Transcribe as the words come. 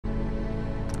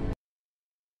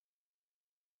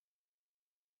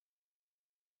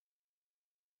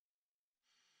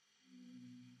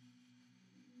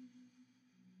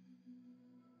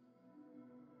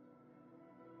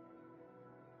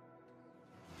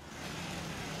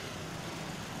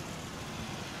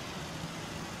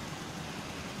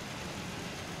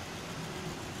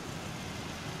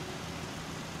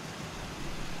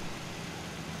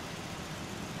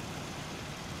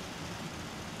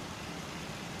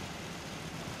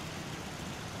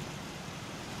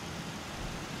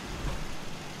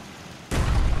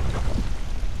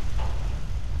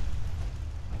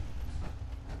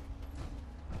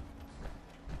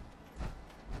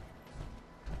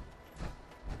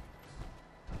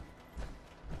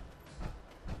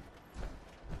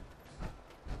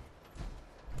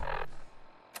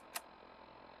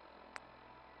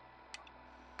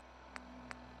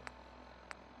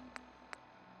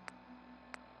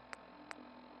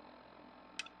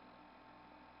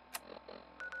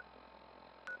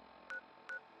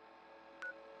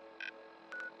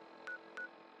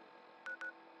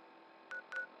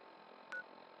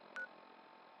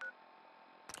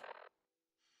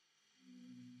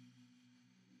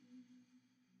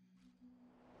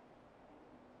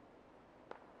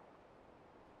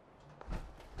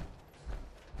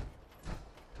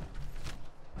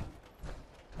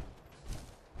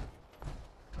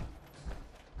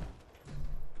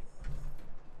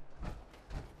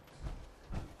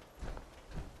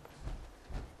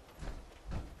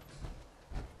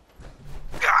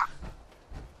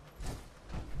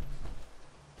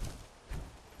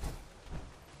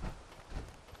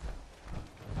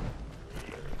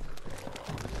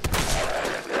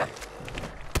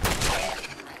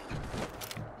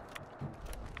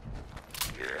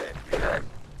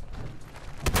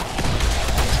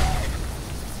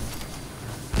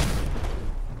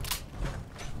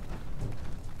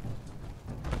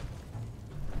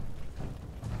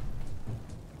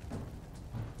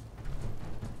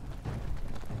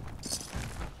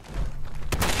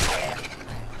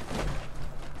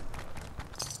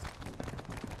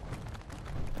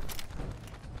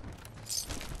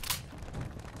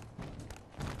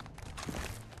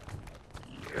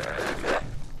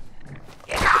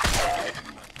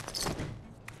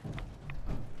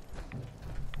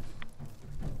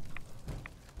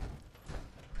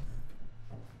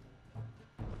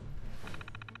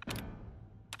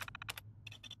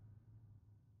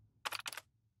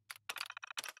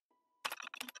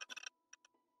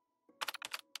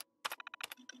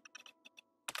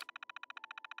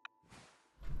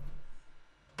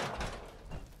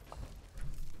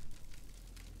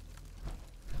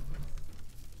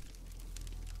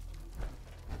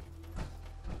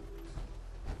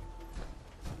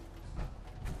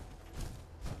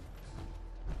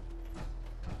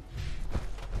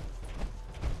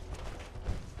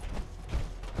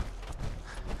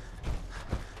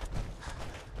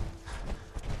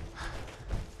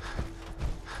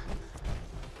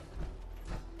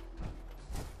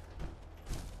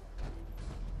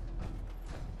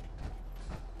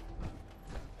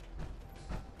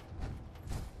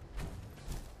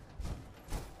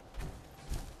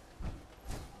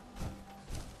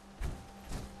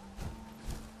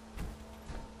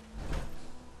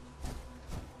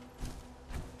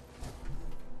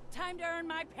time to earn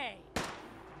my pay.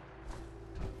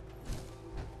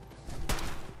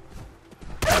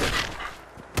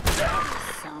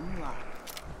 Some luck.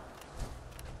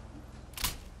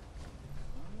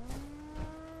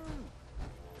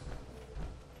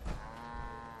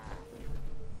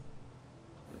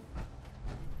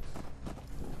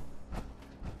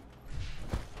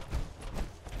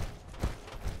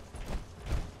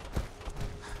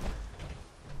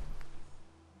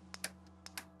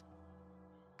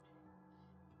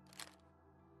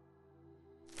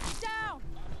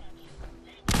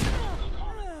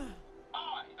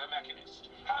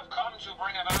 Have come to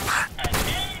bring about an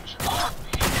age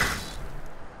of peace.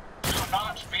 Do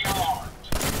not be alarmed.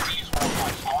 These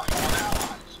robots are your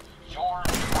allies. Your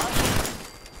trust.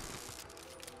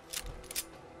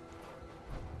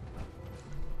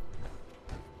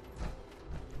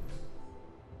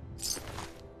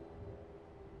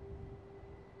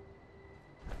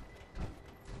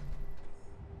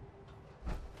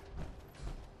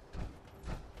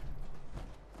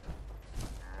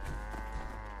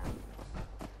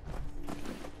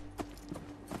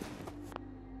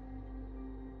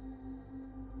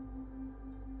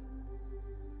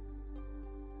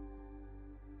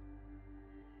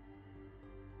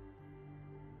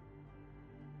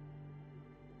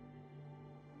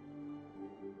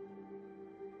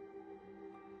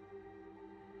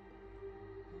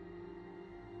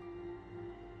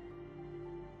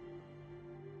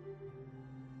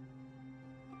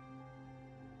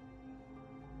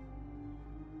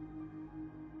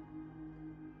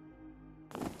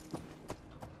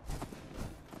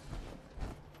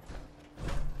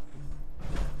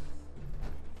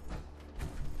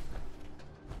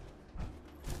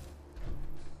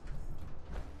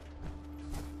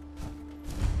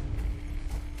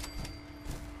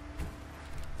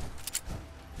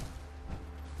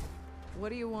 What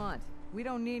do you want? We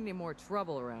don't need any more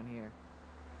trouble around here.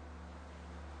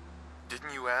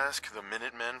 Didn't you ask the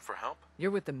Minutemen for help?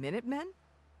 You're with the Minutemen?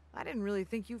 I didn't really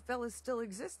think you fellas still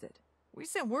existed. We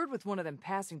sent word with one of them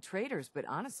passing traders, but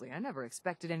honestly, I never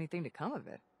expected anything to come of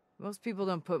it. Most people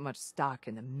don't put much stock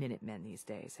in the Minutemen these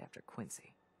days after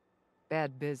Quincy.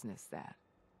 Bad business, that.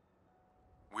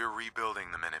 We're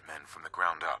rebuilding the Minutemen from the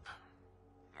ground up.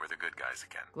 We're the good guys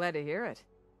again. Glad to hear it.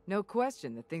 No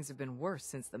question that things have been worse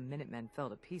since the Minutemen fell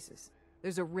to pieces.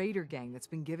 There's a raider gang that's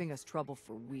been giving us trouble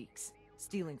for weeks,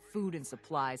 stealing food and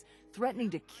supplies,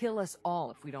 threatening to kill us all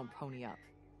if we don't pony up.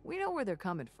 We know where they're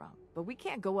coming from, but we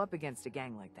can't go up against a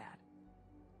gang like that.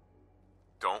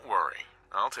 Don't worry.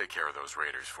 I'll take care of those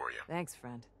raiders for you. Thanks,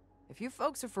 friend. If you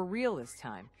folks are for real this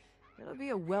time, it'll be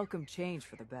a welcome change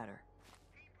for the better.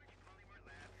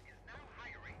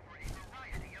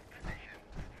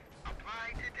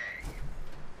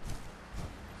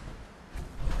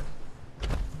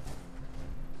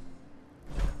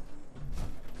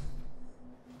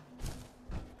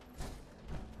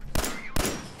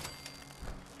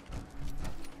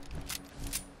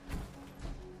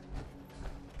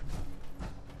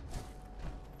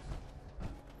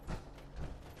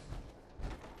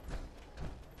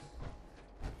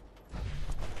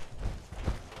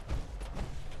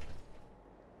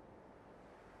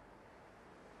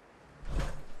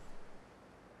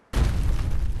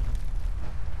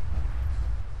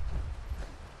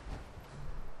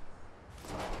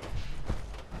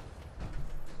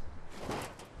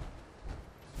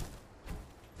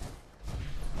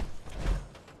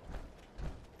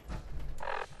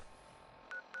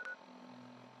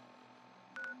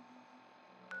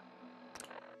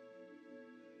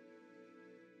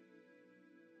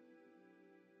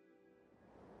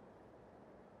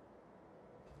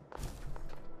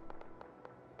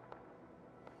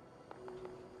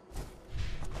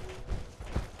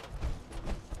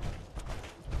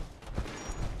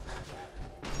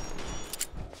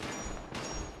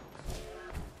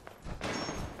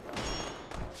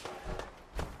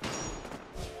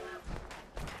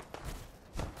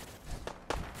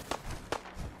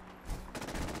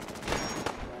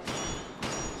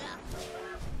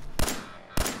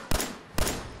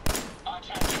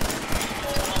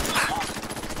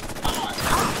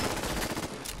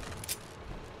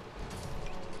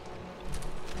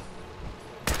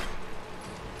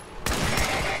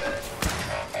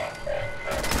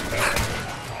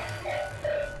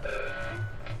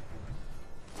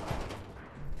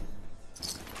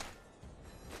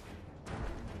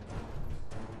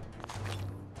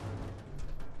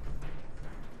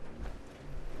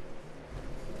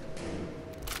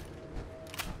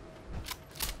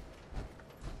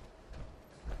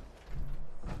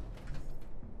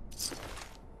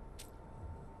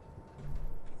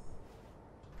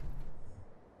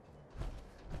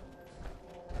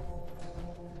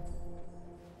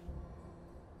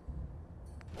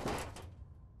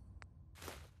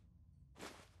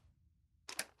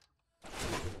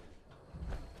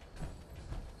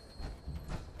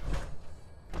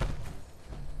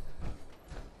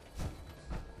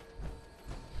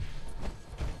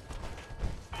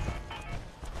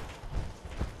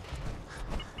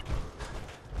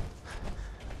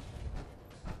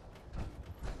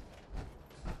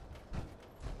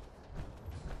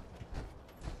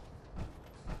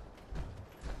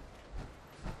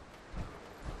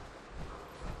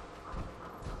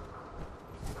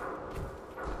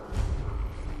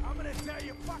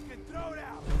 Fucking throw it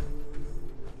out!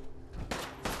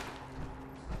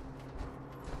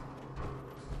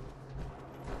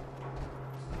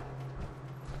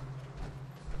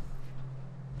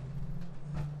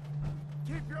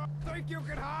 Keep your... Think you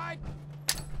can hide?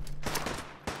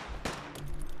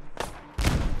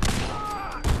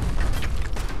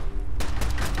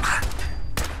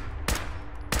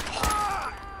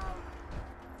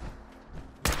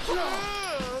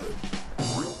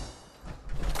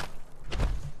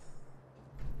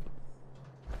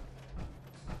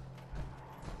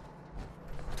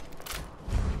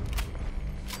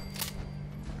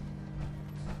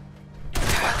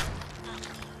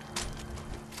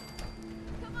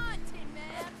 Come on, Tin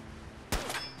Man.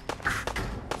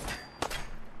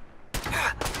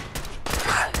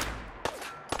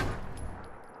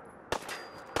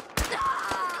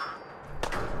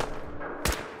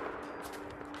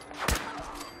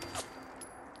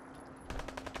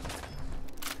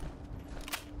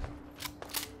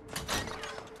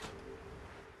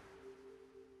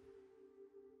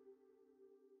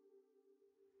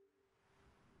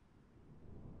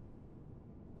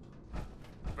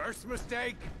 First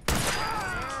mistake.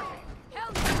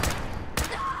 Hell no.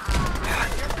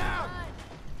 Get down!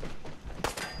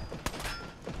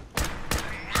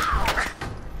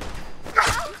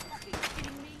 Fucking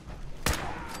kidding me?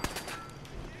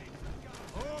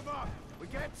 Move up! We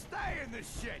can't stay in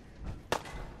this shit!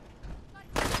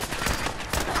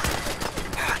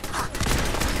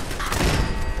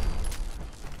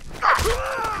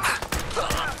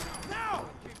 No!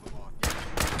 Keep them off you.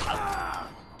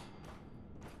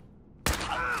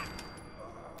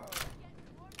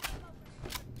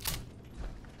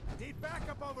 Need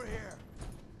backup over here!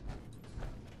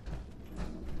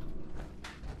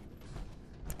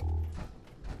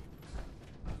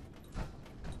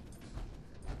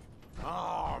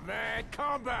 Oh man,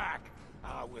 come back!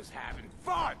 I was having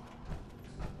fun!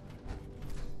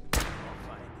 I'll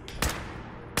find you.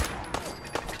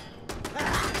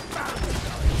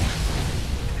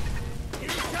 Here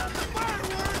come the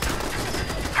fireworks!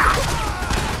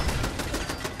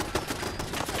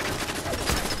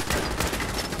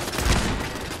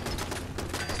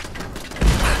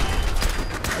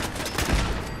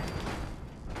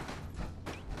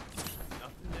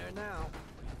 Nothing there now.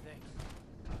 What do you think?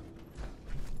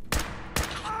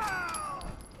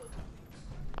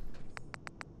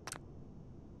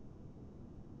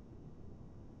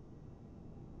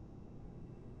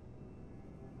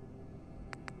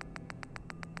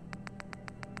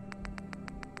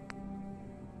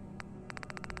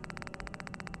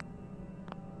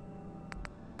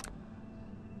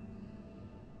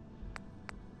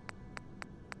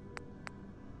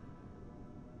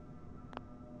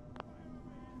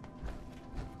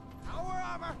 Power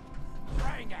armor!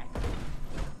 Bring it!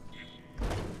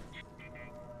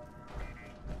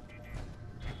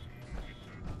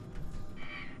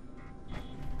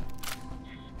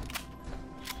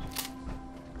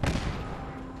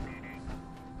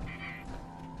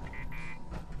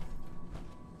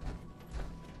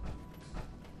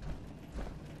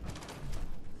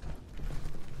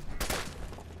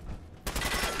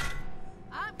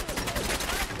 I'm good.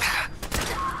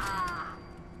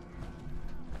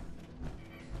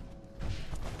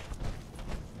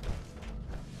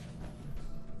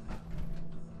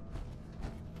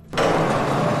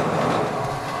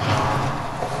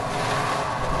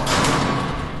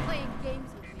 Playing games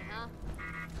with me, huh?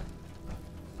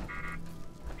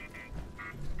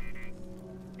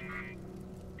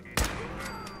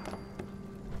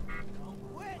 Don't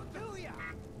quit, do ya?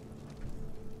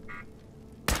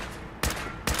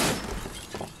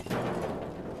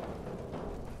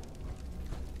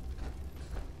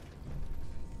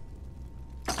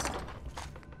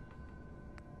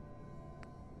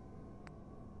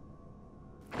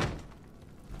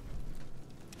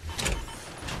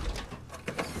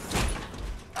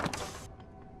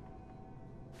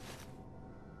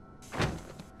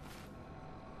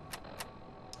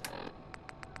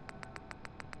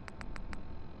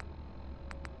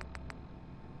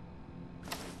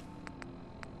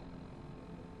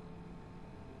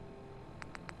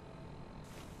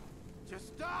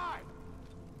 Just die!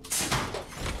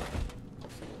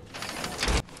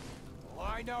 Oh,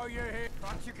 I know you're here.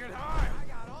 Thought you could hide. I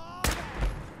got all that.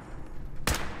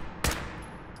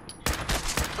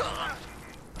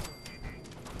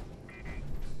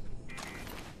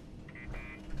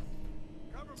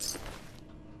 Cover me.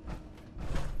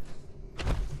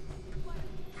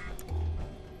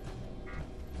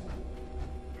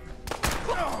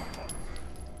 Oh.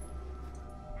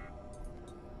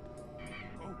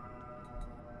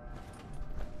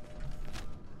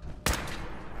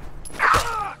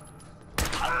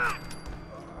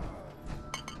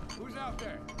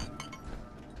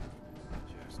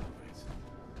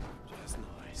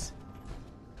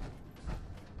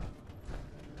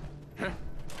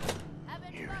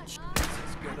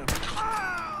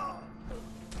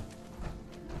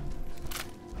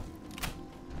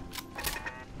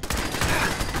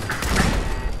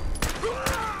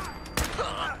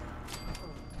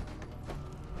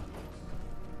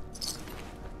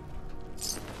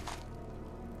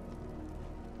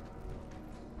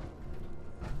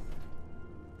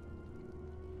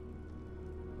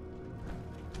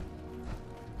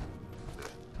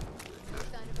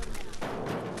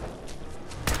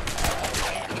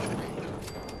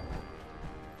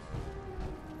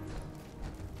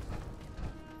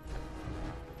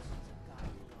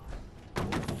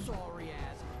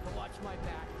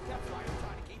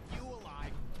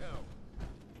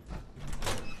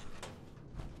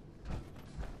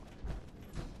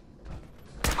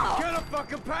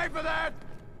 fucking pay for that?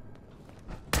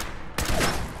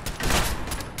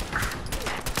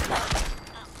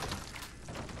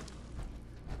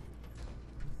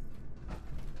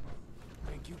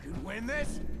 Think you can win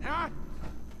this? Huh?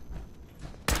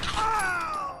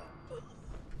 Oh!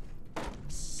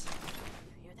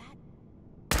 You hear that?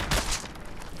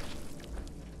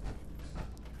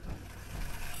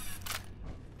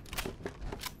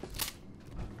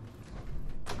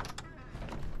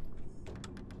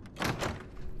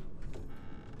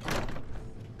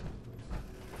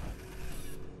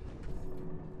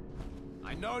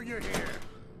 I know you're here.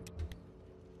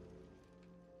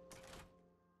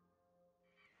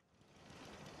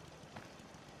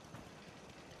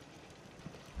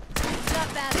 What's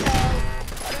up, asshole?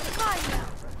 You're mine now,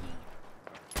 rookie.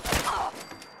 Oh.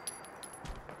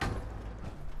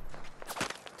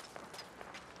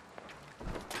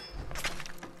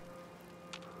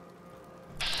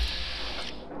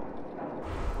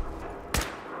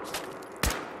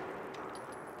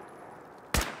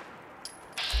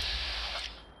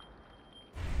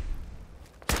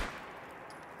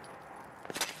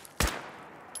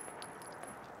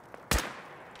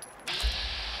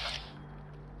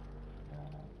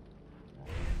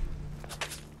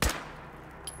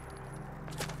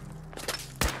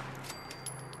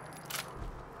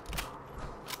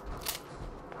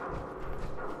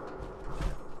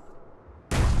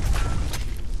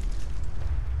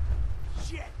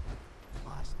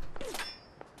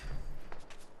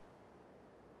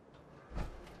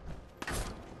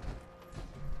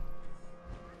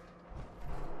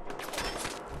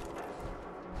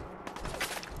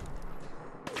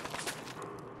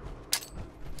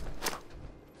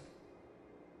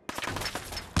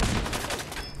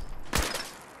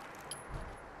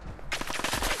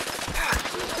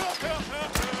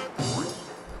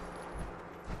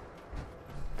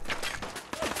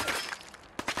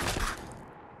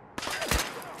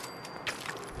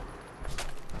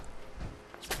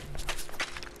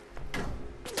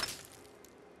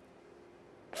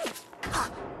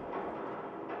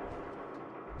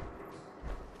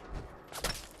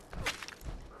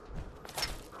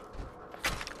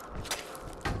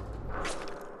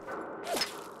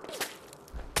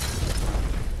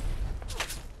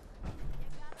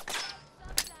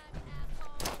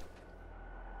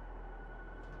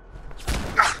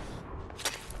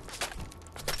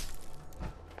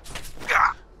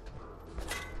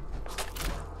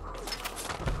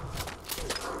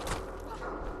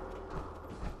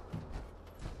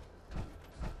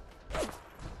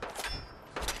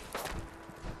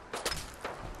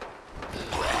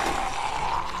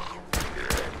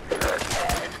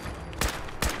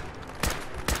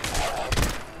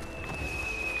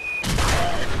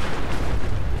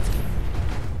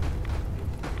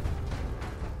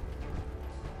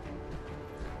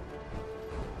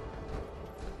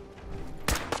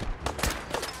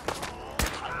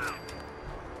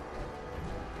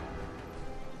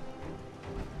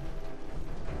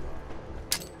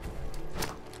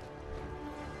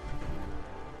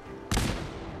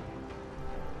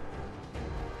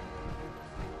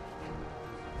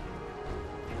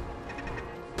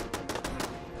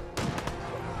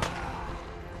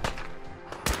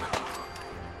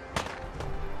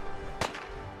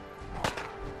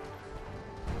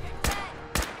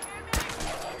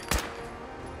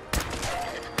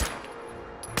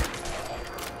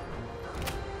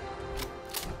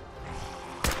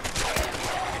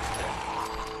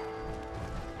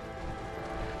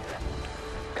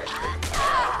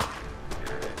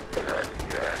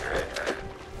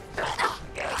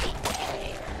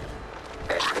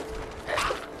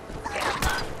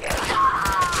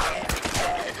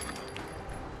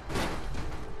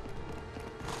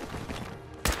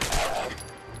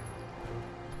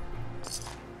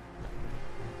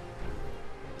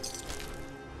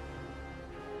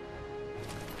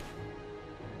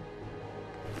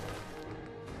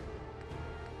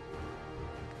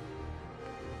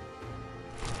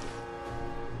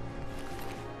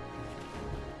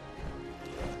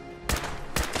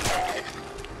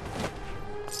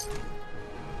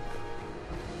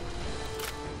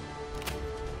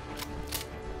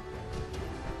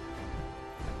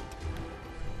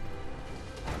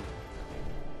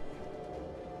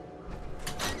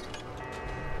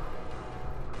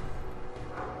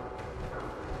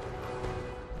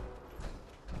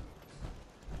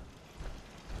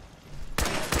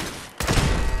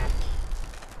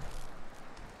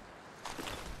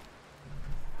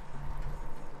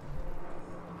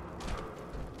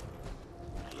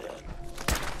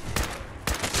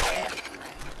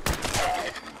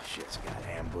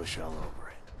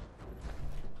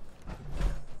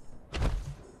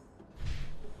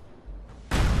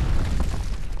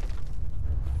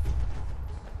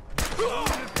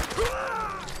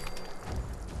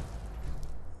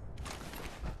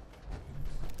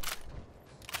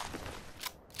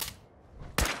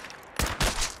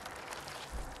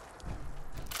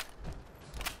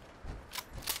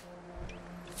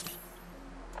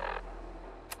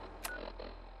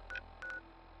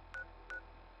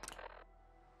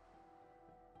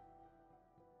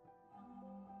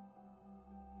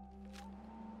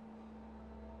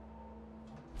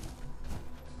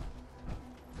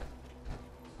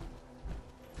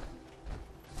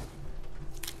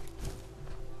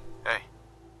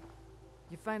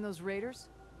 find those raiders?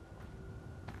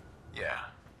 Yeah,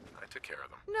 I took care of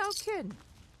them. No kidding.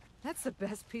 That's the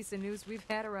best piece of news we've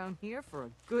had around here for a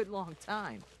good long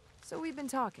time. So we've been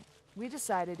talking. We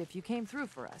decided if you came through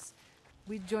for us,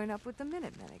 we'd join up with the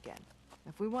Minutemen again.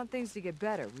 If we want things to get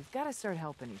better, we've got to start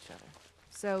helping each other.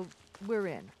 So, we're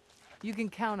in. You can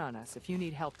count on us if you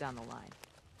need help down the line.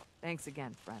 Thanks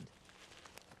again, friend.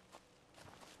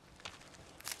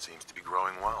 Seems to be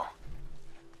growing well.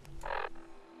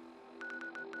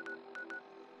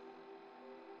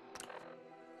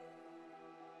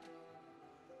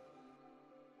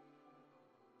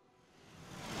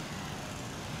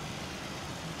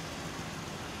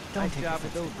 Nice job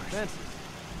with those defenses.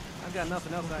 I've got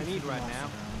nothing else I need right now.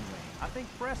 I think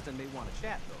Preston may want to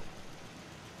chat, though.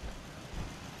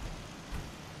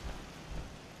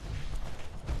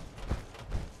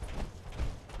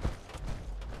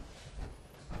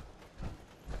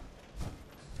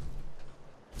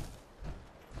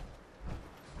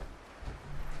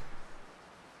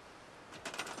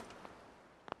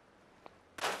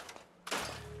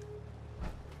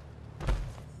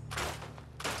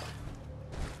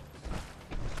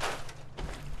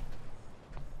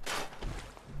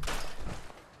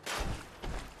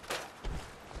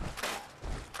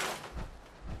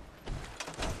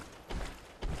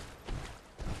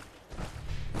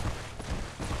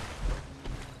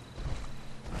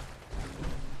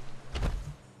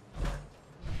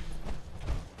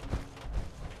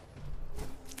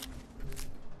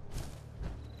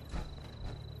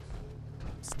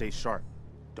 Stay sharp.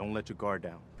 Don't let your guard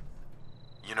down.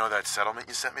 You know that settlement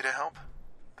you sent me to help?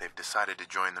 They've decided to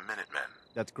join the Minutemen.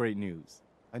 That's great news.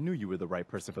 I knew you were the right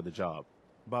person for the job.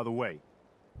 By the way,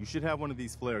 you should have one of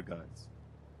these flare guns.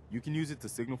 You can use it to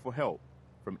signal for help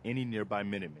from any nearby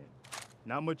Minutemen.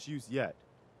 Not much use yet,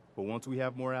 but once we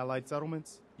have more allied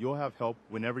settlements, you'll have help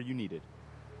whenever you need it.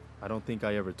 I don't think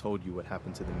I ever told you what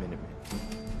happened to the Minutemen.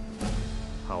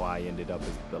 How I ended up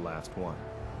as the last one.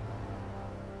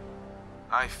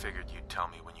 I figured you'd tell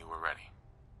me when you were ready.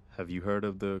 Have you heard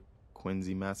of the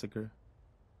Quincy massacre?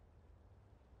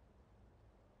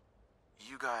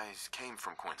 You guys came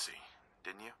from Quincy,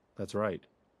 didn't you? That's right.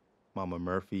 Mama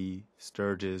Murphy,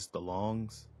 Sturgis, the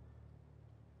Longs.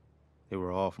 They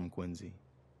were all from Quincy.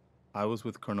 I was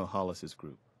with Colonel Hollis's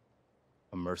group.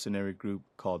 A mercenary group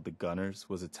called the Gunners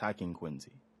was attacking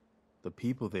Quincy. The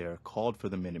people there called for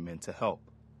the Minutemen to help.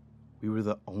 We were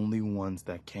the only ones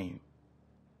that came.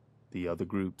 The other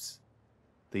groups,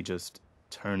 they just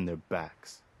turned their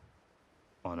backs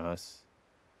on us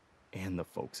and the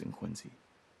folks in Quincy.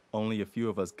 Only a few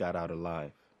of us got out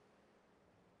alive.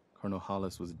 Colonel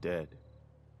Hollis was dead,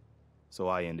 so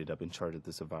I ended up in charge of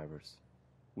the survivors.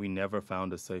 We never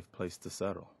found a safe place to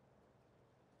settle.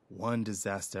 One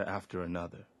disaster after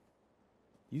another.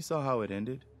 You saw how it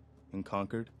ended in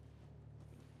Concord.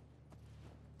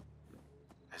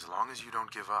 As long as you don't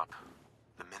give up,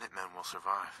 the Minutemen will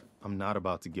survive. I'm not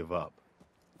about to give up,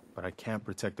 but I can't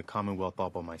protect the Commonwealth all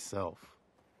by myself.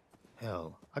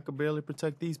 Hell, I could barely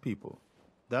protect these people.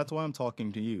 That's why I'm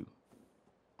talking to you.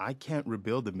 I can't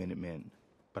rebuild the Minutemen,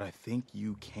 but I think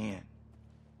you can.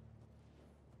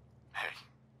 Hey,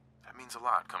 that means a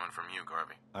lot coming from you,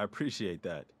 Garvey. I appreciate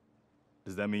that.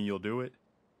 Does that mean you'll do it?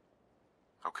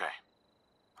 Okay,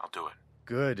 I'll do it.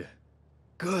 Good.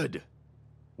 Good.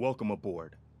 Welcome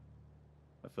aboard.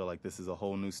 I feel like this is a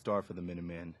whole new start for the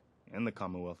Minutemen, and the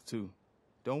Commonwealth, too.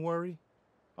 Don't worry.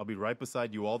 I'll be right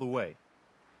beside you all the way,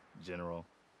 General.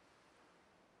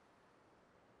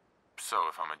 So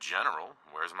if I'm a general,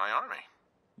 where's my army?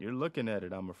 You're looking at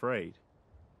it, I'm afraid.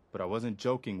 But I wasn't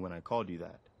joking when I called you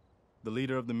that. The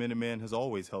leader of the Minutemen has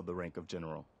always held the rank of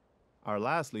general. Our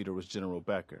last leader was General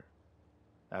Becker.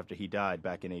 After he died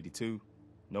back in '82,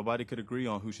 nobody could agree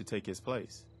on who should take his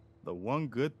place. The one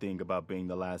good thing about being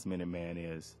the last Minuteman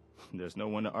is there's no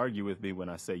one to argue with me when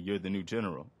I say you're the new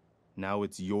general. Now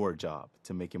it's your job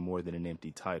to make it more than an empty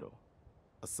title.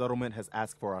 A settlement has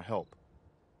asked for our help.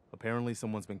 Apparently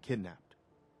someone's been kidnapped.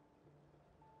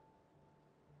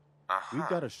 We've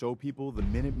got to show people the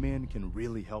Minutemen can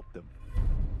really help them.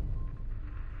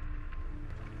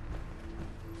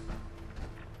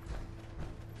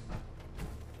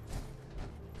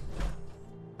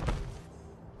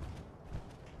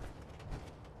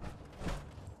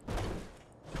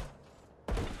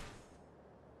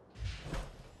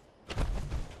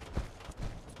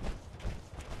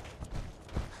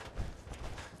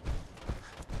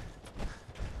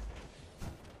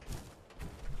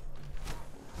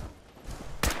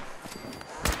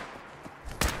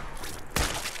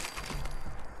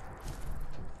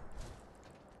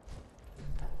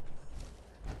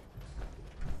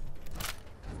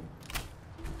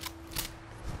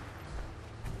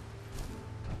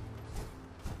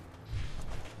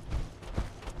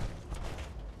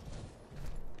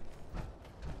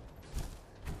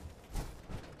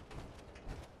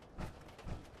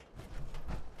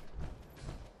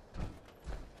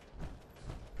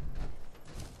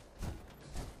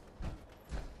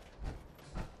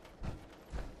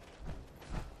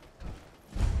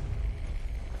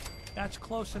 That's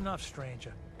close enough,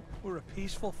 stranger. We're a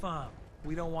peaceful farm.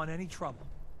 We don't want any trouble.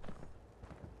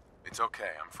 It's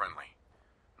okay, I'm friendly.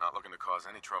 Not looking to cause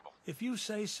any trouble. If you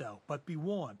say so, but be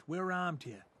warned, we're armed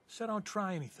here, so don't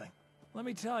try anything. Let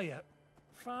me tell you,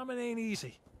 farming ain't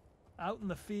easy. Out in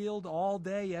the field all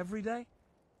day, every day,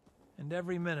 and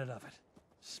every minute of it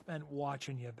spent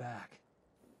watching your back.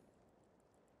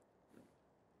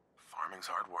 Farming's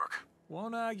hard work.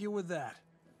 Won't argue with that.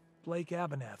 Blake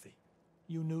Abernathy,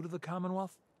 you new to the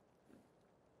Commonwealth?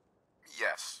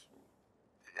 Yes.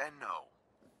 And no.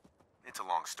 It's a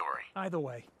long story. Either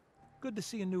way, good to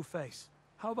see a new face.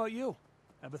 How about you?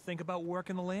 Ever think about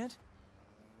working the land?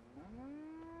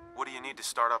 What do you need to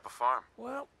start up a farm?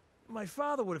 Well, my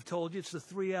father would have told you it's the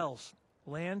 3 L's.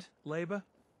 Land, labor,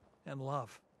 and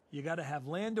love. You gotta have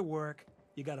land to work,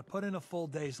 you gotta put in a full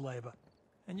day's labor,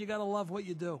 and you gotta love what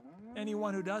you do.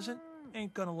 Anyone who doesn't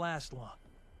ain't gonna last long.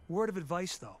 Word of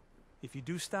advice, though. If you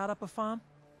do start up a farm,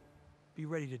 be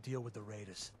ready to deal with the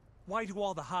raiders. Why do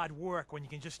all the hard work when you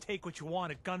can just take what you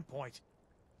want at gunpoint?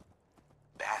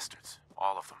 Bastards.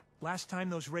 All of them. Last time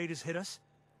those raiders hit us,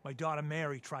 my daughter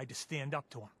Mary tried to stand up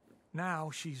to them.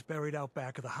 Now she's buried out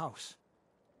back of the house.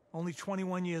 Only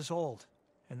 21 years old,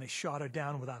 and they shot her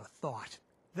down without a thought.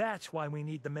 That's why we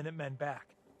need the Minutemen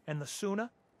back. And the sooner,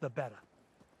 the better.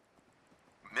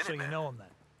 Minutemen? So you know them then.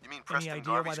 You mean Any Preston idea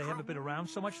Garvey's why they crew? haven't been around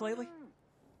so much lately?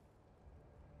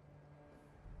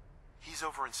 He's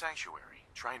over in Sanctuary,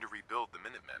 trying to rebuild the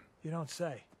Minutemen. You don't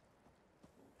say.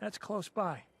 That's close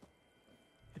by.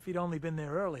 If he'd only been there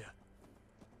earlier,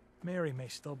 Mary may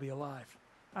still be alive.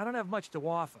 I don't have much to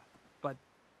offer, but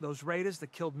those raiders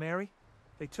that killed Mary,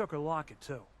 they took her locket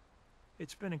too.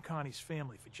 It's been in Connie's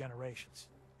family for generations.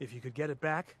 If you could get it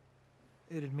back,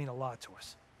 it'd mean a lot to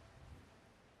us.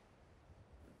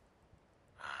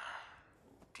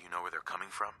 Do you know where they're coming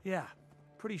from? Yeah,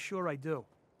 pretty sure I do.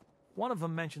 One of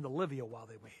them mentioned Olivia while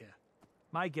they were here.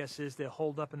 My guess is they're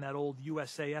holed up in that old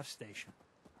USAF station.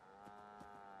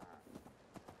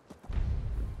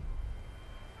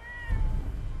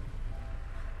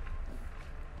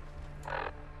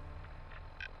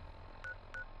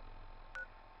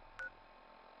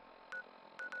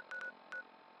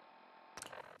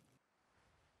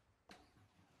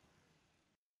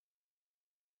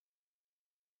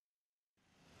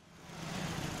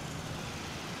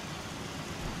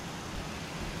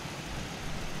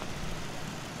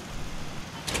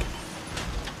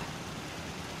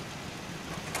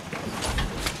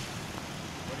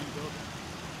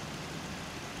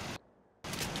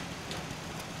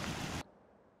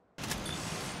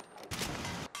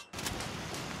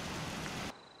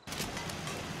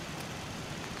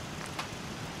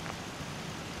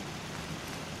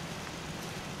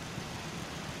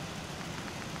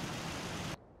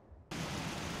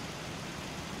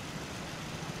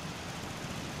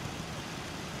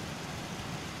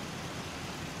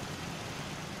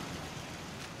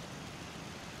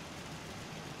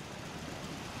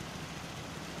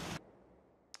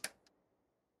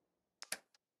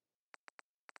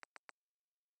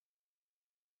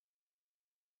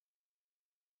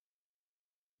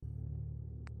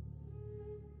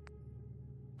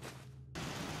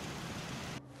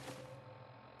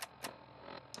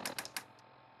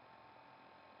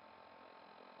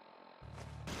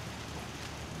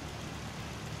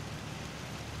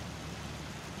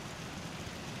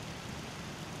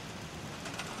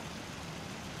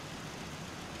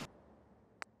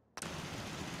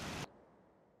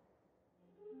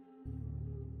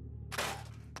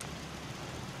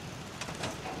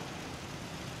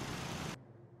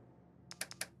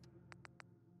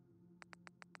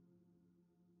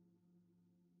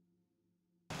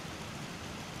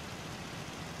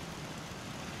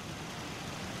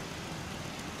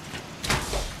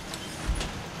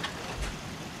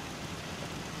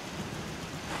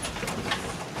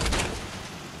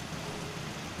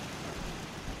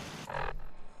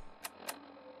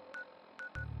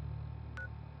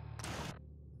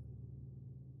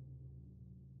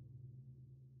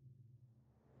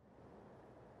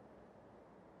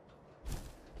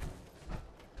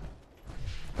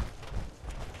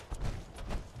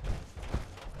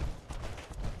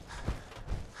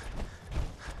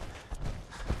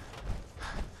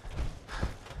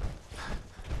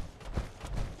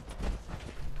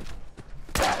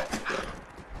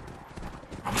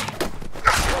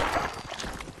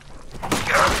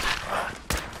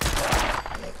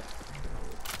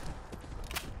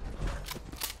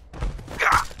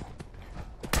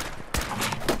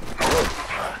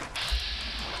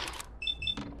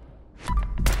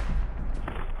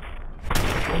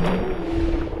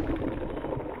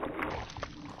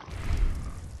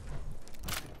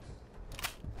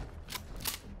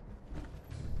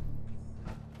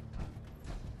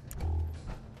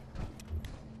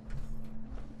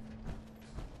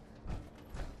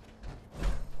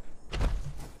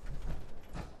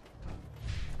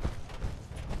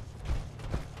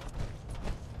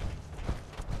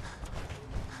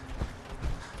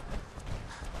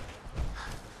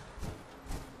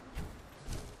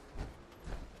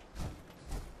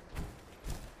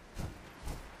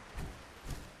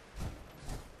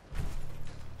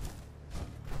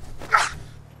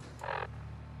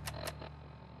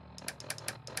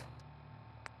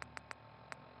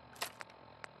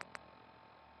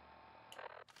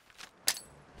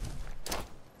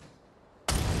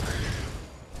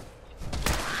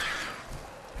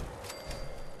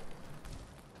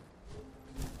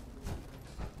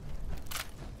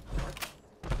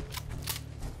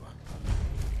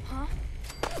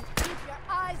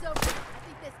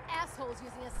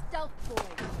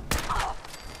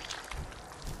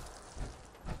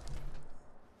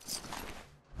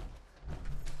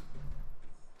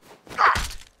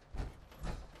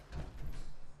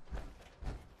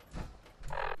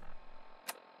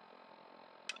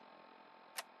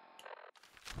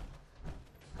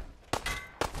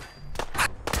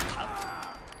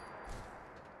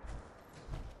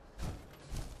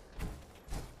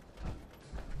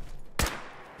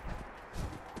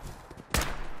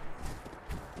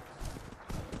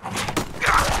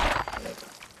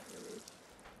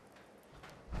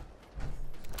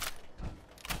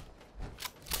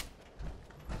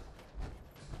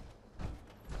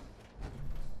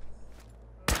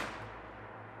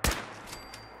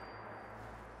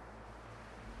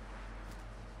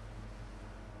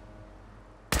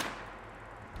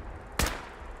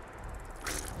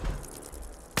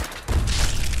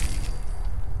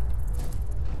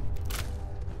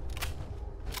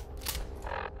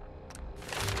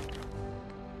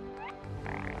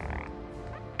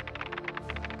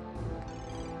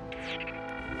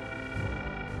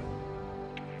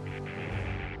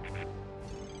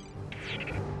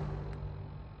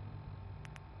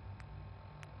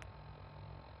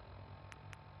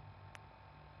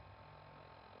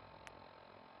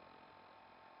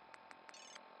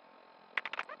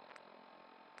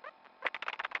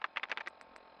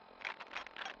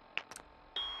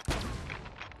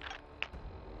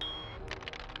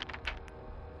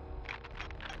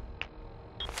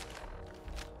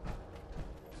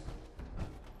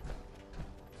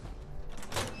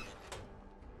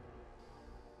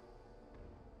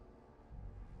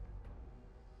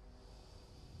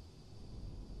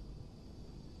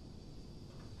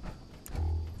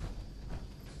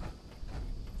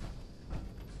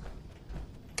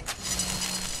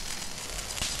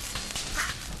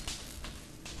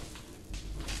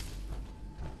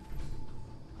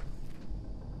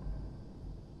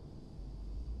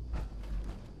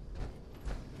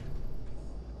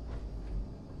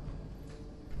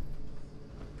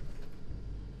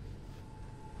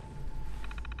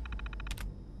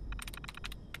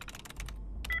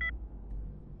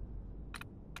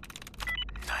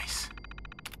 Nice.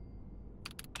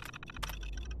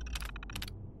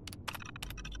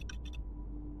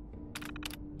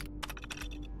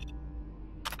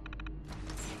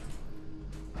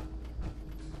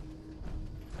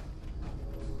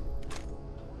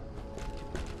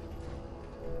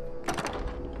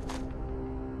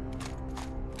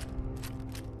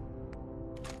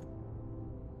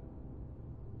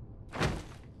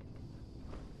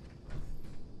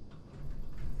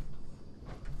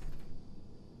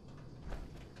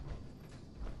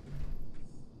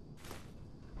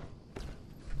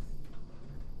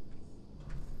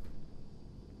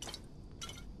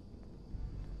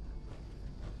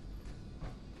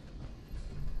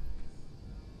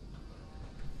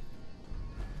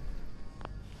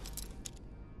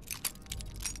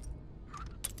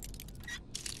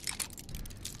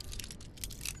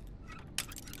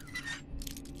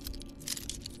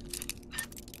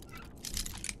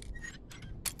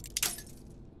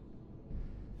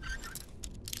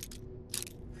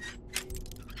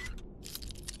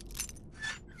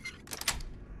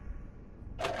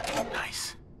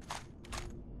 Nice.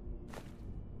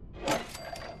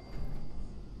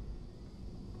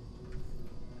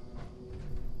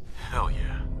 Hell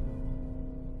yeah.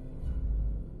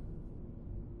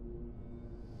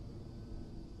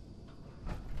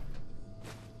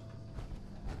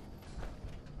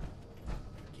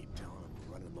 Keep telling them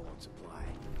we're running low on supply.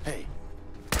 Hey,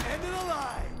 end of the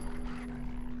line!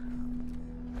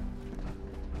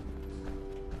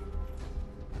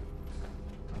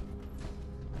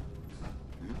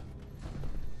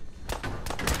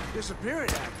 Disappearing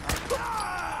act.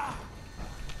 Ah!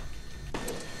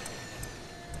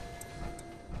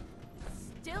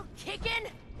 Still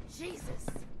kicking? Jesus.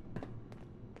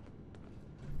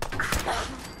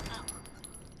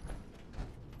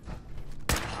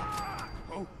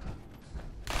 Oh.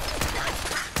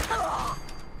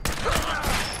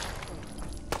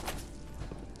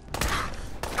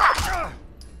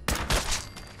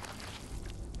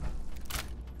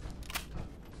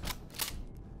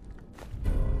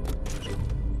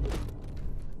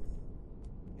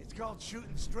 It's called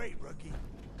shooting straight, rookie.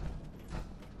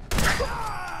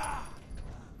 Ah!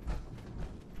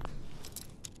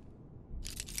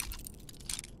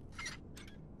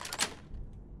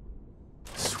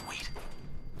 Sweet.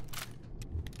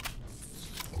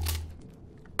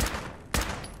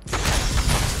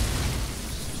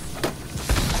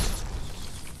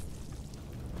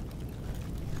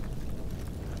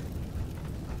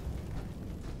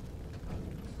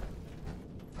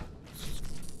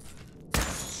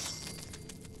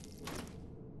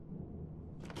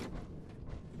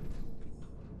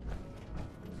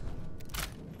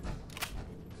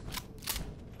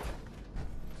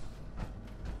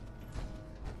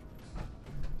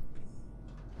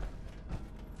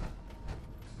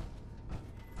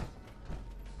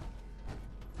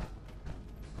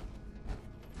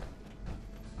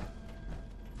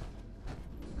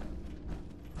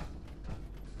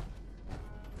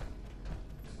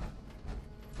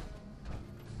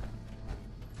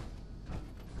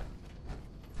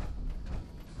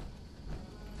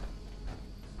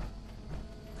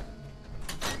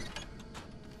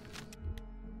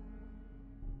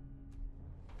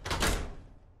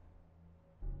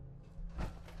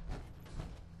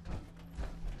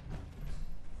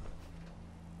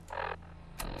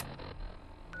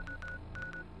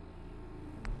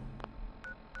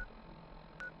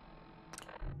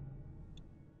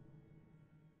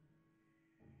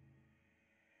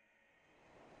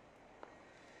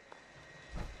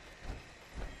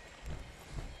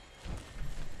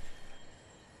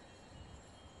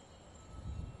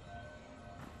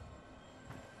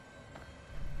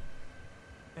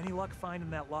 Any luck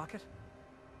finding that locket?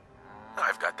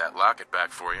 I've got that locket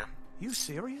back for you. You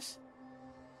serious?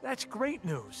 That's great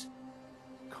news.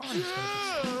 Connie's gonna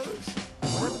be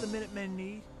speechless. Whatever the Minutemen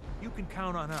need, you can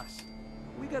count on us.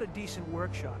 We got a decent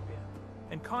workshop here,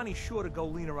 and Connie's sure to go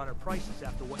leaner on her prices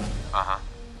after what you know. Uh-huh.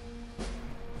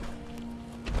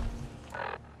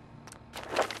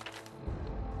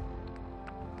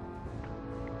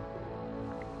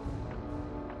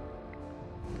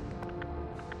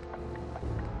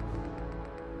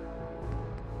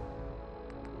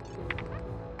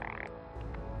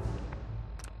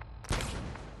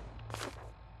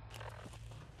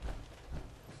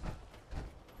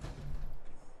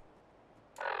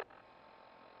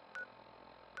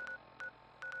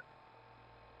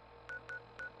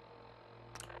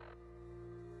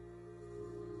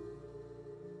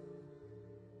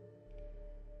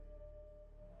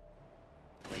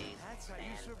 That's how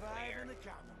you survive in the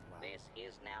common plot. This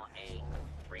is now a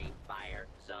free fire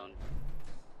zone.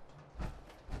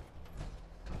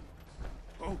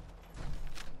 Oh.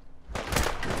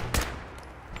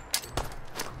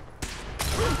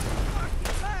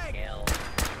 Kill.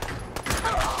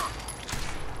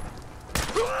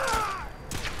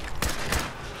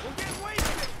 We'll get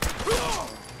wasted!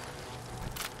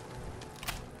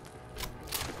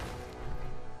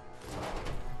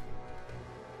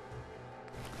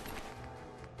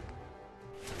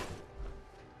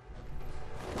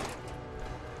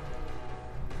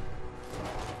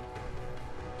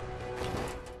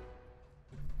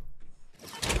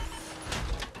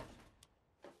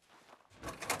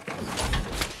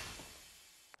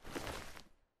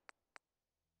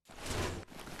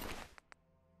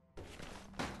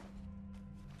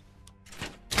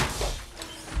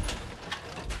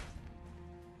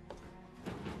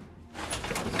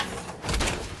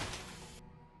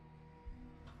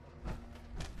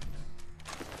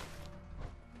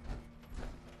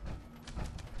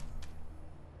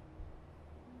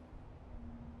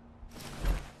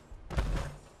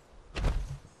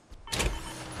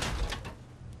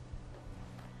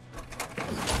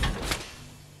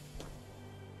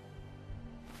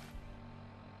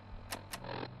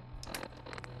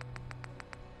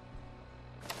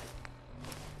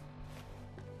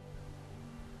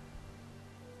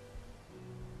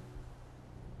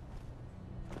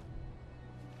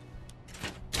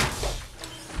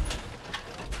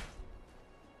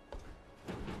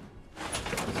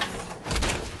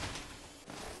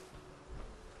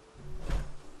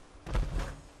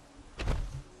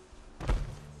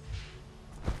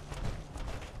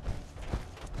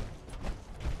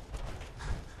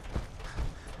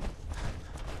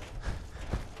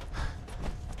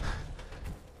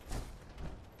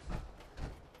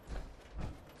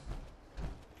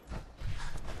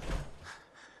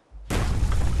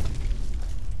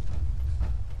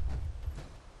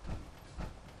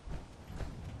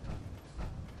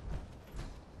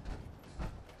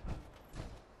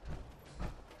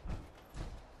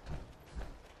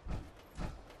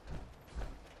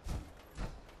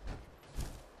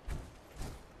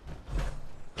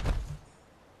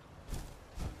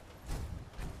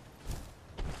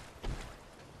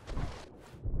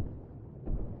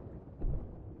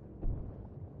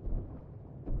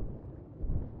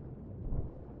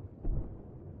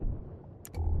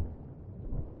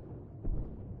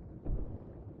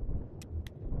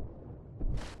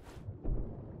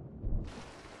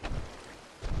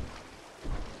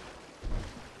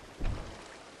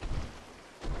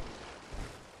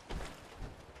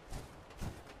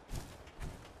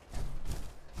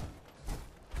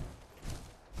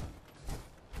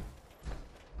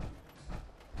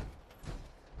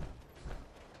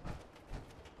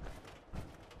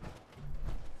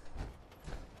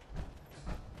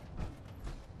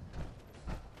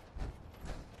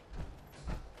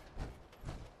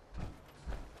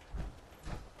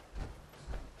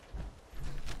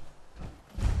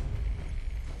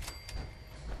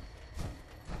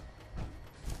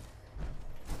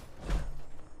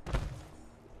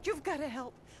 You've got to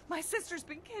help. My sister's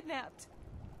been kidnapped.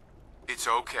 It's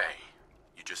okay.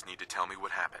 You just need to tell me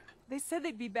what happened. They said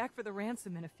they'd be back for the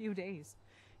ransom in a few days.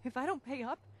 If I don't pay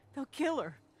up, they'll kill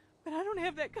her. But I don't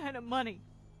have that kind of money.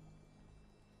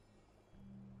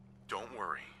 Don't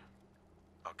worry.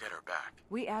 I'll get her back.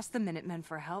 We asked the Minutemen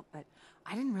for help, but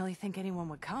I didn't really think anyone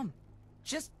would come.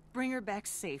 Just bring her back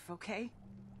safe, okay?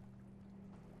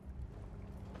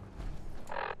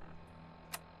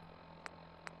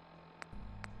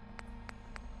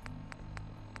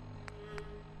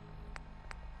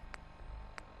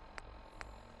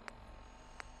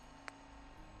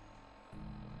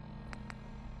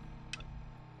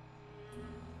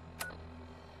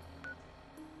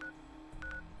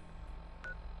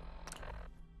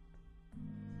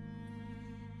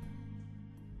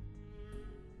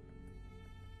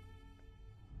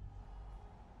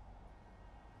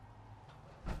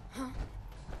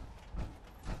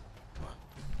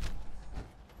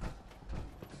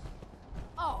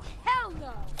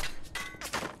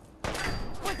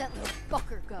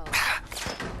 go.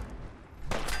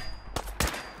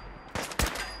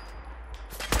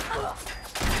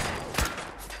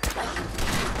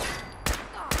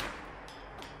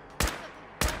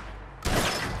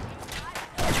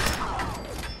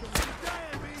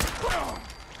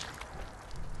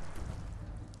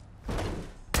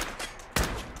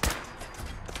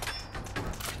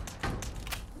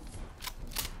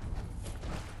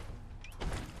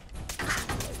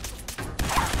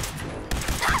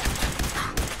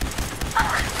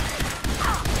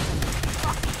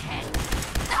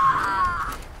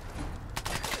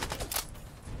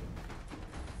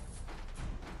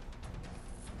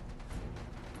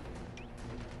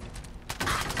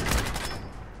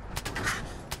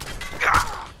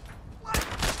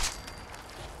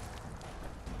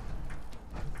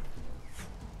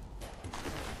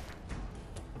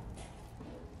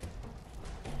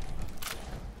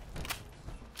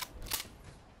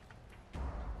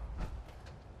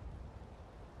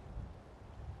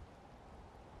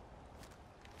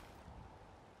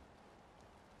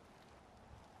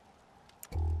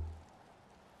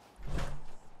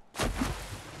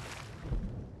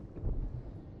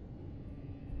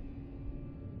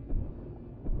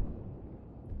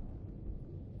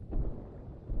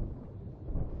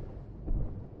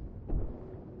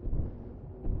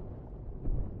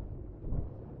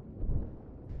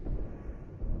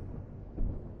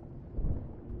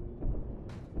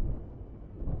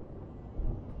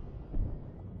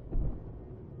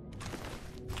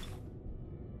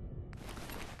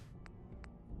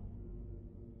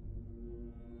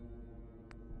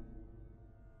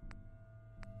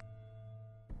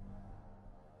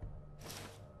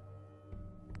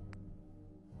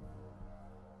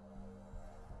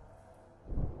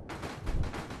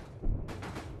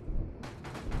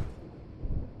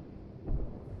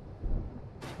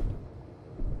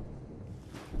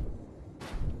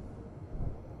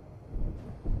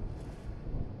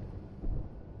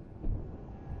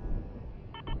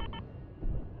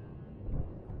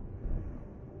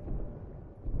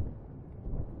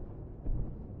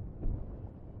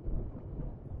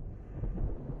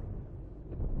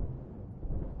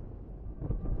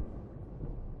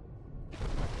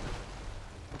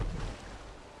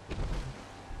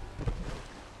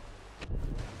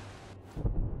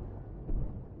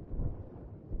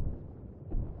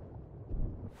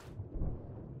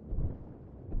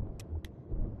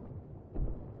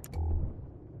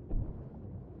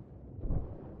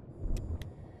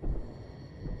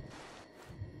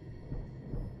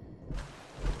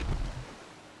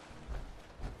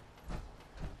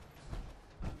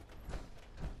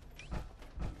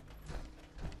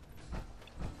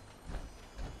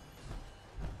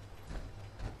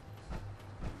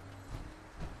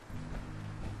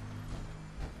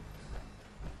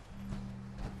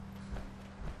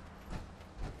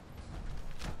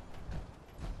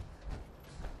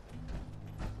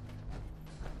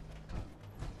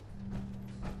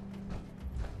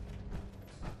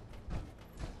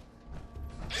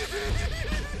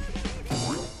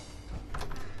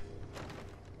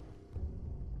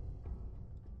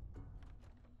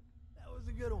 That was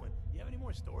a good one. You have any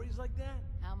more stories like that?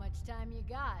 How much time you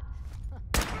got?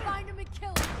 Find him and kill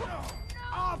him. No.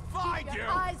 I'll find Keep you!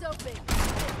 your eyes open.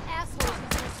 This asshole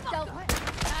is stealth.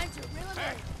 Time to reel him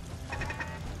in.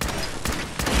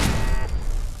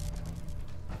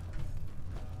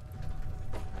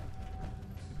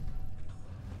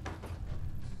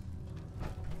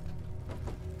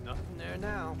 Nothing there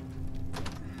now.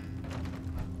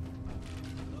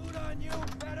 Loot on you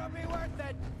better be worth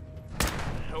it!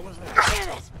 What was that? Damn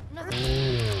it! Nothing.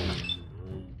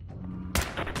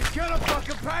 You gonna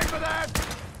fucking pay for that?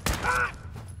 Ah!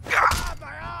 Ah, my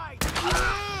eye!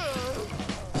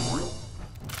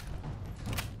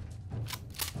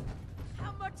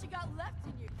 How much you got left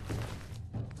in you?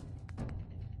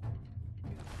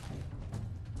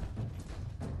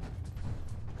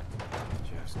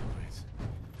 Just nice.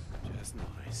 Just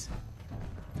nice.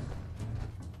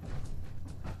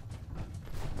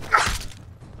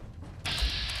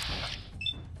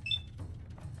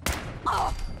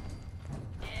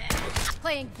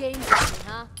 Playing games with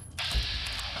me, huh?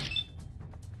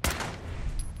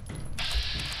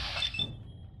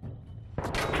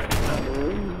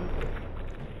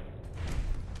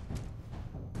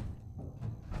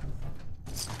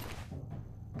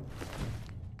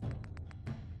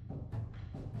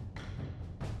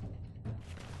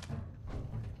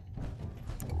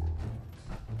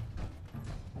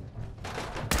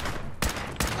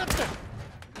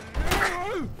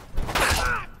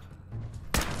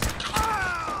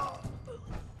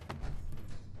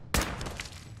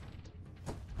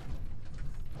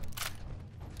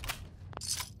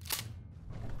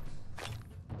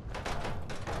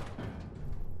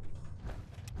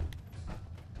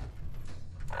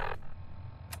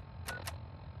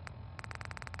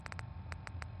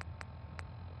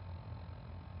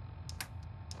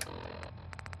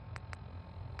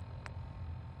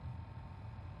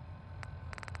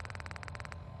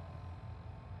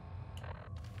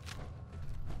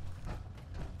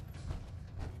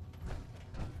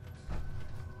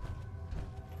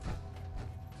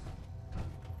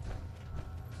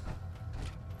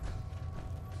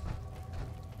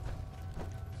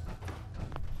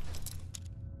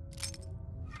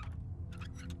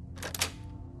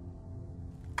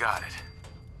 got it.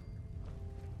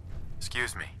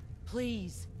 Excuse me.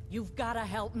 Please, you've got to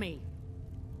help me.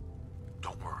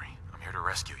 Don't worry. I'm here to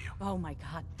rescue you. Oh my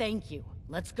god, thank you.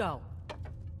 Let's go.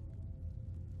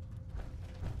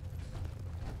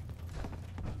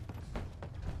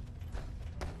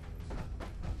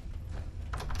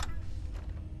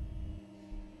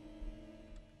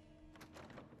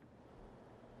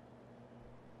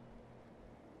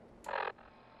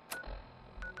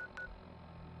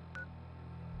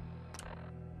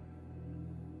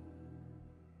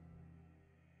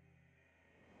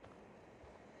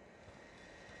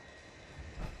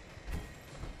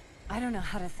 I don't know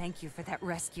how to thank you for that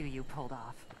rescue you pulled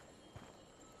off.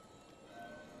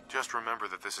 Just remember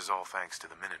that this is all thanks to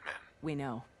the Minutemen. We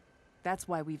know. That's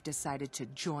why we've decided to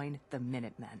join the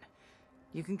Minutemen.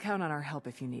 You can count on our help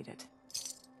if you need it.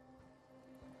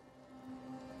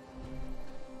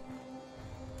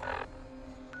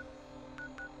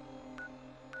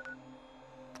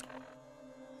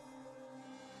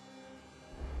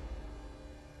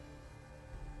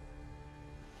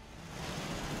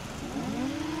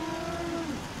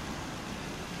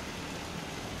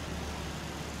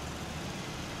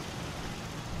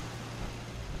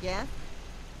 Yeah?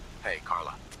 Hey,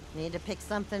 Carla. Need to pick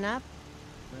something up?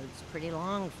 Road's pretty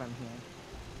long from here.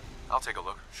 I'll take a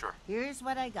look, sure. Here's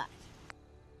what I got.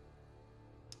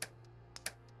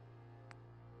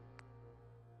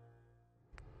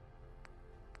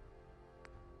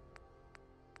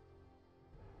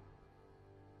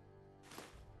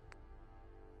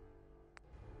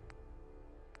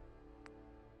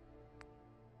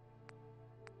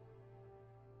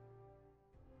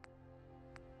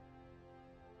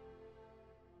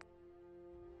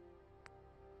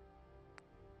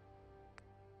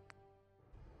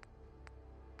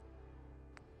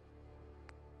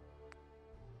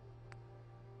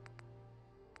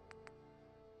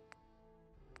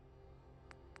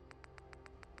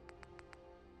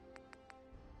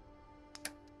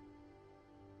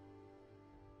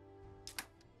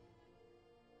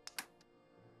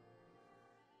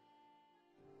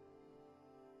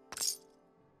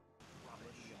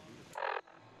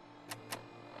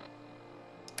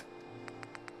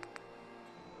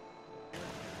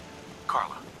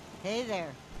 Carla. Hey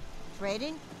there.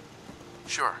 Trading?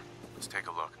 Sure. Let's take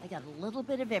a look. I got a little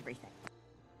bit of everything.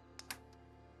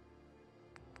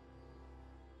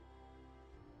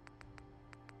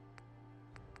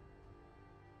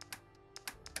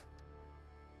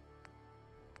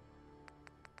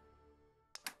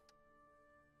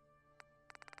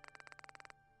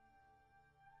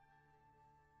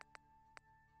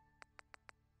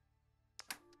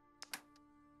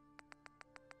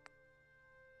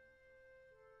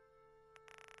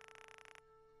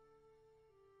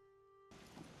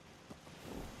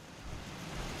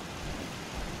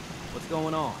 What's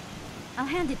going on? I'll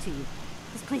hand it to you.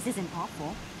 This place isn't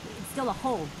awful. It's still a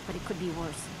hold, but it could be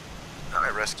worse. I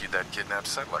rescued that kidnapped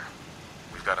settler.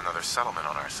 We've got another settlement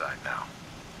on our side now.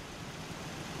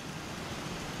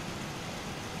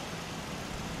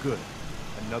 Good.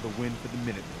 Another win for the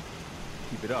Minutemen.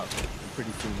 Keep it up, and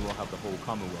pretty soon we'll have the whole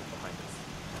Commonwealth behind us.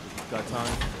 If we've got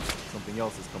time, something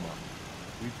else has come up.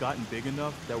 We've gotten big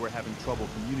enough that we're having trouble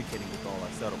communicating with all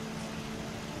our settlements.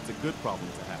 It's a good problem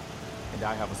to have, and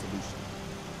I have a solution.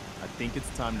 I think it's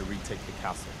time to retake the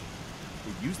castle.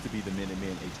 It used to be the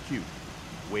Minutemen HQ,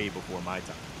 way before my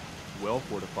time. Well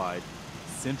fortified,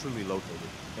 centrally located,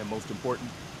 and most important,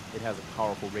 it has a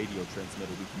powerful radio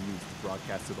transmitter we can use to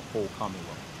broadcast to the whole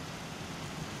Commonwealth.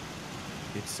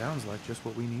 It sounds like just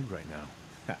what we need right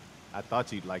now. I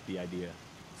thought you'd like the idea.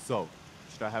 So,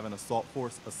 should I have an assault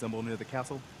force assemble near the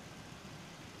castle?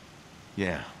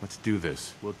 Yeah, let's do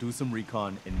this. We'll do some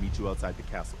recon and meet you outside the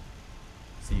castle.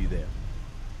 See you there.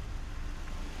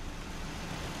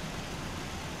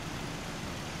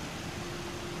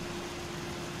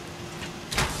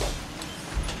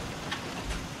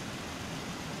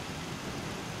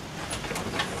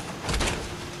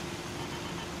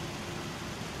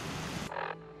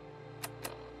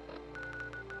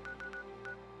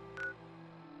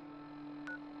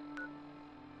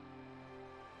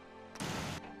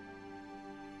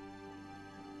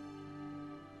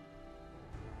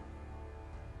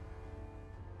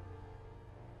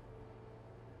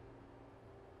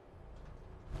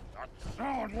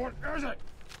 Sound, what is it?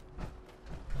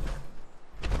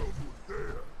 Over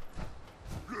there.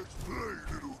 Let's play,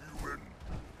 little human.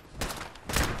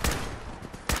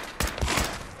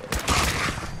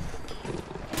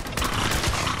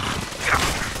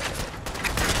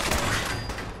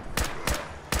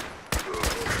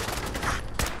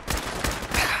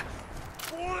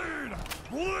 Bleed!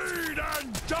 Bleed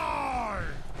and die!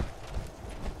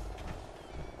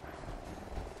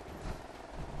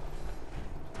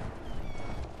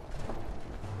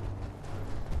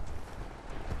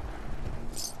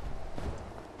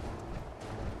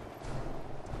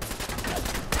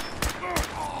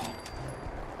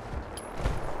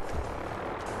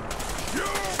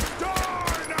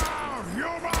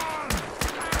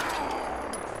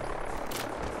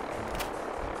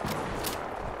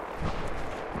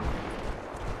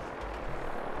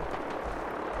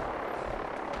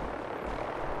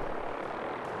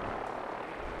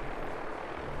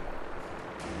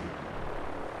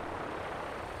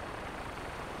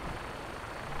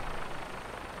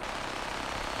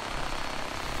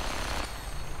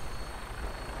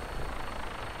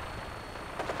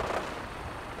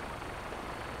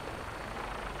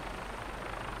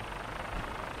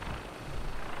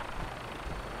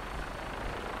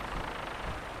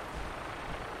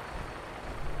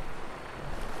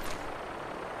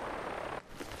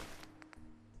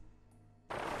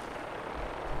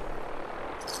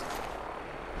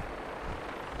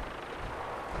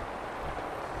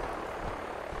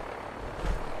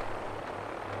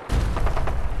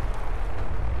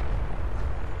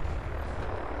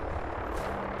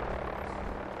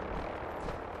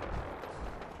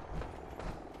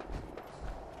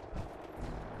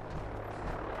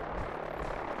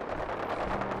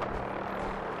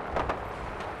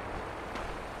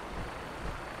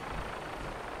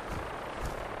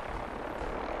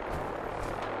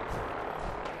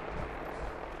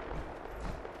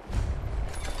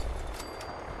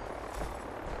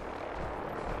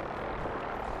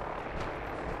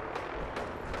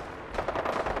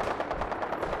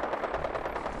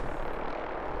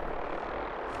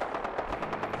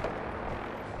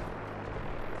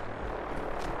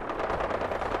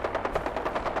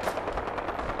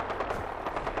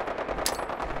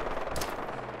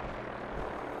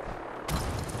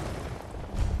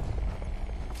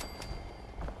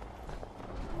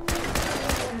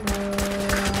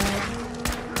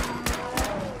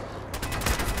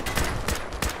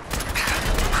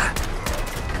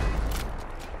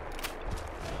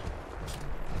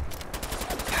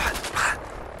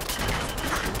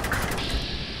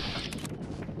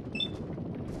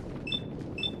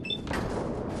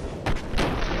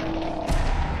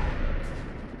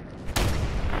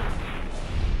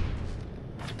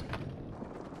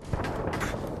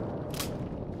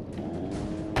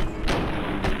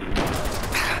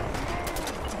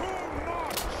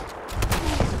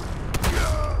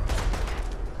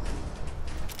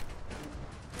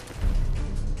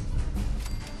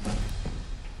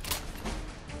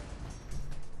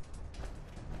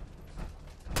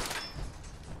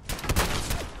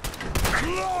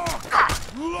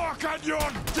 Look at your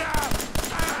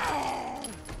death! Ow!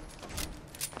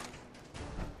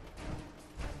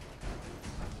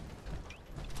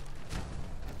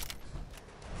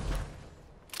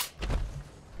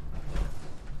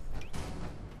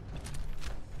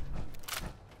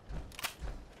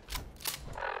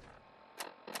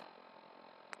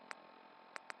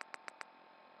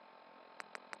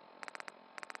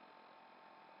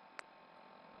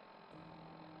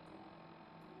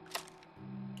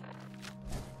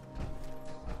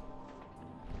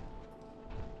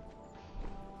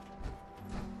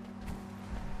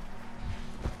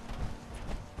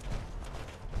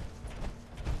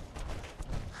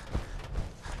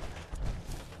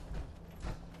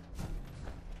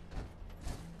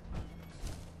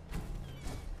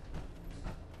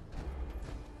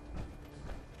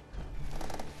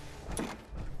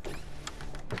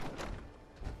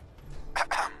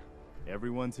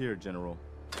 Everyone's here, General.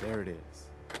 There it is.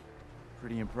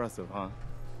 Pretty impressive, huh?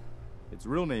 Its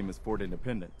real name is Fort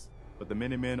Independence, but the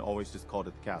Minutemen always just called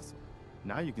it the castle.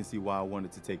 Now you can see why I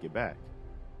wanted to take it back.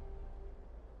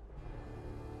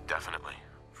 Definitely.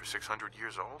 For 600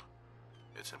 years old,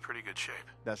 it's in pretty good shape.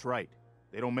 That's right.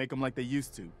 They don't make them like they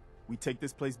used to. We take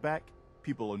this place back,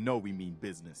 people will know we mean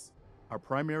business. Our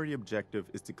primary objective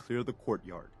is to clear the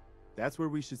courtyard. That's where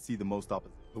we should see the most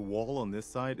opposition. The wall on this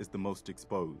side is the most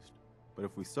exposed. But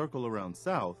if we circle around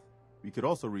south, we could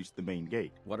also reach the main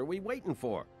gate. What are we waiting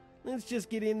for? Let's just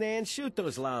get in there and shoot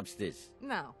those lobsters.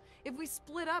 No. If we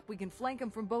split up, we can flank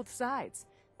them from both sides.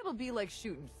 It'll be like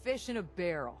shooting fish in a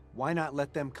barrel. Why not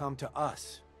let them come to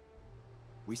us?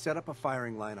 We set up a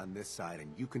firing line on this side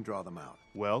and you can draw them out.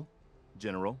 Well,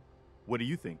 General, what do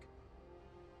you think?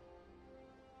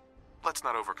 Let's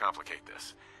not overcomplicate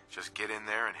this. Just get in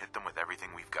there and hit them with everything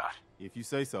we've got. If you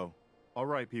say so. All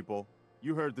right, people.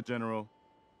 You heard the General.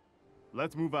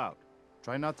 Let's move out.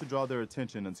 Try not to draw their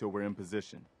attention until we're in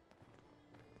position.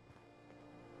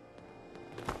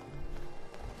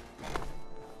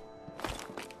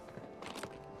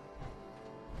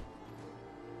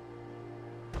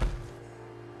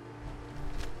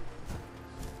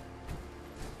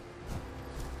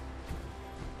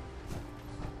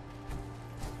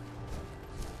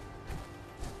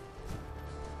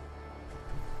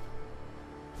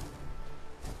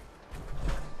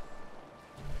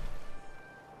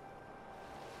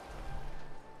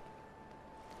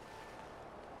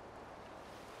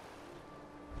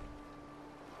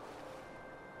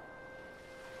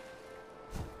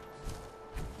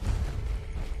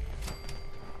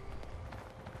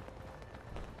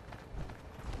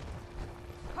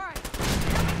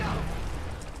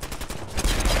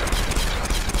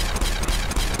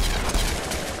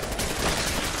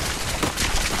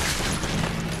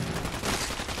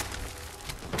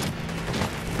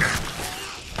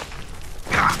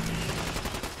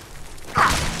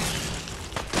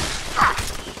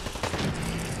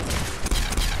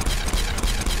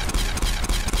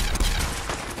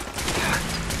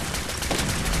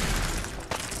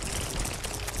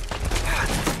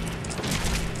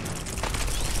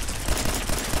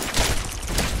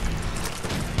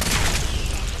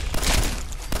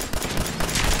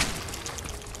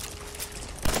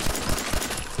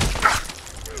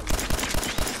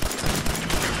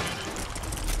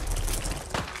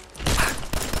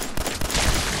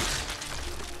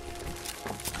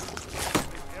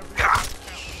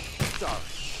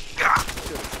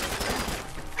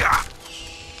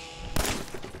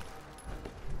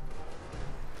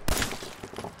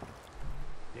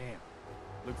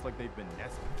 Looks like they've been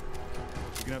nesting.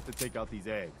 You're gonna have to take out these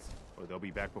eggs, or they'll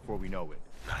be back before we know it.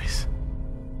 Nice.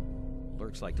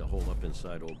 Lurks like to hole up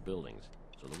inside old buildings,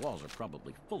 so the walls are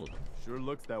probably full of them. Sure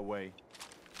looks that way.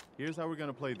 Here's how we're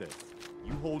gonna play this.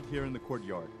 You hold here in the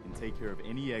courtyard and take care of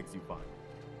any eggs you find.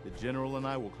 The General and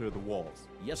I will clear the walls.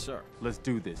 Yes, sir. Let's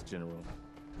do this, General.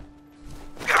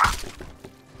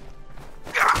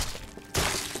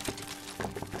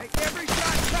 Make every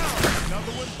shot count!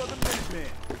 Another one for the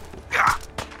Minutemen.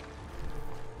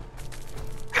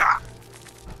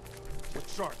 Look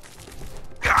sharp.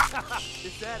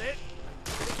 Is that it?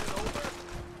 Is it over?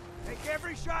 Make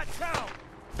every shot count!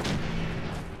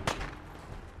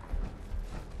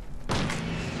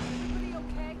 Everybody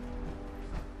okay?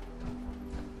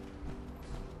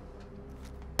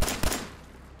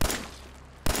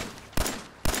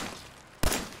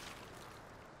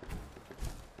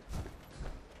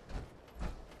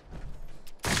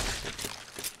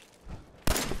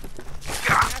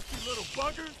 Nasty little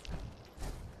buggers!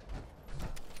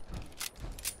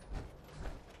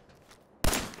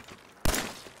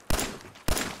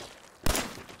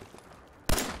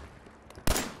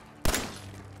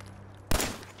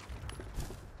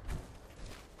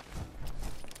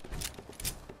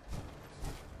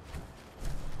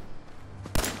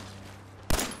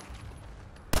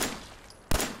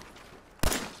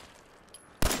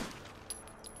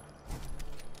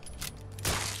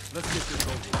 Let's get this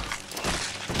over with.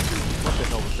 What the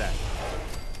hell was that?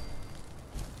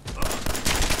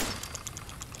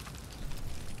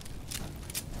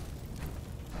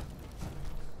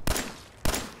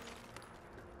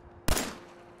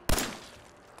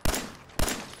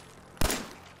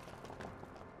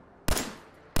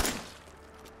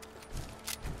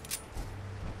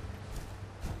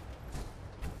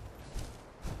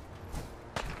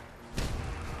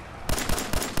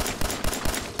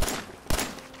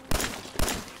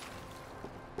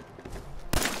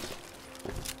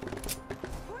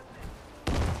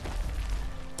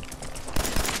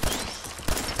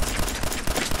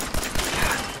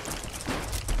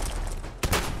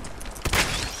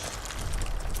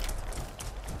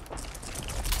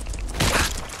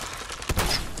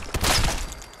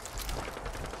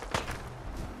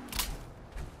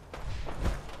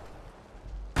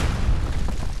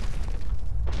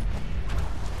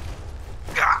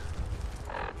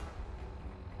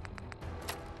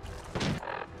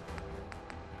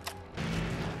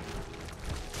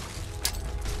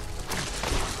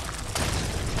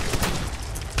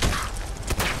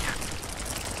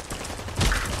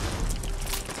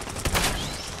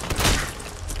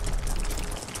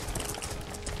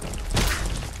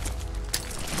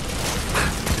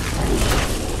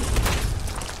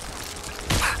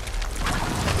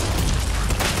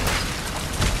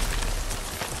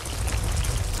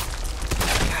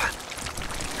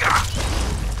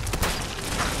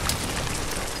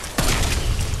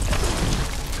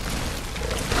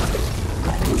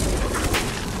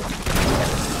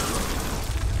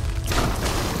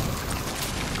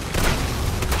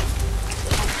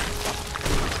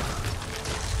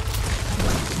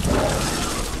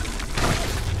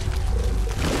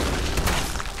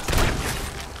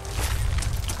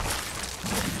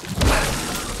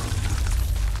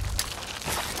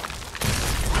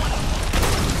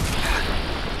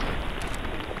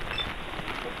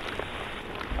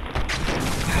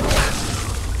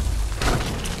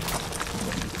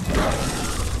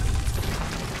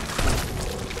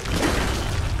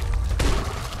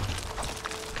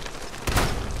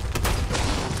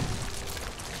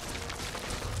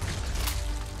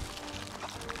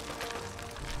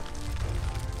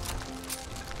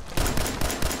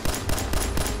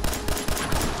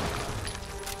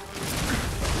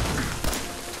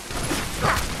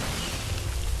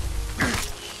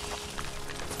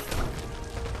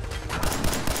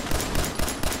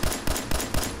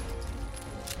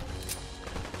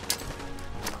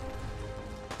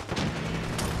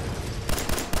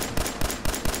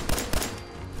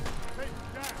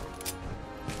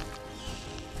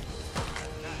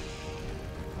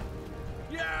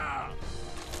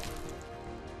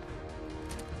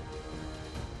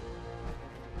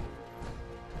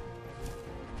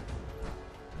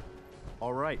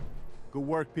 All right. Good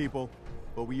work, people.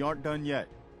 But we aren't done yet.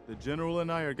 The General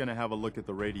and I are gonna have a look at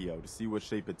the radio to see what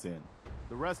shape it's in.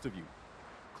 The rest of you,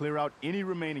 clear out any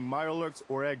remaining Mirelurks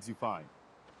or eggs you find.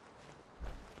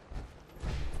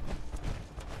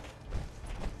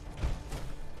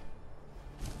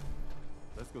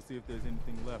 Let's go see if there's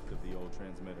anything left of the old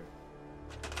transmitter.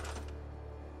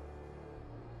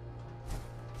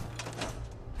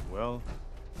 Well,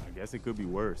 I guess it could be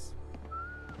worse.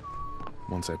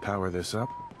 Once I power this up,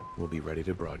 we'll be ready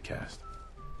to broadcast.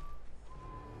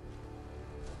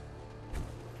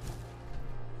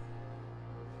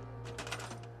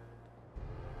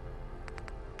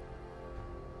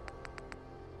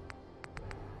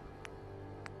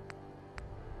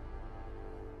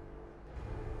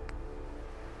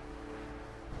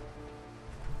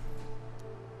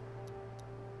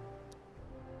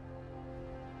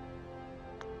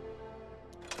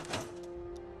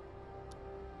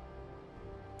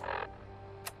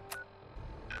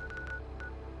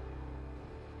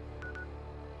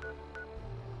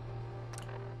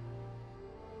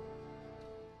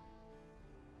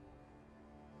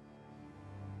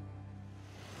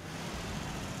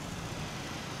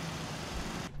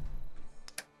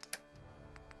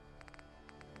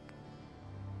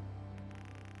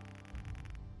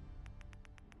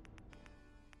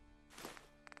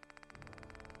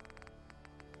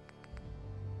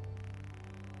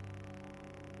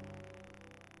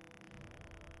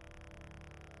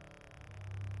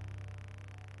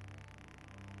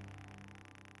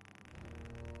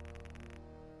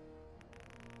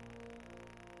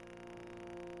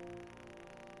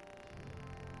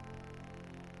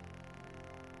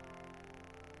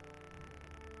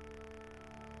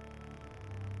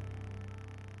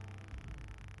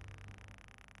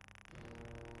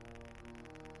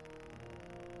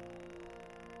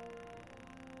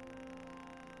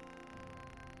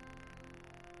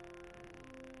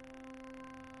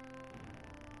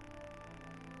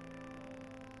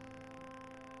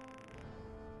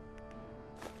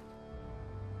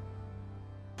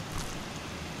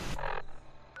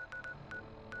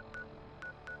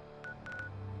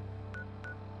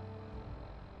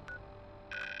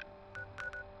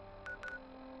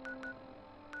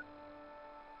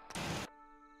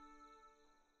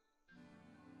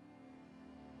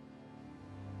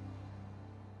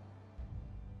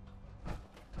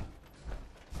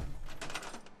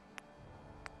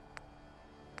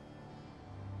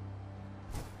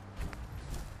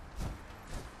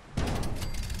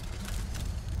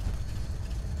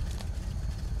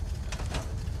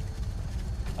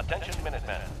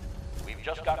 Minutemen. We've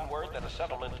just gotten word that a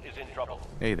settlement is in trouble.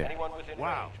 Hey there. Anyone within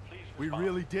Wow, range, please we respond.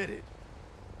 really did it.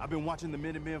 I've been watching the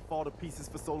Minutemen fall to pieces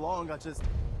for so long, This is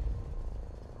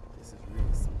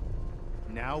really something.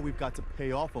 Now we've got to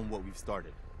pay off on what we've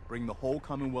started. Bring the whole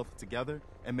Commonwealth together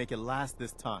and make it last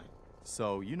this time.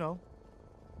 So, you know,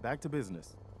 back to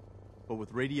business. But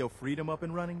with Radio Freedom up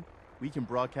and running, we can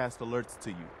broadcast alerts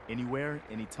to you anywhere,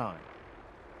 anytime.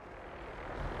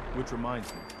 Which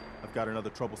reminds me, I've got another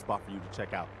trouble spot for you to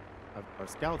check out. Our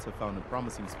scouts have found a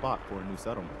promising spot for a new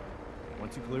settlement.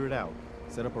 Once you clear it out,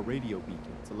 set up a radio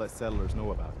beacon to let settlers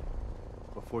know about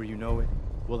it. Before you know it,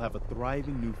 we'll have a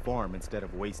thriving new farm instead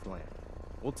of wasteland.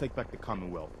 We'll take back the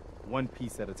Commonwealth, one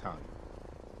piece at a time.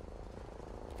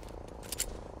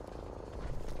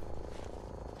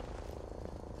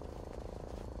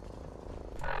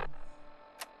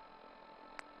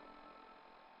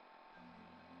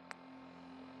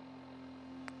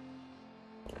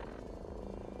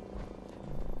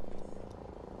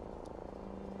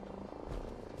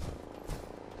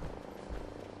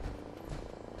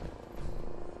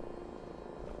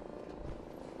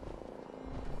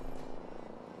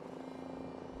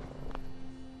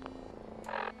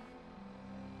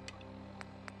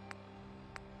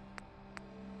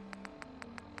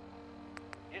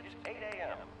 It's 8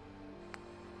 a.m.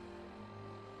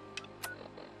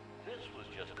 This was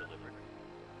just delivered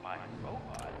by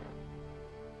robot.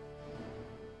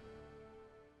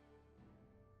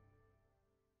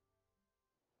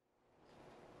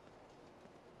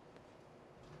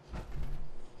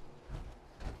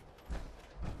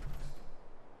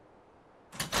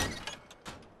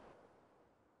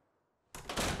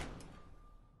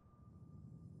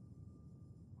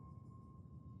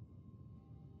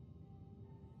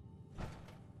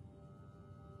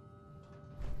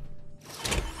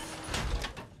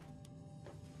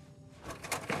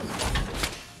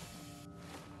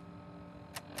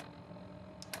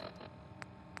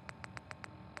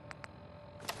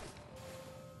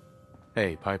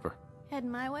 Hey, Piper.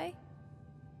 Heading my way?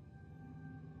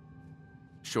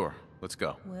 Sure, let's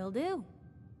go. Will do.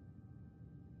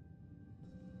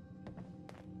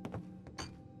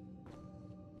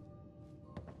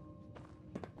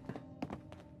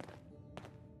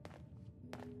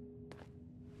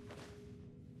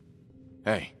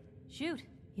 Hey. Shoot.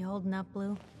 You holding up,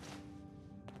 Blue?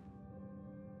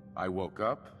 I woke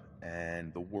up,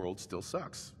 and the world still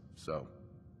sucks. So,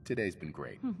 today's been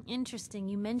great. Interesting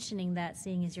you mentioning that,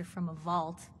 seeing as you're from a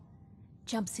vault.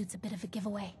 Jumpsuit's a bit of a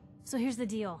giveaway. So here's the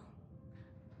deal.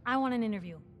 I want an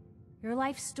interview. Your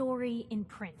life story in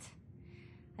print.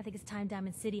 I think it's time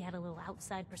Diamond City had a little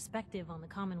outside perspective on the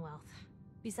Commonwealth.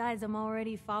 Besides, I'm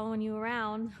already following you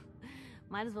around.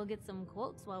 Might as well get some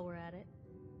quotes while we're at it.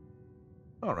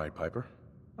 All right, Piper.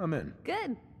 I'm in.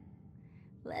 Good.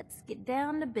 Let's get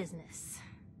down to business.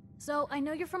 So, I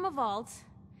know you're from a vault.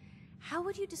 How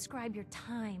would you describe your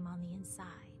time on the inside?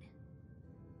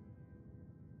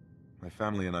 My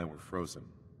family and I were frozen.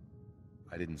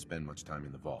 I didn't spend much time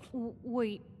in the vault.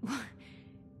 Wait,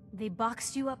 they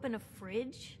boxed you up in a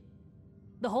fridge?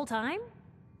 The whole time?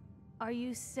 Are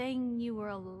you saying you were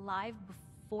alive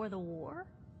before the war?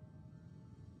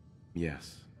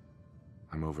 Yes.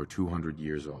 I'm over 200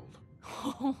 years old.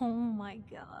 Oh my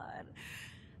god.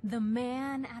 The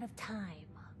man out of time.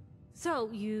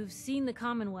 So, you've seen the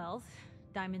Commonwealth,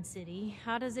 Diamond City.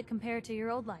 How does it compare to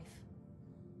your old life?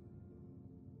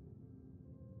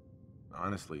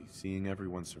 Honestly, seeing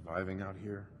everyone surviving out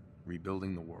here,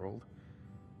 rebuilding the world,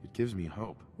 it gives me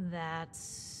hope. That's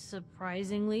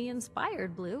surprisingly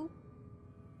inspired, Blue.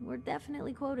 We're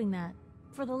definitely quoting that.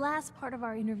 For the last part of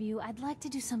our interview, I'd like to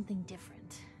do something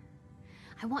different.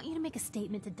 I want you to make a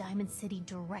statement to Diamond City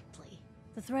directly.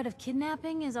 The threat of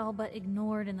kidnapping is all but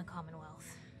ignored in the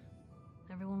Commonwealth.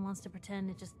 Everyone wants to pretend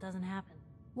it just doesn't happen.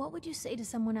 What would you say to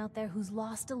someone out there who's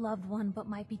lost a loved one but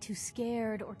might be too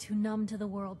scared or too numb to the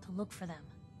world to look for them?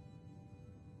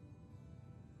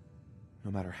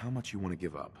 No matter how much you want to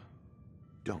give up,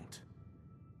 don't.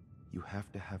 You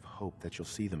have to have hope that you'll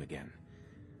see them again.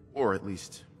 Or at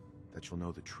least, that you'll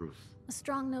know the truth. A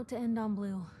strong note to end on,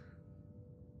 Blue.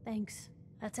 Thanks.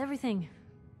 That's everything.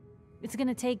 It's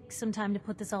gonna take some time to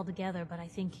put this all together, but I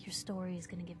think your story is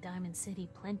gonna give Diamond City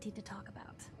plenty to talk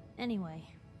about. Anyway,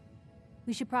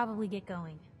 we should probably get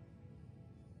going.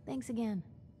 Thanks again.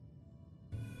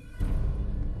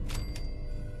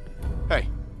 Hey.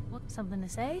 What, something to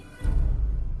say?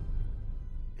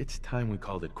 It's time we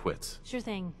called it quits. Sure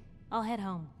thing. I'll head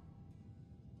home.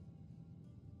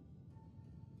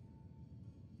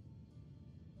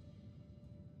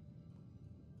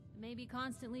 Maybe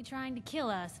constantly trying to kill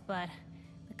us, but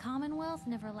the Commonwealth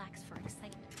never lacks for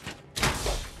excitement.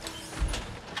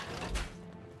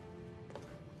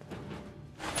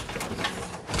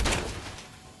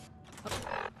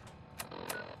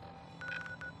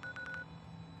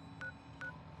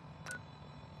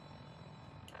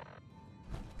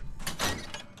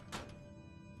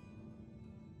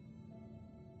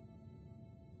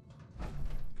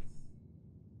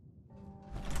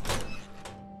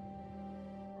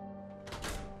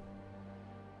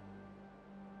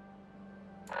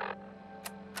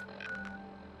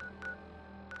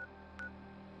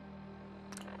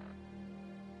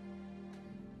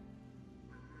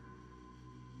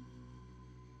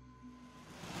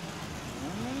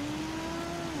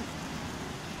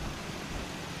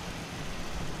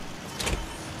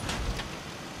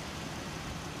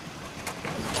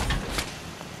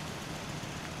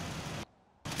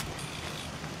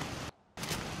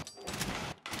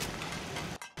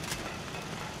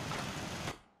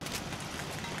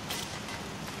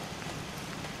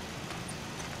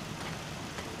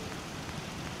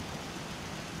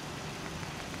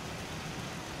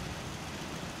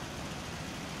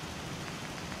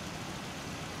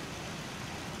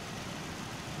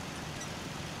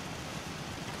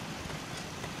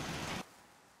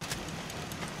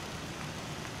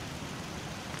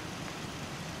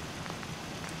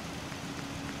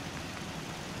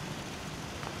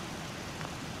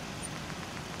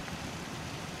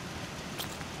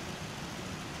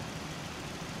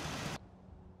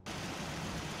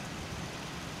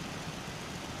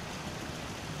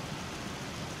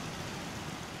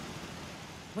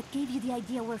 What gave you the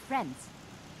idea we're friends?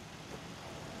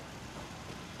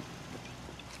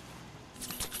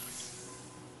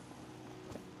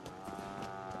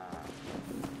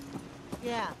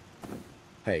 Yeah,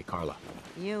 Hey, Carla.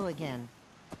 you again.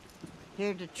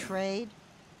 Here to trade?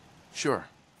 Sure.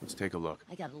 Let's take a look.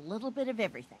 I got a little bit of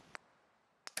everything.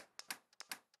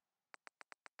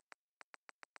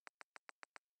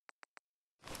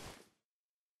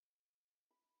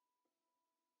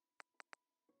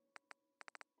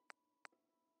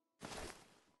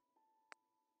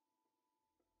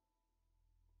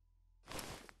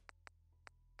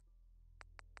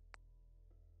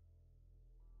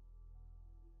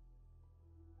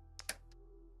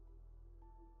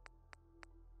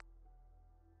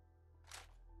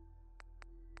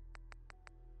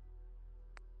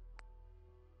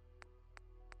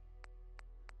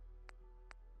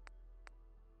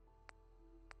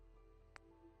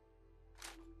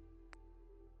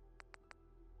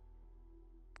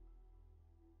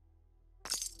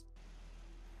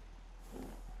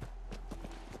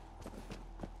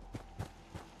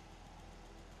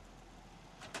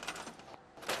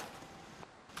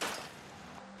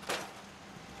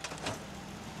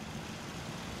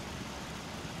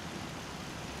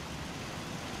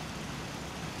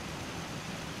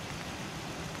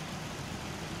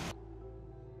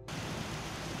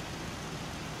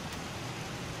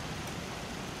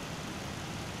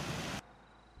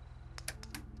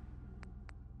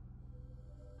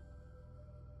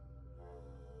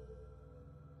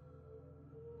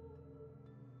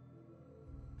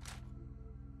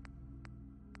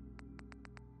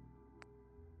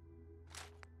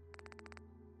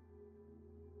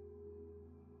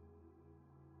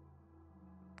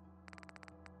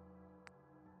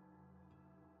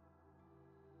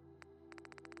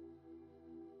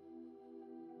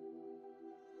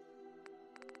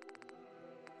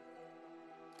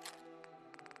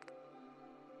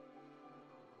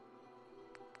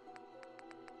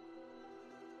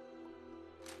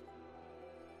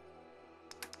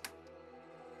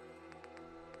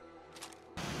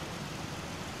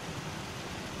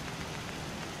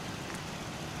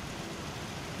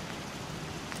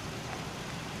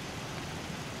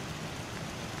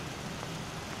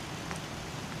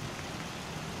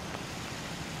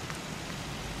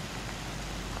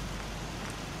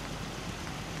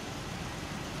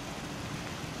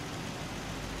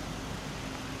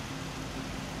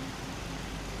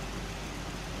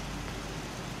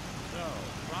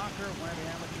 Rocker went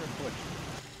amateur butcher.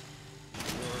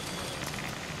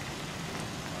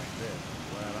 Like this,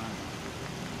 glad I'm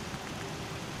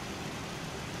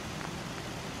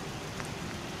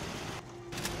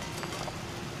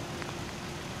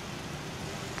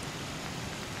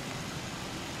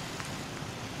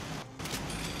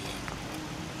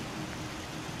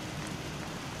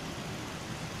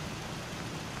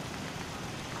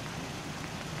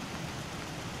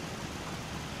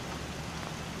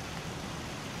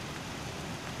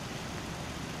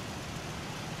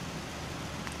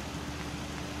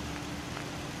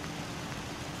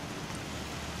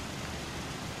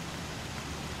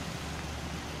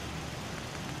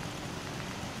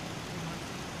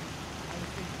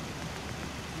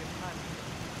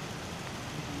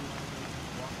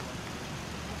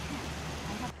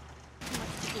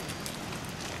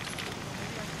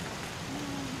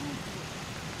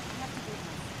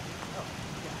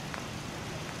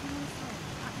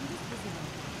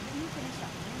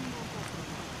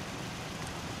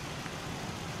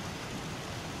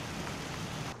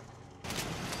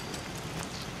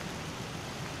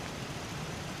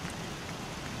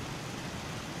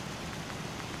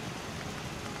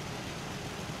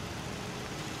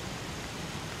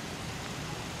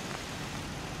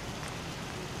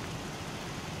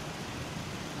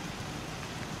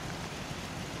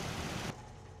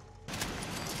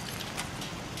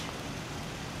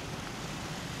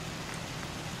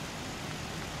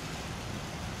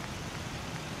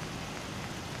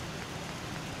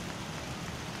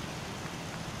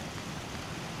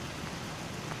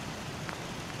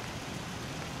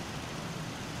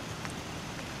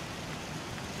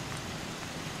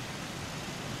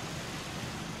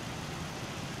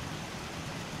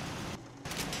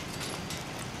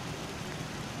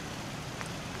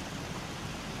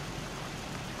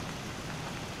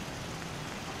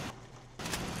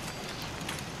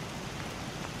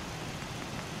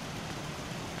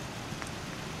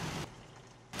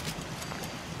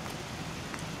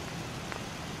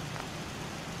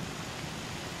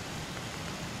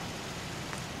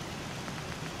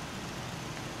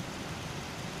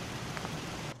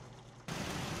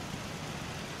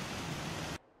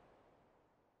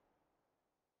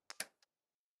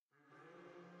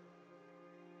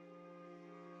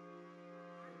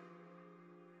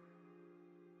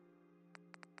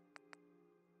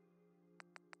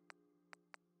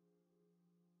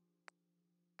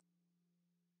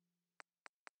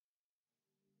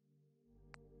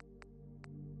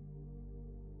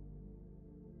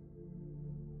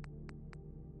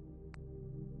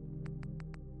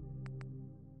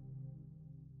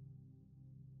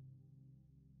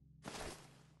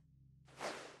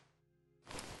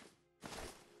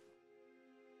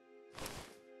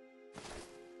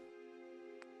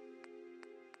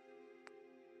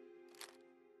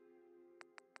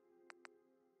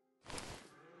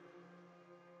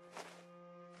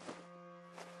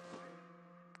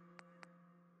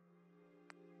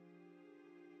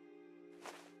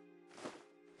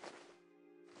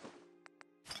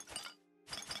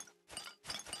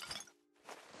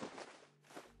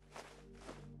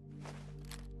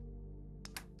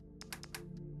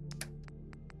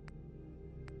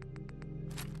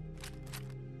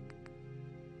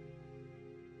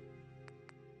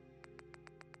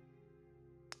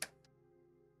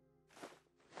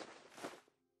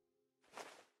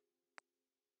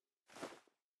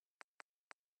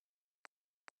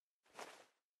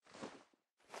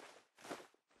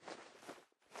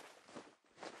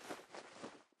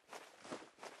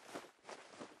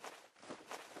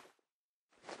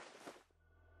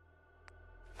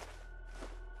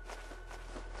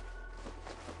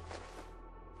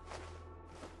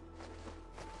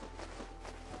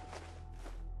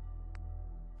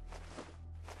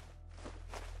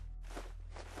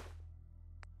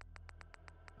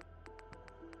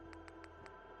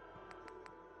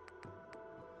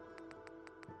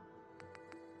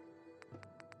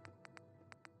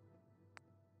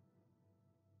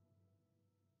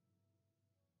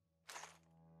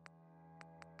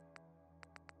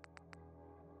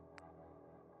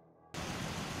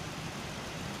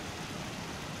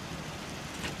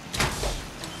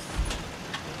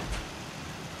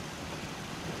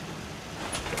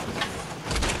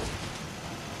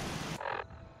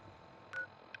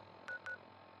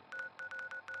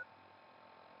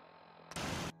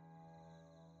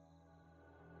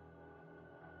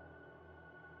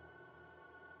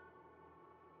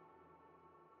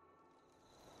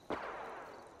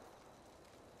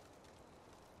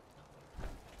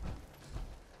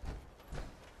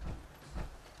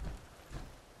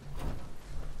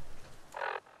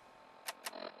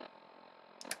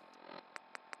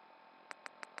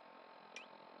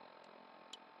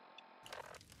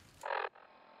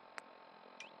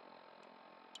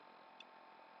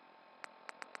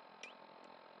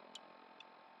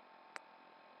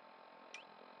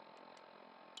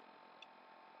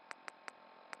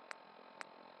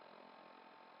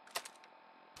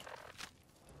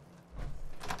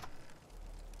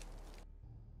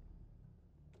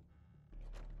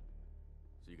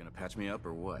gonna patch me up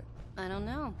or what? I don't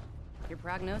know. Your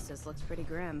prognosis looks pretty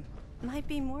grim. Might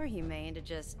be more humane to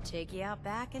just take you out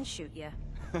back and shoot you.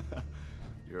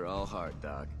 You're all heart,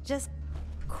 Doc. Just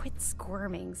quit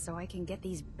squirming so I can get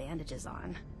these bandages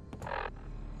on.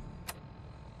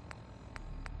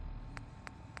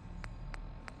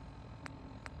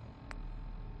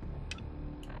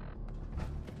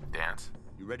 Dance.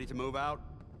 You ready to move out?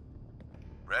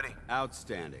 Ready.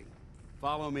 Outstanding.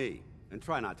 Follow me, and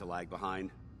try not to lag behind.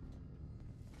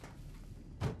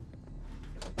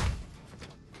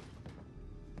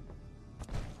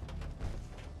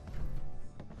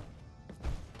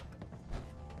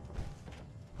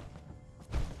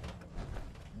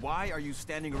 Why are you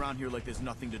standing around here like there's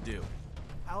nothing to do?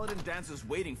 Paladin Dance is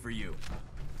waiting for you.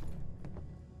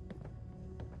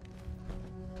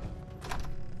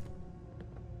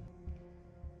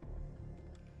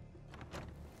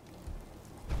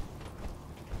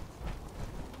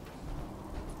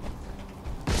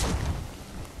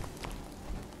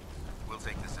 We'll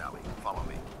take this alley. Follow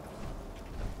me.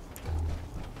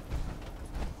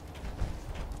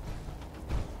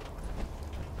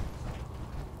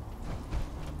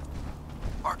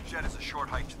 Arcjet is a short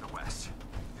hike to the west.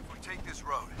 If we take this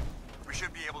road, we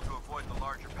should be able to avoid the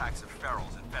larger packs of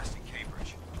ferals infesting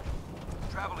Cambridge.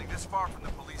 Traveling this far from the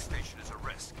police station is a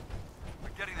risk,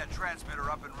 but getting that transmitter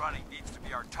up and running needs to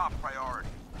be our top priority.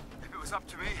 If it was up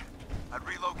to me, I'd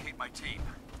relocate my team.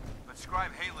 But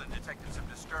Scribe Halen detected some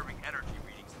disturbing energy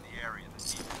readings in the area that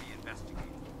need to be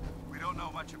investigated. We don't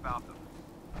know much about them,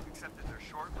 except that they're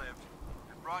short-lived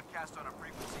and broadcast on a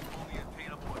frequency only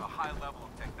attainable with a high level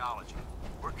of technology.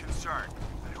 We're concerned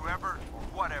that whoever or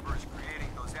whatever is creating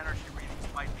those energy readings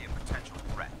might be a potential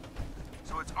threat.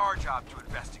 So it's our job to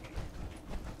investigate.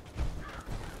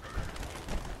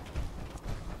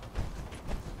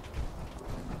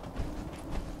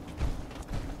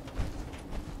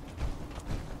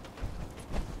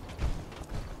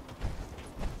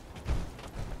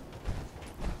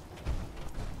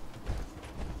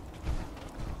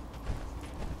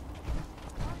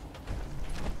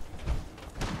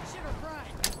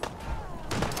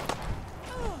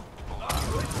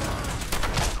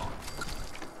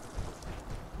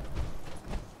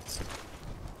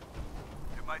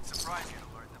 Surprise you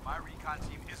to learn that my recon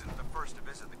team isn't the first to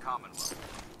visit the Commonwealth.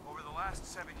 Over the last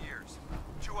 7 years,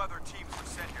 2 other teams were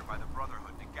sent here by the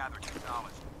Brotherhood to gather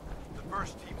technology. The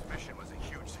first team's mission was a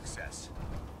huge success.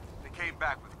 They came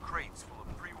back with crates full of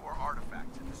pre-war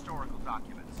artifacts and historical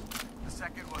documents. The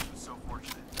second wasn't so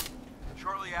fortunate.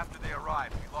 Shortly after they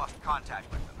arrived, we lost contact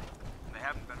with them, and they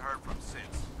haven't been heard from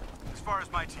since. As far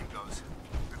as my team goes,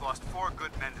 we've lost 4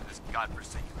 good men to this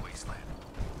godforsaken wasteland.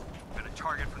 Been a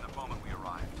target from the moment we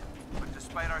arrived. But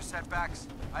despite our setbacks,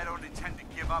 I don't intend to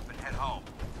give up and head home,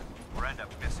 or end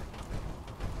up missing.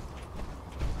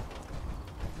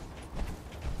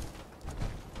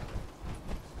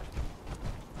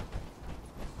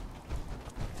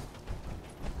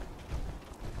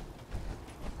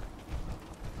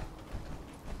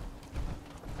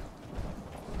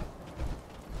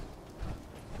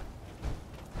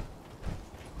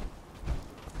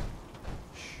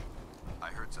 Shh. I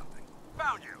heard something.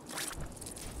 Found you!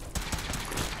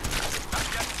 Not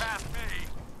get past me!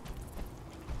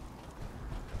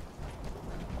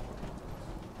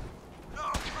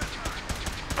 No,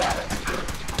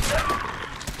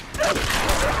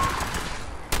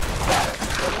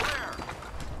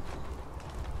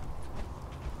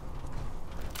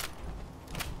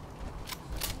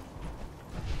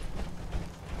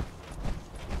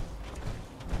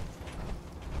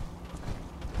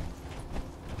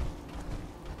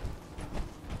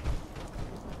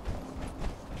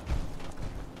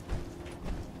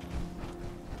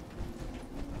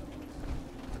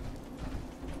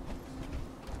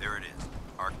 there it is.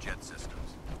 Arcjet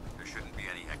systems. There shouldn't be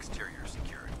any exterior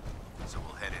security, so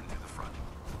we'll head in through the front.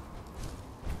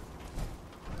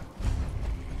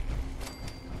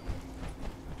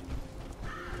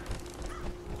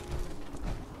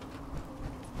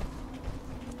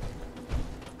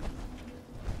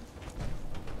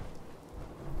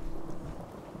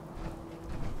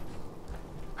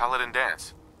 Paladin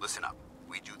Dance. Listen up.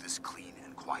 We do this clean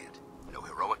and quiet. No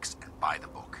heroics and by the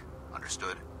book.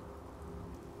 Understood?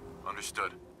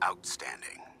 Understood.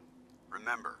 Outstanding.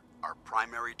 Remember, our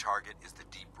primary target is the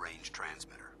deep-range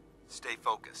transmitter. Stay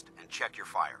focused and check your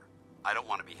fire. I don't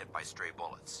want to be hit by stray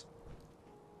bullets.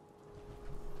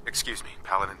 Excuse me,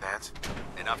 Paladin Dance?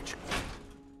 Enough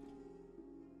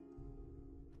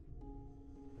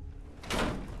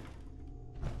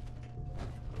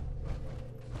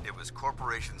It was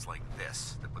corporations like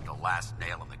this that put the last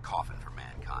nail in the coffin for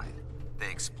mankind. They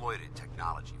exploited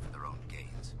technology for their own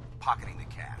gains, pocketing the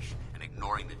cash and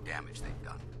ignoring the damage they've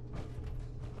done.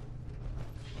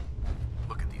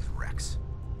 Look at these wrecks.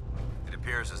 It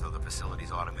appears as though the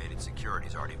facility's automated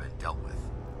security's already been dealt with.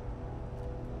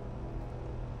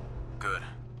 Good.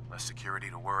 Less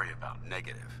security to worry about.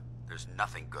 Negative. There's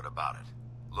nothing good about it.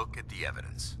 Look at the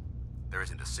evidence. There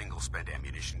isn't a single spent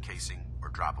ammunition casing or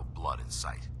drop of blood in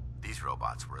sight. These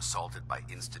robots were assaulted by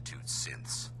Institute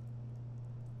synths.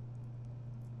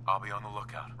 I'll be on the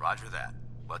lookout. Roger that.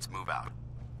 Let's move out.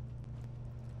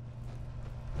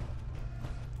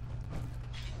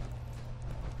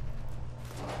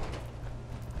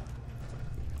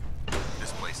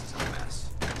 This place is a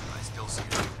mess, but I still see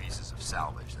a few pieces of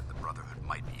salvage that the Brotherhood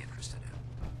might be interested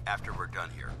in. After we're done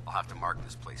here, I'll have to mark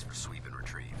this place for sweep and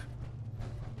retrieve.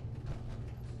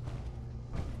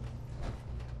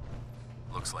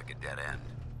 Looks like a dead end.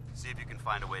 See if you can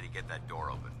find a way to get that door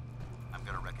open. I'm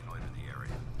gonna reconnoiter the area.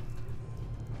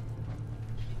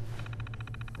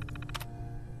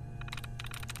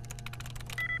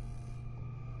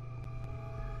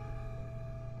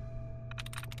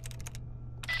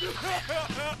 You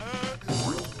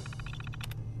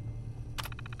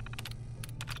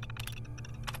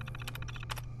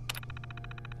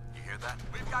hear that?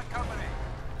 We've got company!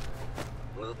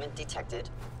 Movement detected.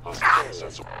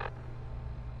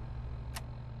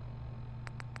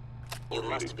 You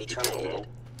must be terminated.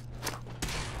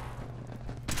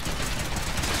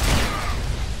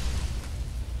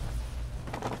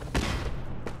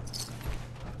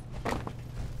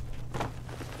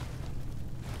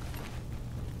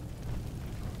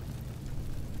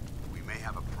 We may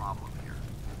have a problem here.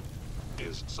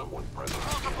 Is someone present?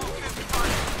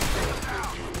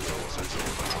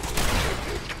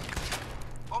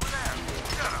 Over there!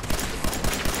 Get him!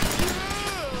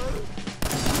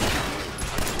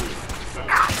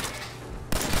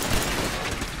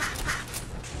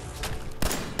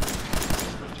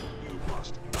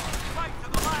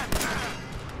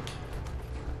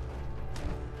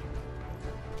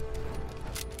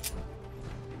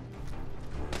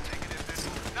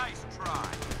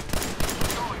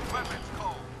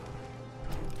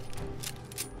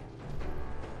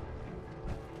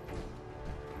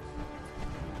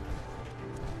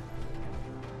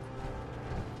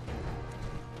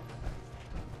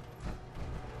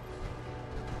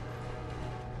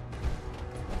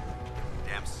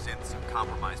 Synths have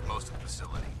compromised most of the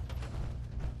facility.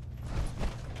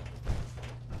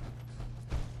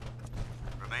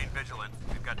 Remain vigilant.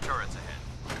 We've got turrets ahead.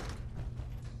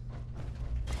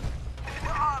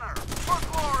 For honor! For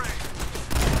glory!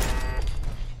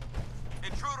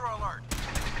 Intruder alert!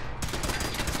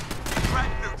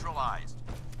 Threat neutralized.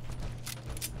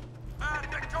 And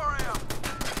Victoria!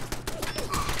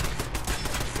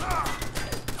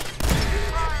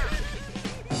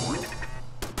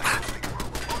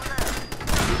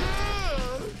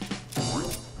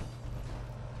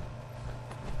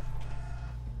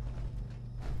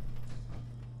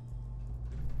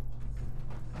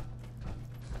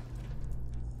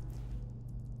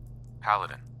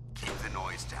 Paladin. Keep the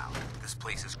noise down. This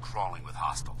place is crawling with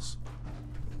hostiles.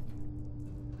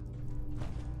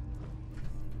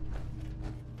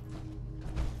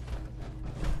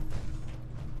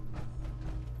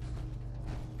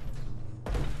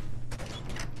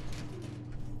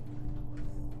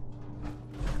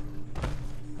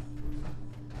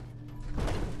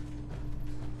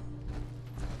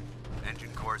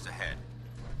 Engine cores ahead.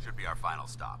 Should be our final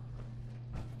stop.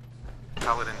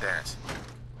 Paladin dance.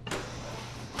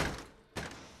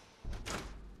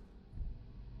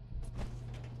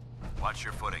 Watch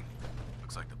your footing.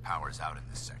 Looks like the power's out in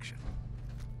this section.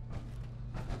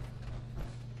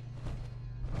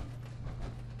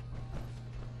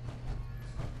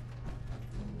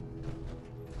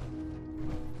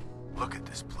 Look at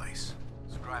this place.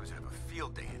 Scribes would have a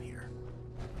field day in here.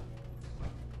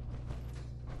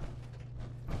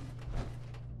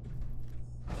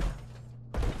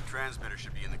 The transmitter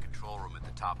should be in the control room at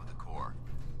the top of the core,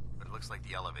 but it looks like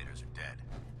the elevators are dead.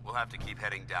 We'll have to keep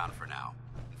heading down for now.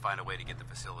 Find a way to get the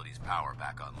facility's power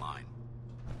back online.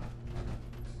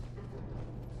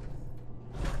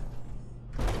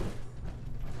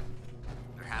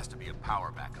 There has to be a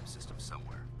power backup system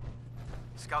somewhere.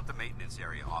 Scout the maintenance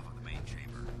area off of the main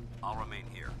chamber. I'll remain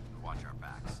here and watch our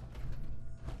backs.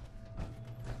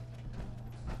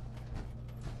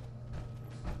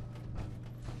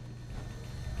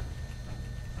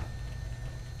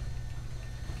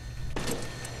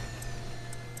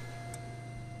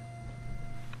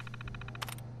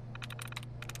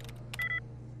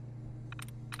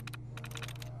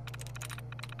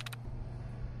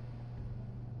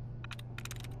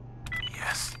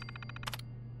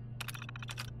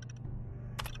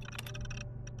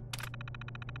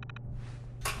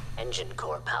 Engine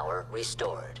core power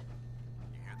restored.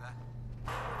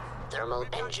 Thermal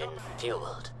engine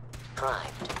fueled,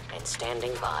 primed, and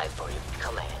standing by for you.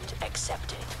 Command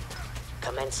accepted.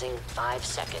 Commencing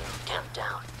 5-second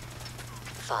countdown.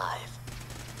 5,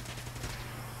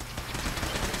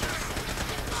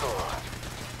 4,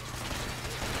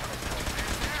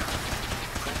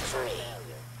 3.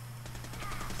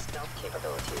 Stealth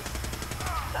capabilities.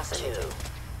 2,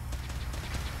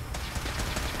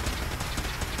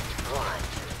 1.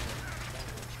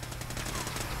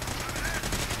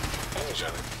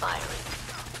 Engine firing.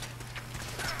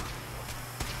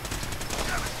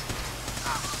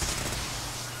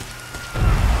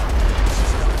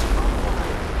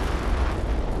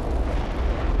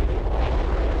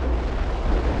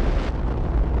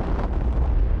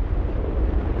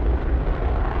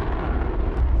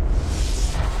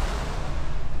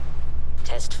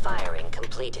 Test firing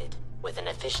completed with an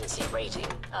efficiency rating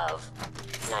of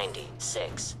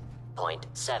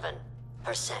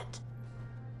 96.7%.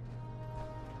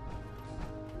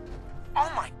 Oh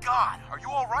my god! Are you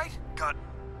alright? Got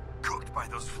cooked by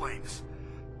those flames.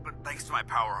 But thanks to my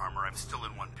power armor, I'm still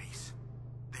in one piece.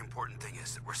 The important thing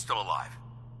is that we're still alive.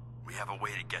 We have a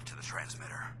way to get to the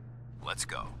transmitter. Let's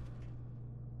go.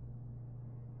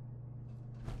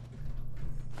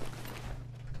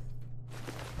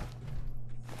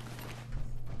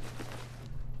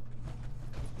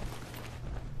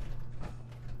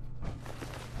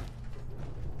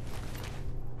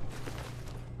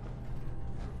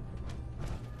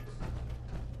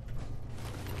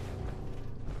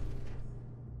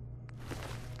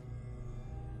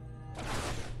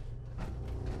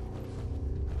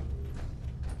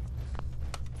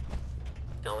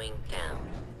 Going down.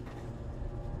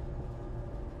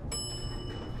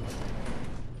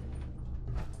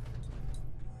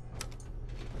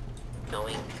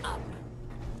 Going up.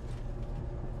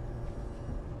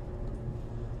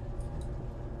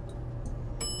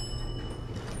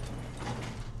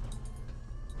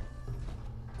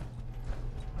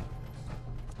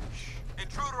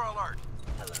 Intruder alert!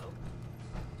 Hello.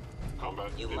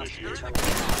 Combat You must be initiated.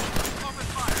 Open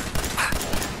fire!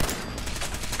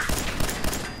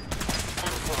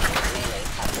 Relay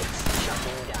puppets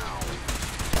shutting down.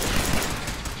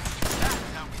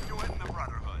 That's how we do it in the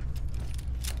Brotherhood.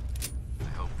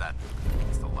 I hope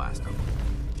that's the last of them.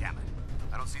 Damn it.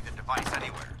 I don't see the device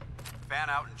anywhere. Fan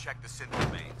out and check the synth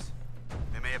remains.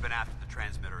 They may have been after the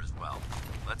transmitter as well.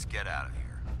 Let's get out of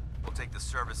here. We'll take the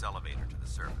service elevator to the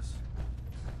surface.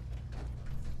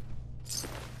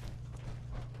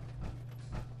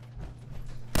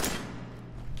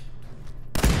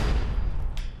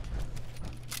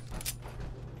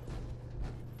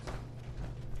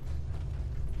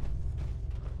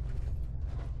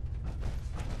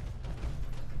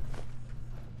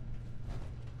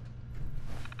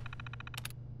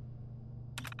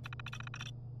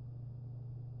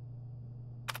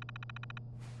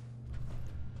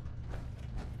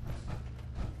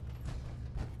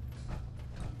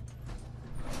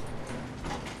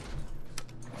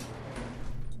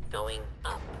 Going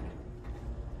up.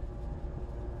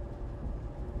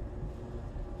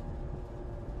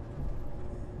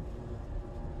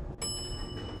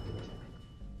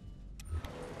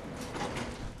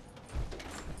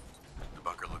 The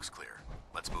bunker looks clear.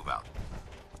 Let's move out.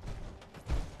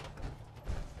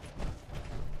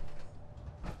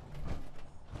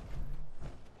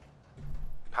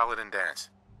 Paladin Dance.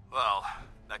 Well,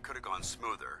 that could have gone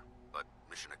smoother, but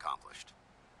mission accomplished.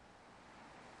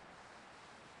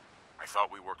 I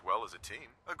thought we worked well as a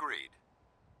team. Agreed.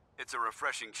 It's a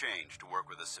refreshing change to work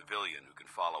with a civilian who can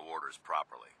follow orders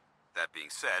properly. That being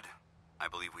said, I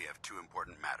believe we have two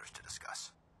important matters to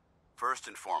discuss. First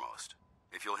and foremost,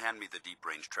 if you'll hand me the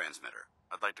deep-range transmitter,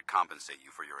 I'd like to compensate you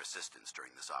for your assistance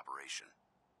during this operation.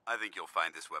 I think you'll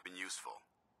find this weapon useful.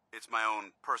 It's my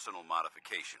own personal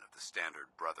modification of the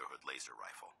standard Brotherhood laser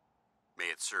rifle.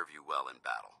 May it serve you well in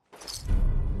battle.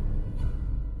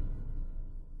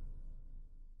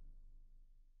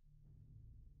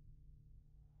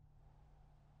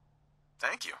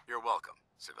 Thank you. You're welcome,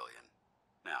 civilian.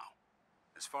 Now,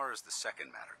 as far as the second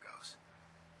matter goes,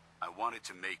 I wanted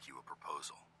to make you a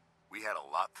proposal. We had a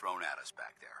lot thrown at us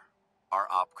back there. Our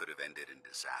op could have ended in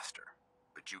disaster,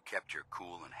 but you kept your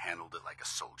cool and handled it like a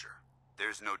soldier.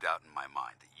 There's no doubt in my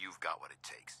mind that you've got what it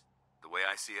takes. The way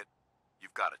I see it,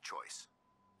 you've got a choice.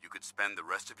 You could spend the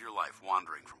rest of your life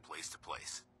wandering from place to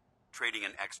place, trading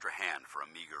an extra hand for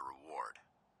a meager reward.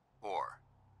 Or,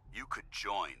 you could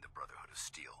join the Brotherhood of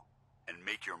Steel and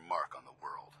make your mark on the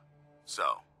world.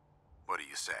 So, what do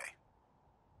you say?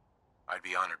 I'd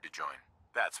be honored to join.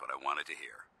 That's what I wanted to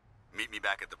hear. Meet me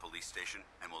back at the police station,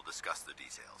 and we'll discuss the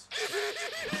details.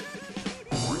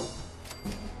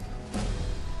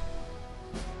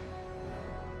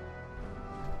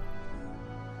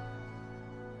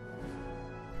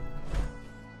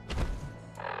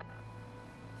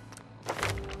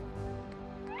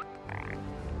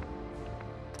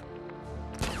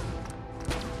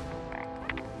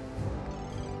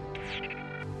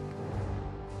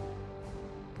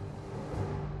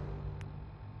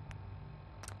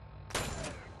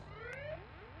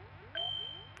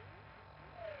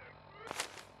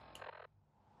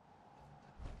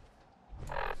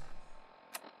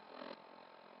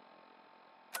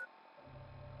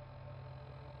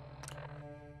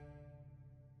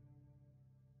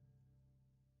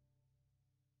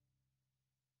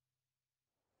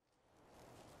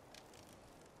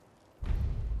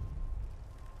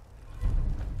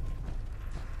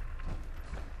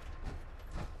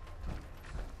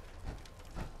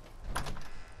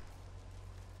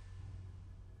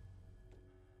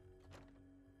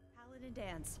 Paladin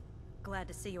Dance. Glad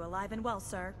to see you alive and well,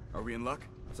 sir. Are we in luck,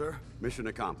 sir? Mission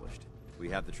accomplished. We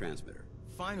have the transmitter.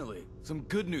 Finally, some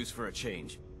good news for a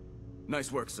change.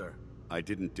 Nice work, sir. I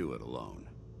didn't do it alone.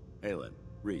 Aelin,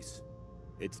 Reese,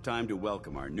 it's time to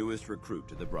welcome our newest recruit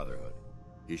to the Brotherhood.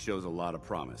 He shows a lot of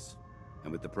promise,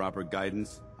 and with the proper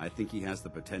guidance, I think he has the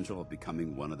potential of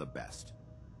becoming one of the best.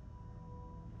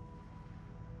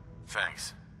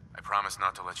 Thanks. I promise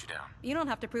not to let you down. You don't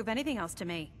have to prove anything else to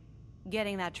me.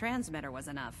 Getting that transmitter was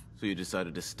enough. So you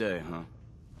decided to stay, huh?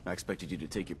 I expected you to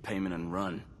take your payment and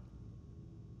run.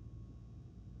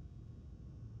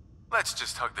 Let's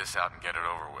just hug this out and get it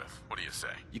over with. What do you say?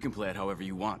 You can play it however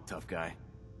you want, tough guy.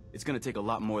 It's gonna take a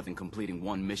lot more than completing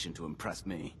one mission to impress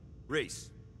me. Reese,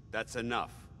 that's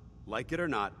enough. Like it or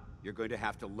not, you're going to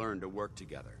have to learn to work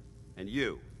together. And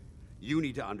you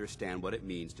need to understand what it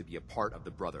means to be a part of the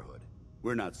Brotherhood.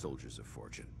 We're not soldiers of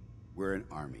fortune. We're an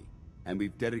army, and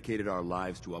we've dedicated our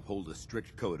lives to uphold a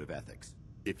strict code of ethics.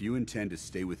 If you intend to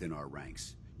stay within our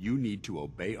ranks, you need to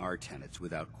obey our tenets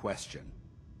without question.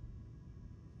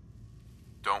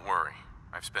 Don't worry.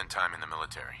 I've spent time in the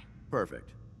military.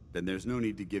 Perfect. Then there's no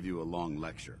need to give you a long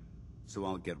lecture, so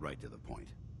I'll get right to the point.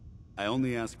 I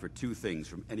only ask for two things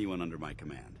from anyone under my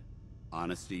command: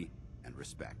 honesty and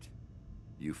respect.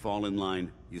 You fall in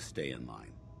line, you stay in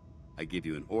line. I give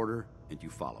you an order, and you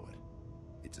follow it.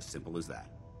 It's as simple as that.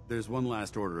 There's one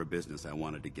last order of business I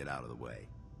wanted to get out of the way.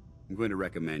 I'm going to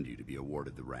recommend you to be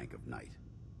awarded the rank of Knight.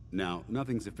 Now,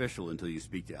 nothing's official until you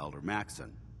speak to Elder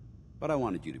Maxson, but I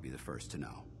wanted you to be the first to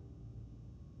know.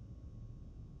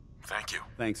 Thank you.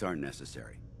 Thanks aren't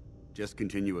necessary. Just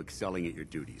continue excelling at your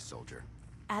duties, soldier.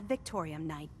 Ad Victoriam,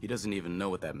 Knight. He doesn't even know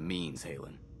what that means,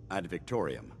 Halen. Ad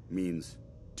Victoriam means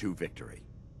to victory.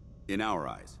 In our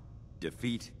eyes,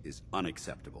 defeat is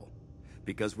unacceptable,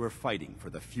 because we're fighting for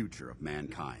the future of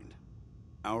mankind.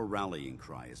 Our rallying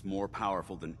cry is more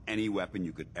powerful than any weapon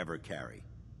you could ever carry.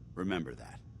 Remember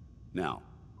that. Now,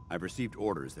 I've received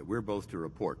orders that we're both to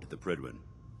report to the Prydwen.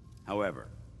 However,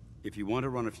 if you want to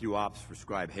run a few ops for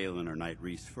Scribe Halen or Knight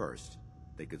Reese first,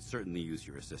 they could certainly use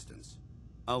your assistance.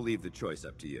 I'll leave the choice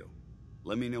up to you.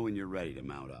 Let me know when you're ready to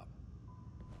mount up.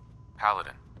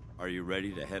 Paladin. Are you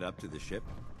ready to head up to the ship?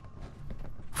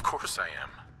 Of course I am.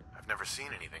 I've never seen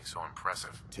anything so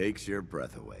impressive. Takes your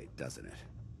breath away, doesn't it?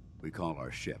 We call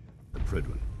our ship the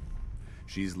Prydwen.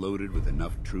 She's loaded with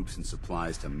enough troops and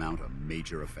supplies to mount a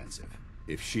major offensive.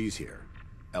 If she's here,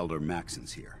 Elder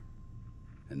Maxson's here.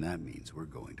 And that means we're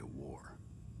going to war.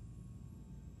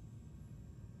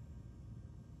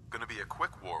 Gonna be a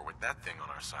quick war with that thing on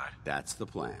our side. That's the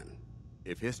plan.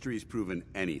 If history's proven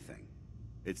anything,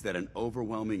 it's that an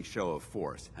overwhelming show of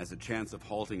force has a chance of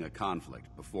halting a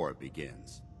conflict before it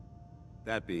begins.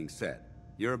 That being said,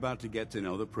 you're about to get to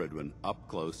know the Prydwen up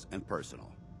close and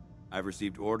personal. I've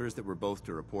received orders that we're both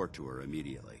to report to her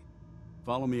immediately.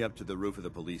 Follow me up to the roof of the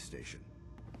police station.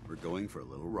 We're going for a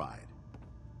little ride.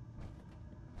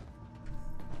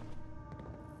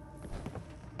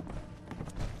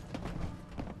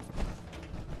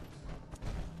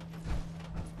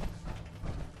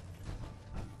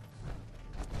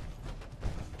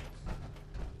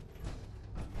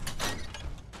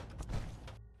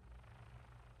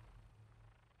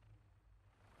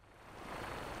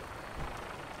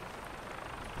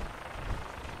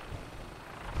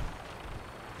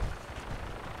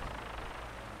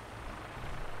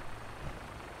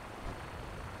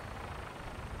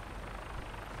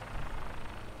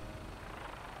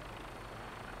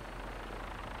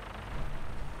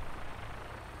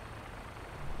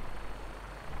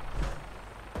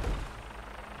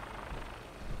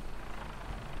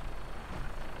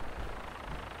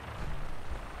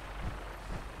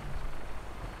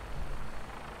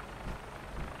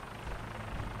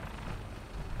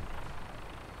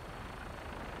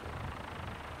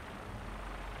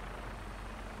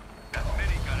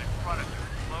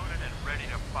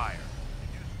 fire.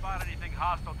 If you spot anything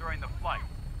hostile during the flight,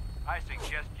 I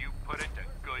suggest you put it to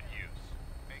good use.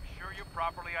 Make sure you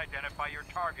properly identify your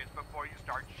targets before you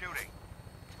start shooting.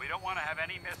 We don't want to have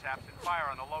any mishaps and fire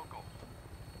on the locals.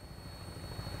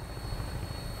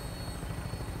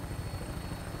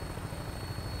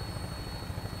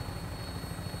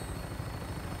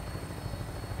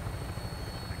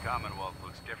 The Commonwealth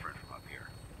looks different from up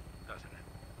here, doesn't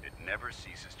it? It never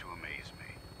ceases to amaze me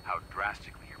how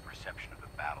drastically your perception of the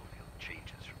battlefield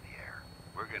changes from the air.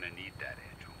 We're gonna need that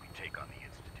edge when we take on the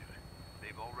Institute.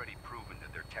 They've already proven that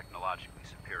they're technologically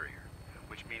superior,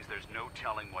 which means there's no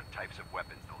telling what types of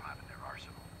weapons they'll have in their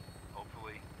arsenal.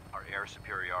 Hopefully, our air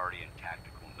superiority and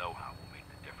tactical know-how will make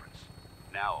the difference.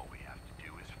 Now all we have to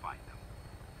do is find them.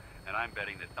 And I'm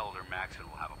betting that Elder Maxon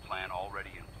will have a plan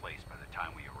already in place by the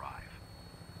time we arrive.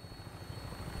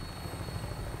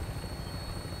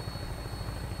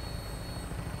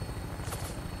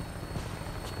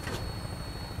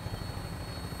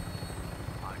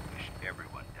 I wish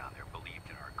everyone down there believed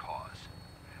in our cause,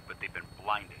 but they've been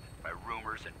blinded by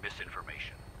rumors and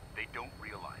misinformation. They don't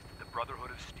realize that the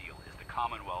Brotherhood of Steel is the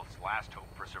Commonwealth's last hope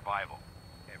for survival.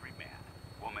 Every man,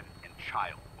 woman, and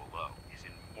child below is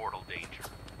in mortal danger.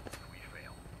 If we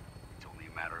fail, it's only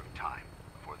a matter of time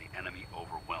before the enemy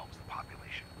overwhelms the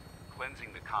population.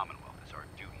 Cleansing the Commonwealth is our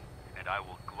duty, and I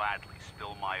will gladly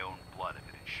spill my own blood if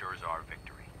it ensures our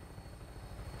victory.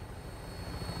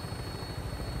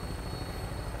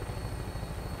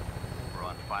 We're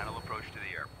on final approach to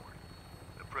the airport.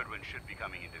 The Prydwen should be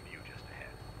coming into view just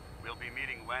ahead. We'll be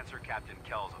meeting Lancer Captain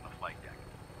Kells on the flight deck.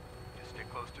 Just stick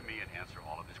close to me and answer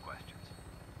all of his questions.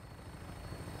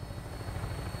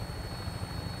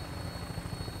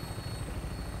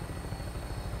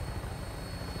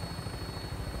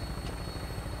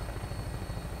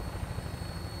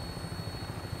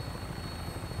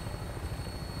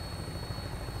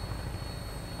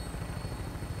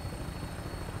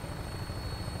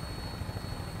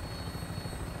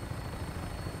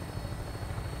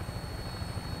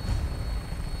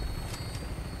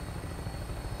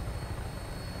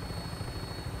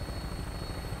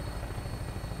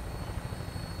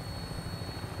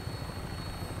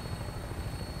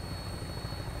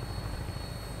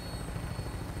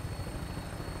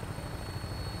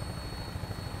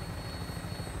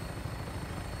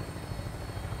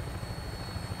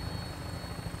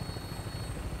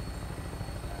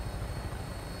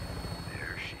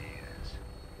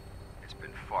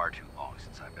 Far too long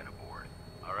since I've been aboard.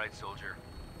 All right, soldier.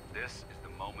 This is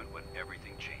the moment when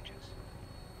everything changes.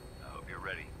 I hope you're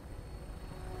ready.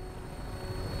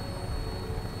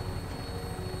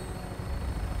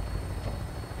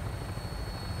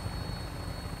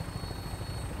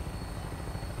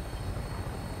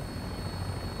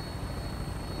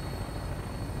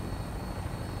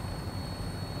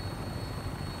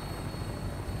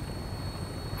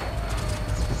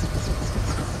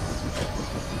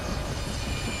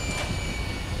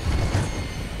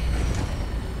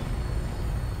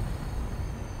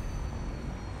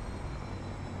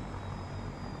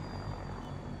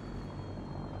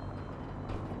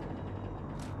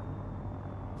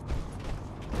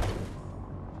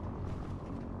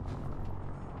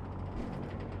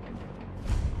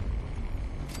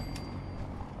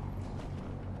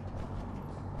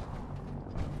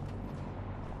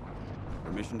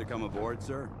 Permission to come aboard,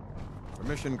 sir?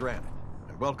 Permission granted,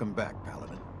 and welcome back,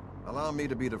 Paladin. Allow me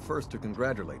to be the first to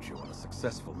congratulate you on a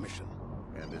successful mission.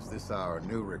 And is this our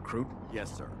new recruit?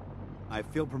 Yes, sir. I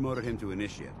feel promoted him to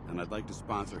initiate, and I'd like to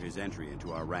sponsor his entry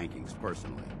into our rankings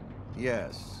personally.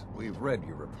 Yes, we've read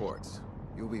your reports.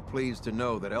 You'll be pleased to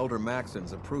know that Elder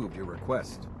Maxon's approved your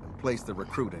request and placed the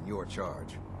recruit in your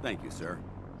charge. Thank you, sir.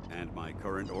 And my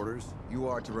current orders? You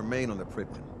are to remain on the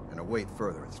Prydwen and await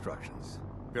further instructions.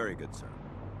 Very good, sir.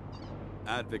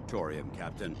 Ad Victoriam,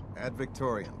 Captain. Ad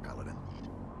Victoriam, Paladin.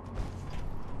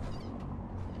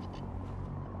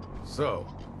 So,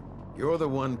 you're the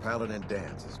one Paladin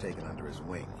Danse has taken under his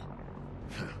wing.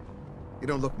 You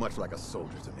don't look much like a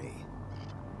soldier to me.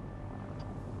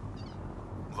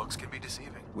 Looks can be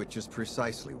deceiving. Which is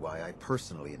precisely why I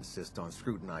personally insist on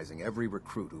scrutinizing every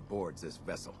recruit who boards this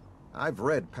vessel. I've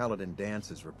read Paladin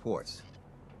Dance's reports.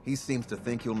 He seems to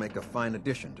think you'll make a fine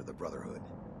addition to the Brotherhood.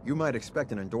 You might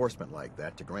expect an endorsement like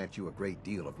that to grant you a great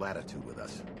deal of latitude with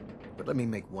us. But let me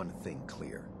make one thing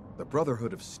clear. The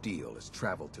Brotherhood of Steel has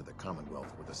traveled to the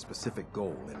Commonwealth with a specific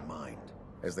goal in mind.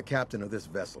 As the captain of this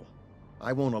vessel,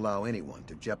 I won't allow anyone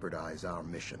to jeopardize our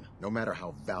mission, no matter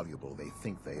how valuable they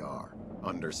think they are.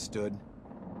 Understood?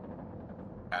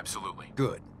 Absolutely.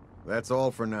 Good. That's all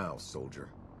for now, soldier.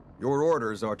 Your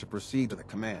orders are to proceed to the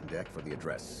command deck for the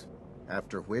address.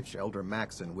 After which, Elder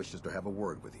Maxon wishes to have a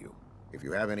word with you. If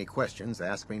you have any questions,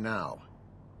 ask me now.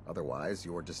 Otherwise,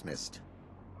 you're dismissed.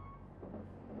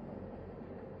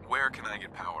 Where can I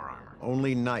get power armor?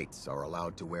 Only knights are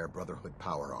allowed to wear Brotherhood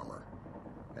power armor.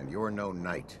 And you're no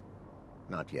knight.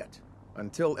 Not yet.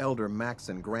 Until Elder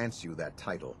Maxon grants you that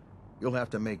title, you'll have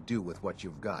to make do with what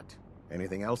you've got.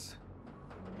 Anything else?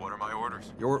 What are my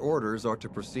orders? Your orders are to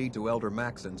proceed to Elder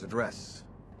Maxon's address,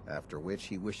 after which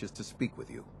he wishes to speak with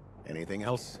you. Anything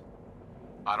else?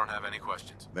 I don't have any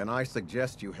questions. Then I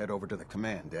suggest you head over to the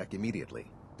command deck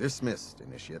immediately. Dismissed,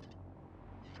 Initiate.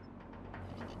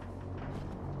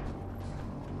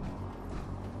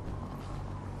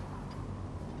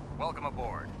 Welcome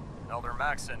aboard. Elder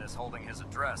Maxon is holding his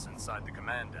address inside the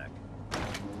command deck.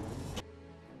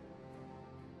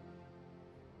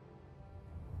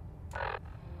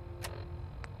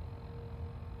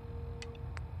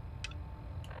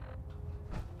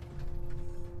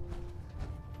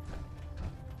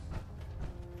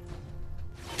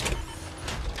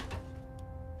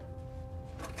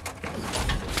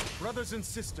 Brothers and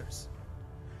sisters,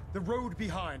 the road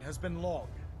behind has been long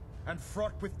and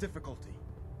fraught with difficulty.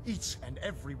 Each and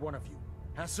every one of you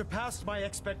has surpassed my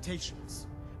expectations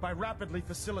by rapidly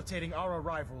facilitating our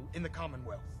arrival in the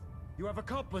Commonwealth. You have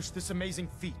accomplished this amazing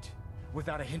feat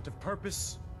without a hint of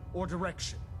purpose or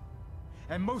direction.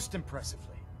 And most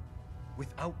impressively,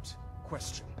 without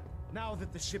question. Now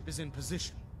that the ship is in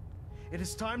position, it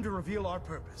is time to reveal our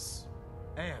purpose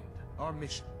and our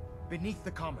mission. Beneath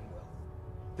the Commonwealth,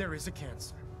 there is a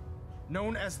cancer,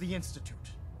 known as the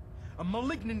Institute. A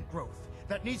malignant growth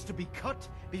that needs to be cut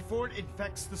before it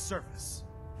infects the surface.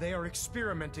 They are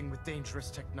experimenting with dangerous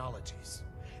technologies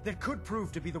that could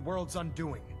prove to be the world's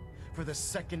undoing for the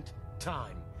second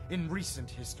time in recent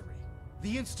history.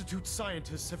 The Institute's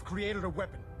scientists have created a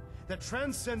weapon that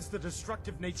transcends the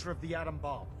destructive nature of the atom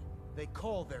bomb. They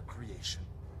call their creation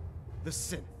the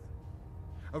Synth,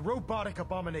 a robotic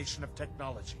abomination of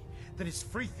technology that is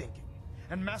free-thinking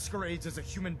and masquerades as a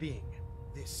human being.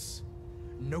 This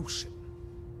notion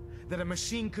that a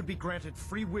machine could be granted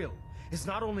free will is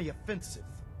not only offensive,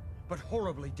 but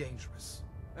horribly dangerous.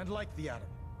 And like the atom,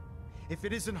 if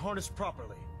it isn't harnessed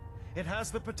properly, it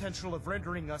has the potential of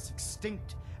rendering us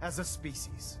extinct as a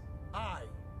species. I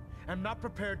am not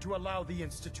prepared to allow the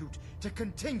Institute to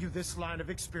continue this line of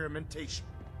experimentation.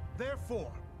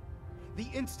 Therefore, the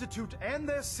Institute and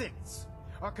their synths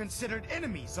are considered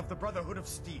enemies of the Brotherhood of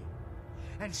Steel,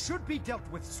 and should be dealt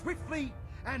with swiftly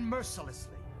and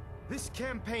mercilessly. This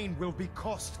campaign will be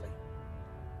costly,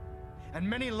 and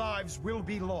many lives will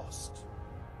be lost.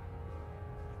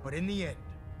 But in the end,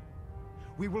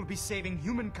 we will be saving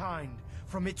humankind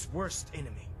from its worst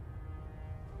enemy.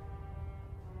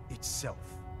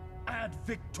 Itself. Ad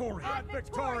Victoriam! Ad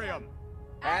Victoriam!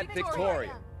 Ad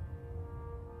Victoriam!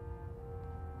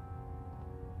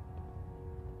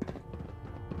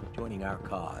 Joining our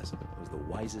cause was the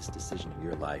wisest decision of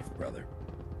your life, brother.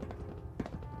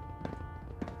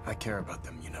 I care about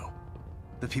them, you know.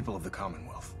 The people of the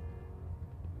Commonwealth.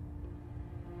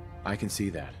 I can see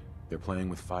that. They're playing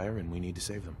with fire and we need to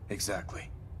save them. Exactly.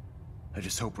 I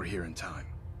just hope we're here in time.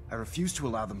 I refuse to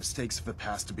allow the mistakes of the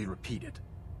past to be repeated.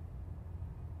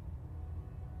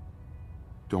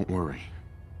 Don't worry.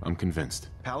 I'm convinced.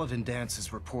 Paladin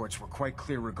Dance's reports were quite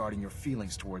clear regarding your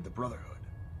feelings toward the Brotherhood.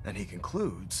 And he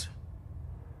concludes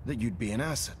that you'd be an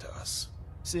asset to us.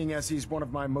 Seeing as he's one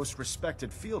of my most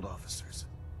respected field officers,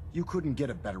 you couldn't get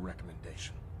a better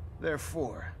recommendation.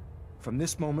 Therefore, from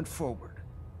this moment forward,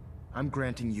 I'm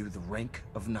granting you the rank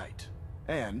of Knight.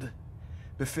 And,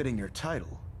 befitting your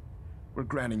title, we're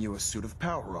granting you a suit of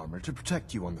power armor to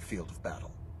protect you on the field of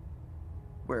battle.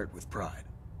 Wear it with pride.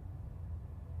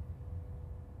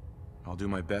 I'll do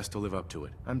my best to live up to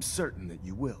it. I'm certain that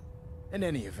you will. In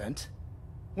any event,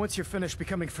 once you're finished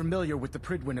becoming familiar with the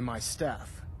Pridwin and my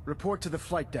staff, report to the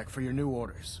flight deck for your new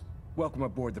orders. Welcome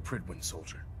aboard the Pridwin,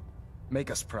 soldier. Make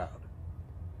us proud.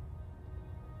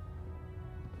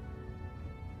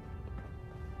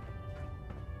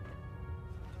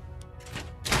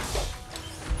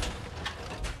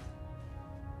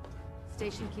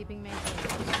 Station keeping maintained.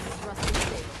 Thrusting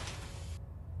stable.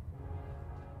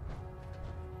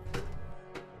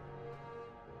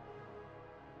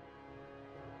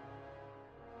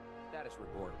 Status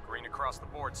report. Green across the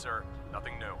board, sir.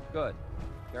 Nothing new. Good.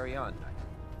 Carry on, Knight.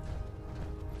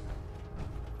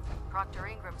 Proctor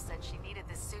Ingram said she needed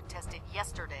this suit tested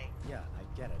yesterday. Yeah,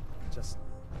 I get it. Just,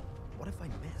 what if I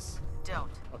miss?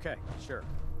 Don't. Okay, sure.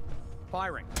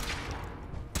 Firing.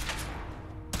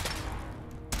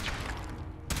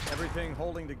 Everything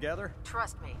holding together?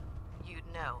 Trust me, you'd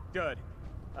know. Good.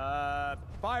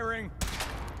 Firing.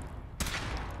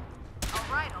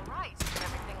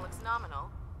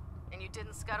 and you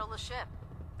didn't scuttle the ship.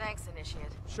 Thanks,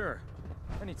 Initiate. Sure.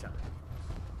 Anytime.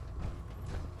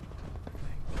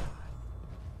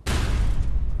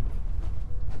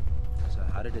 So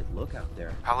how did it look out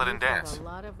there? Paladin We've got Dance. a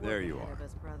lot of work There you ahead are. of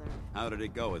us, brother. How did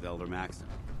it go with Elder Maxon?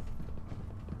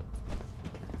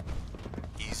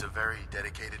 He's a very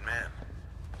dedicated man.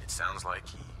 It sounds like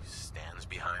he stands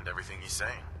behind everything he's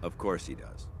saying. Of course he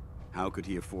does. How could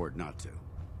he afford not to?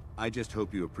 I just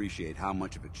hope you appreciate how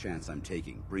much of a chance I'm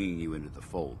taking bringing you into the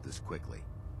fold this quickly.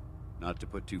 Not to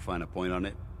put too fine a point on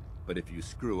it, but if you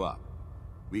screw up,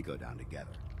 we go down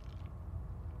together.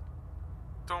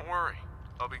 Don't worry.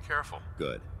 I'll be careful.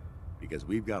 Good. Because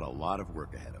we've got a lot of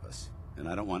work ahead of us, and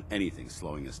I don't want anything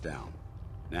slowing us down.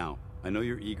 Now, I know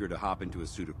you're eager to hop into a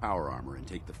suit of power armor and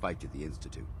take the fight to the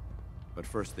Institute. But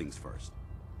first things first.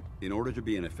 In order to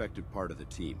be an effective part of the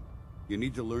team, you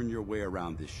need to learn your way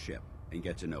around this ship and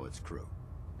get to know its crew.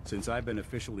 Since I've been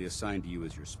officially assigned to you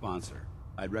as your sponsor,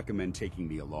 I'd recommend taking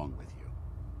me along with you.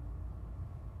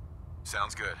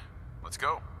 Sounds good. Let's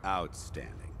go.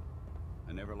 Outstanding.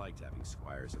 I never liked having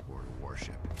squires aboard a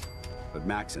warship. But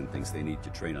Maxon thinks they need to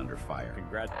train under fire.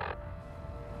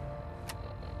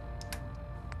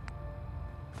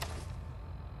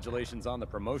 Congratulations on the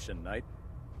promotion, Knight.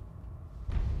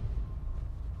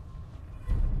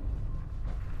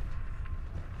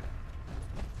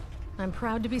 I'm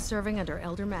proud to be serving under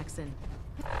Elder Maxon.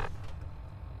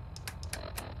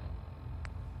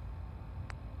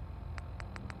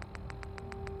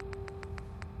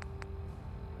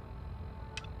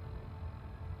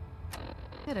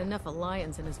 Had enough of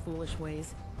Lyons and his foolish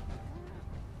ways.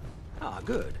 Ah,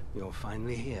 good. You're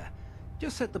finally here.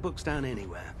 Just set the books down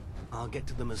anywhere. I'll get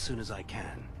to them as soon as I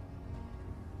can.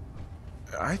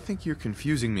 I think you're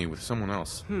confusing me with someone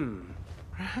else.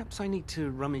 Perhaps I need to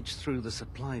rummage through the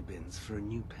supply bins for a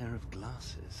new pair of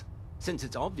glasses. Since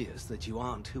it's obvious that you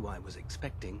aren't who I was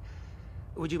expecting,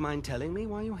 would you mind telling me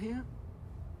why you're here?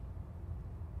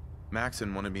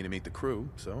 Maxon wanted me to meet the crew,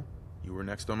 so you were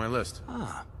next on my list.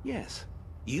 Ah, yes.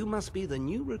 You must be the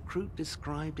new recruit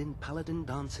described in Paladin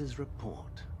Dance's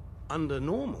report. Under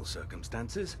normal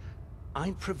circumstances,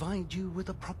 I'd provide you with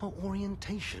a proper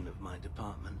orientation of my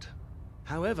department.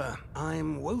 However,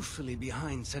 I'm woefully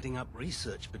behind setting up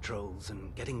research patrols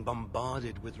and getting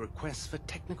bombarded with requests for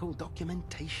technical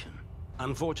documentation.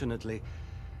 Unfortunately,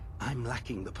 I'm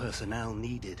lacking the personnel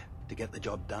needed to get the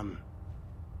job done.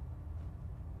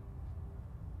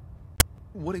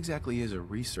 What exactly is a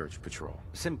research patrol?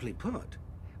 Simply put,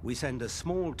 we send a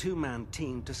small two-man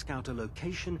team to scout a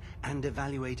location and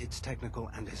evaluate its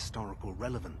technical and historical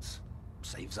relevance.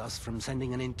 Saves us from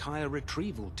sending an entire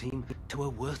retrieval team to a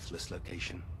worthless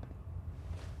location.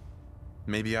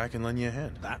 Maybe I can lend you a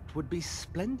hand. That would be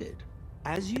splendid.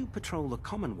 As you patrol the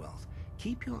Commonwealth,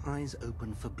 keep your eyes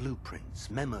open for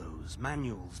blueprints, memos,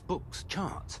 manuals, books,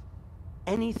 charts.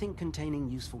 Anything containing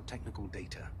useful technical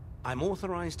data. I'm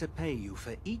authorized to pay you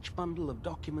for each bundle of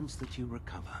documents that you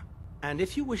recover. And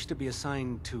if you wish to be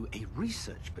assigned to a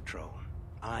research patrol,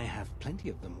 I have plenty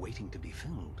of them waiting to be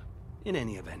filled. In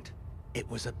any event, it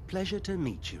was a pleasure to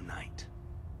meet you, Knight.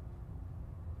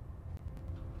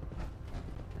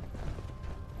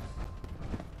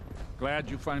 Glad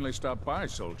you finally stopped by,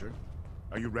 soldier.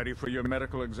 Are you ready for your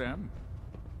medical exam?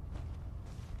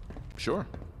 Sure.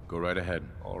 Go right ahead.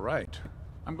 All right.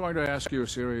 I'm going to ask you a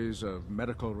series of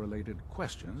medical-related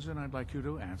questions, and I'd like you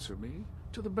to answer me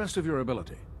to the best of your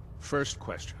ability. First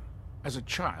question. As a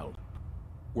child,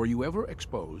 were you ever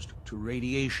exposed to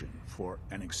radiation for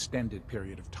an extended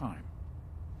period of time?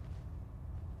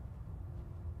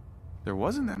 There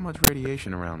wasn't that much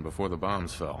radiation around before the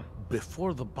bombs fell.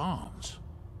 Before the bombs?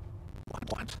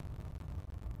 What?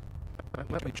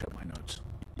 Let me check my notes.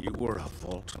 You were a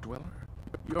vault dweller?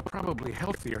 You're probably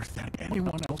healthier than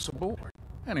anyone else aboard.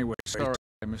 Anyway, sorry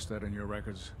I missed that in your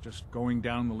records. Just going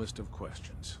down the list of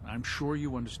questions. I'm sure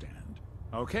you understand.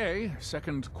 Okay,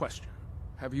 second question.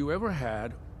 Have you ever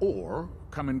had or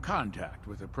come in contact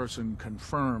with a person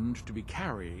confirmed to be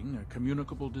carrying a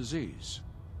communicable disease?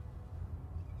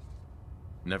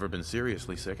 Never been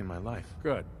seriously sick in my life.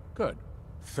 Good, good.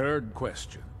 Third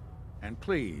question. And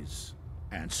please,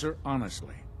 answer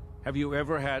honestly. Have you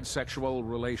ever had sexual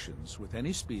relations with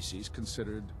any species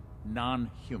considered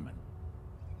non-human?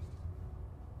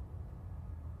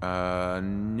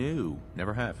 No.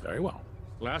 Never have. Very well.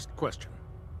 Last question.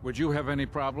 Would you have any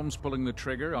problems pulling the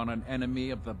trigger on an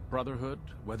enemy of the Brotherhood,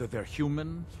 whether they're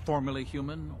human, formerly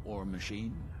human, or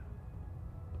machine?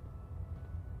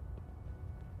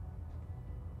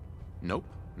 Nope.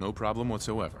 No problem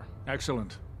whatsoever.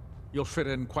 Excellent. You'll fit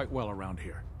in quite well around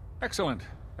here. Excellent.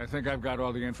 I think I've got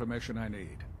all the information I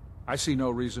need. I see no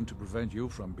reason to prevent you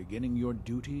from beginning your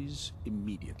duties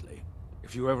immediately.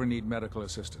 If you ever need medical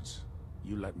assistance,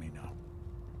 you let me know.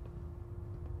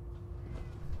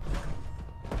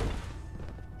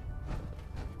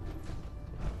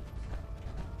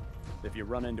 If you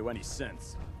run into any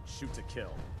sense, shoot to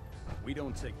kill. We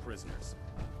don't take prisoners.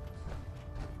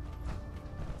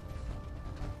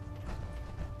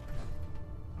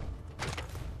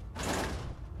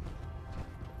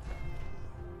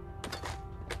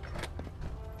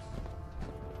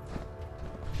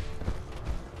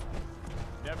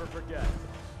 Never forget.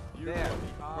 There,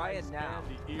 try it now.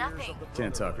 Nothing.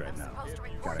 Can't talk right now.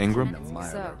 Ingram? The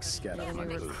mire So, like scat you're out the my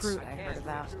new boots. recruit I heard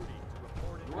about.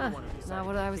 Huh, not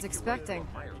what I was expecting.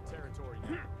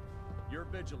 You're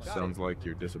vigilant. Sounds like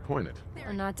you're disappointed.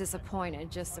 I'm not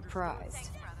disappointed, just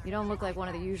surprised. You don't look like one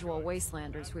of the usual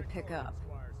wastelanders we pick up.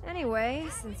 Anyway,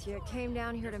 since you came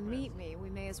down here to meet me, we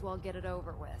may as well get it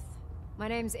over with. My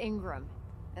name's Ingram,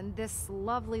 and this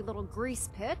lovely little grease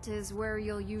pit is where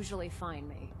you'll usually find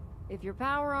me. If your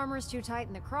power armor's too tight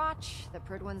in the crotch, the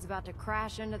Pridwin's about to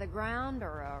crash into the ground,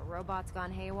 or a robot's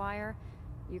gone haywire,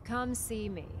 you come see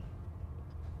me.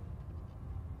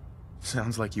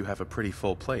 Sounds like you have a pretty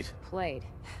full plate. Plate?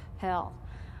 Hell,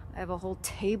 I have a whole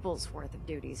table's worth of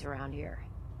duties around here.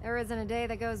 There isn't a day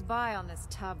that goes by on this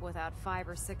tub without 5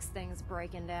 or 6 things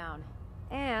breaking down.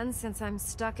 And since I'm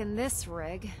stuck in this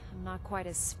rig, I'm not quite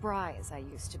as spry as I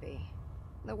used to be.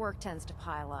 The work tends to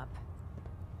pile up.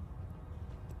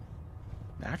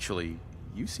 Actually,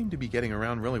 you seem to be getting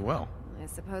around really well. I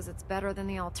suppose it's better than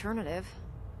the alternative.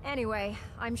 Anyway,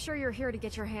 I'm sure you're here to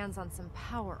get your hands on some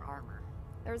power armor.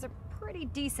 There's a pretty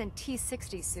decent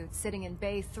T-60 suit sitting in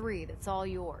Bay 3 that's all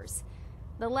yours.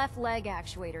 The left leg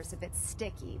actuator's a bit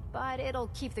sticky, but it'll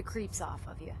keep the creeps off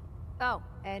of you. Oh,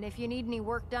 and if you need any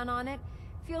work done on it,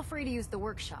 feel free to use the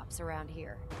workshops around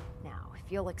here. Now,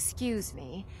 if you'll excuse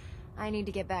me, I need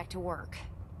to get back to work.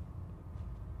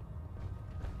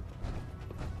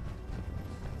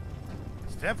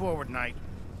 Step forward, Knight.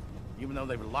 Even though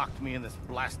they've locked me in this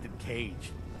blasted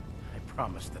cage, I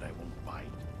promise that I won't bite.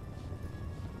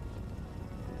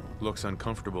 Looks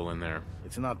uncomfortable in there.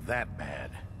 It's not that bad.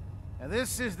 Now,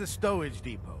 this is the stowage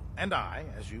depot, and I,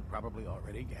 as you probably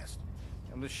already guessed,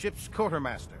 am the ship's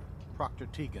quartermaster, Proctor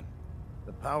Tegan.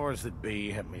 The powers that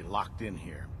be have me locked in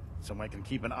here, so I can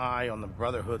keep an eye on the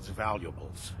Brotherhood's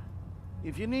valuables.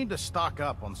 If you need to stock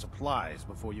up on supplies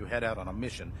before you head out on a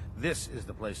mission, this is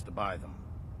the place to buy them.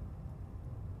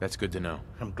 That's good to know.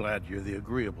 I'm glad you're the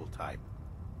agreeable type.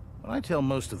 When I tell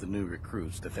most of the new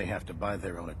recruits that they have to buy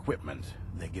their own equipment,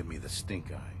 they give me the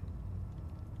stink eye.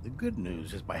 The good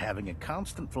news is by having a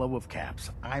constant flow of caps,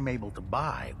 I'm able to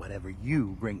buy whatever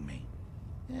you bring me.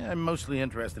 Yeah, I'm mostly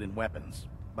interested in weapons,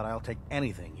 but I'll take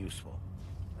anything useful.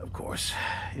 Of course,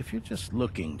 if you're just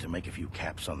looking to make a few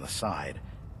caps on the side,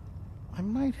 I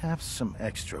might have some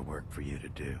extra work for you to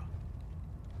do.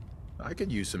 I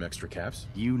could use some extra caps.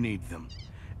 You need them,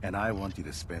 and I want you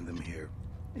to spend them here.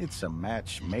 It's a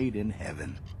match made in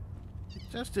heaven. It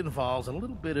just involves a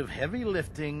little bit of heavy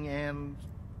lifting and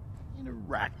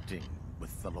interacting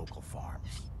with the local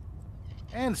farms.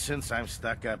 And since I'm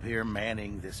stuck up here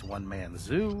manning this one-man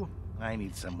zoo, I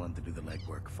need someone to do the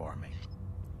legwork for me.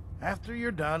 After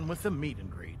you're done with the meet and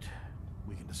greet,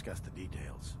 we can discuss the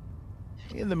details.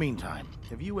 In the meantime,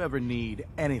 if you ever need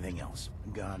anything else, a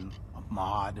gun, a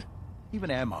mod, even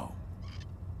ammo,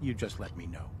 you just let me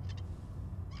know.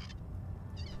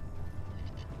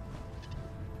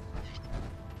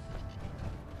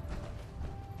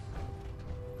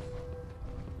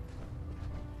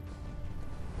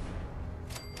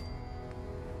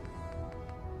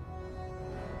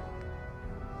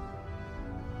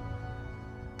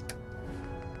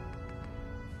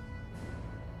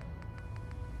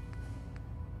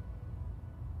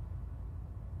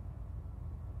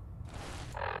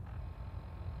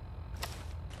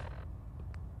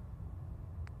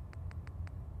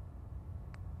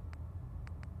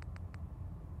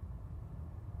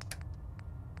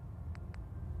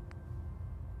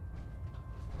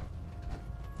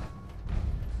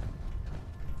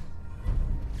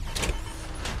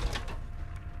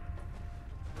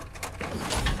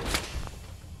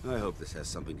 I hope this has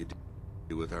something to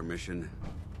do with our mission.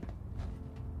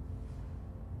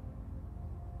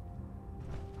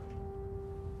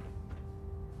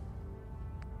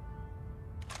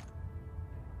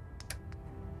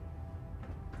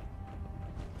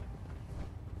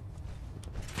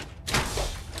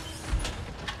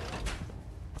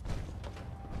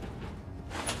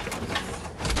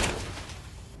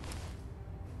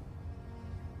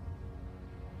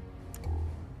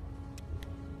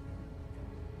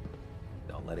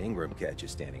 Don't let Ingram catch you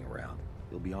standing around.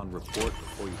 You'll be on report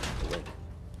before you can blink.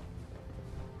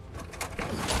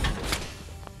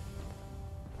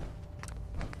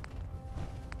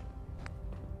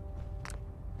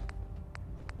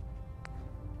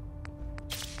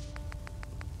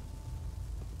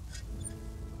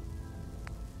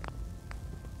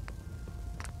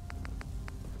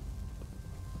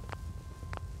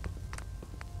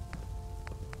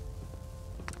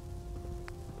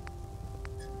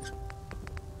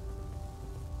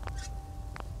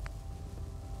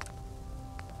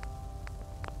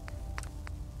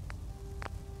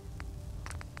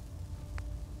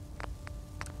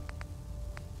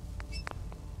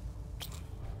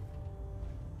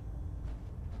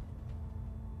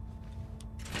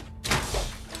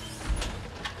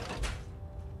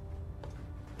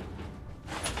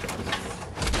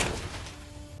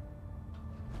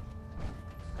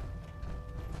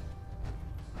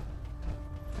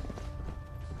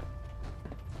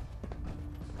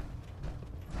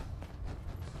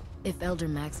 If Elder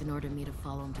Maxon ordered me to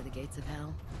follow him to the gates of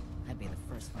hell, I'd be the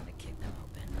first one to kick them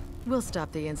open. We'll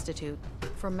stop the Institute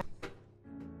from...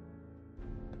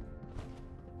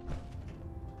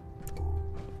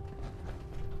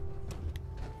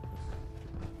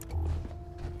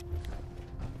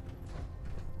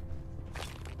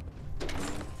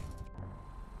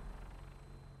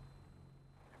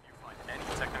 Any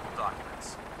technical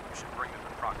documents, you should bring them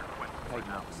to Proctor Quinn for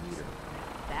analysis.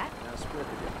 That? Now spread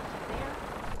the difference.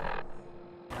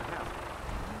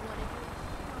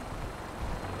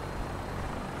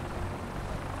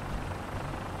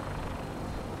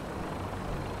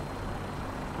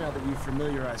 Now that you've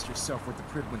familiarized yourself with the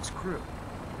Pridwin's crew,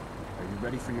 are you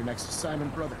ready for your next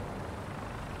assignment, brother?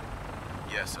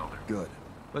 Yes, Elder. Good.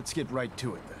 Let's get right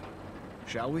to it, then.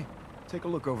 Shall we? Take a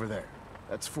look over there.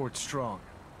 That's Fort Strong.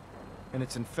 And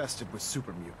it's infested with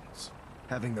super mutants.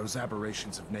 Having those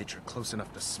aberrations of nature close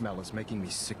enough to smell is making me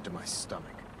sick to my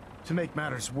stomach. To make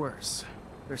matters worse,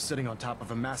 they're sitting on top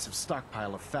of a massive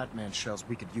stockpile of Fat Man shells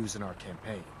we could use in our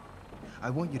campaign.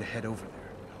 I want you to head over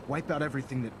there, wipe out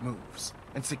everything that moves,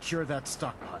 and secure that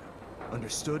stockpile.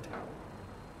 Understood?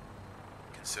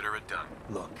 Consider it done.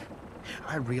 Look,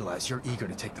 I realize you're eager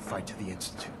to take the fight to the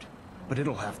Institute, but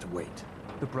it'll have to wait.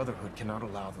 The Brotherhood cannot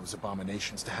allow those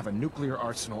abominations to have a nuclear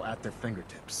arsenal at their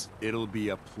fingertips. It'll be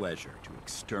a pleasure to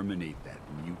exterminate that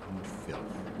mutant filth.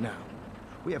 Now,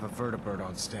 we have a vertibird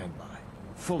on standby,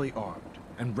 fully armed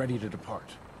and ready to depart.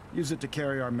 Use it to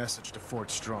carry our message to Fort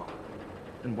Strong,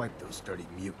 and wipe those dirty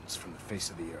mutants from the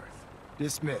face of the earth.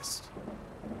 Dismissed.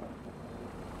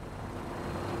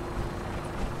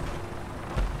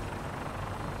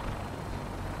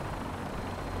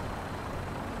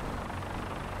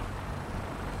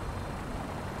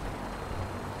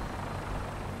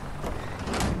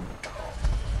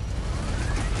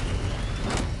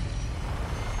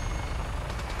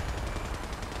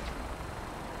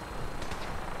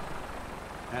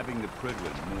 Having the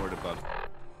Pridwin moored above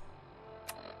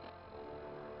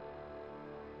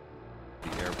the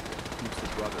airport keeps the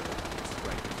Brotherhood on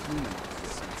strike and humanizes the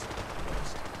sense of the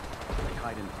coast. They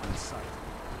hide in plain sight.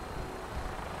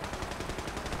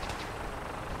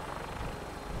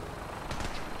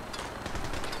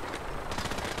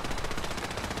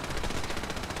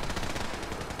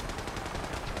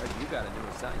 You got a new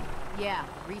assignment. Yeah,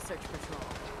 research patrol.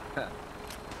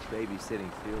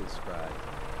 Babysitting field scribe.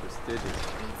 Prestigious.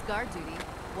 Beats guard duty.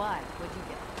 Why? What'd you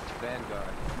get?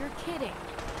 Vanguard. You're kidding.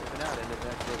 Moving out into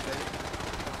that rotation.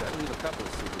 Gotta leave a couple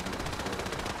of super mutants.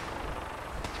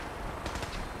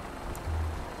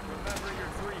 Remember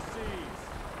your 3 C's.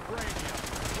 Cranium,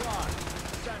 rod,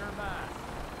 center mass.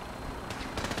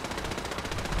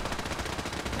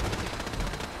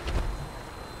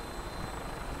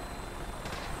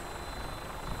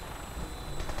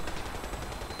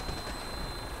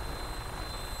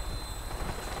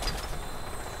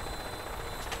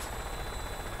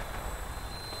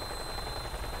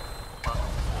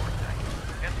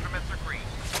 Instruments are green,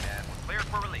 and we're cleared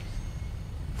for release.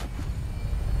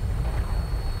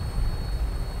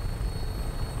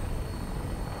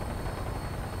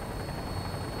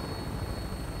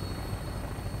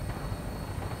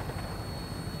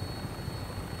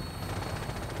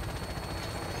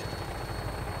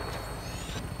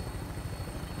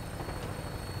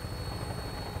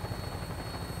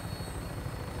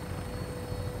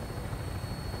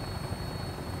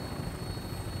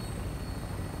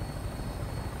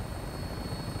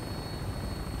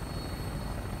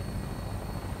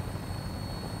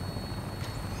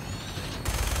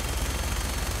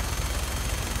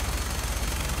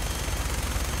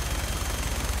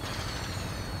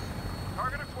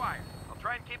 Target acquired. I'll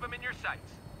try and keep him in your sights.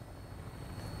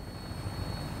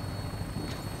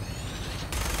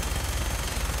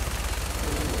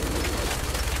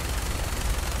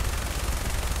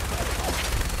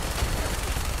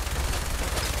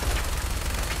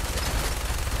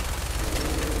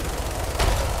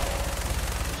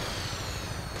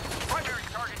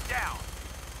 down.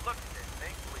 Look at this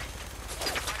thing, please.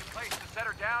 Find a place to set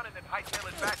her down and then hightail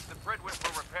it back to the Bridwin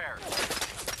for repairs.